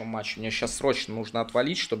следующего матча. Мне сейчас срочно нужно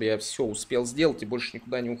отвалить, чтобы я все успел сделать и больше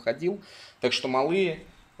никуда не уходил. Так что, малые,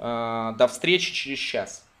 до встречи через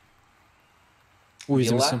час.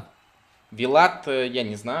 Увидимся. Вилат, я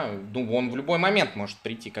не знаю, ну, он в любой момент может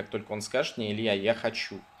прийти, как только он скажет мне: Илья, я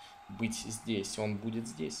хочу быть здесь. Он будет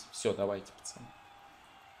здесь. Все, давайте, пацаны.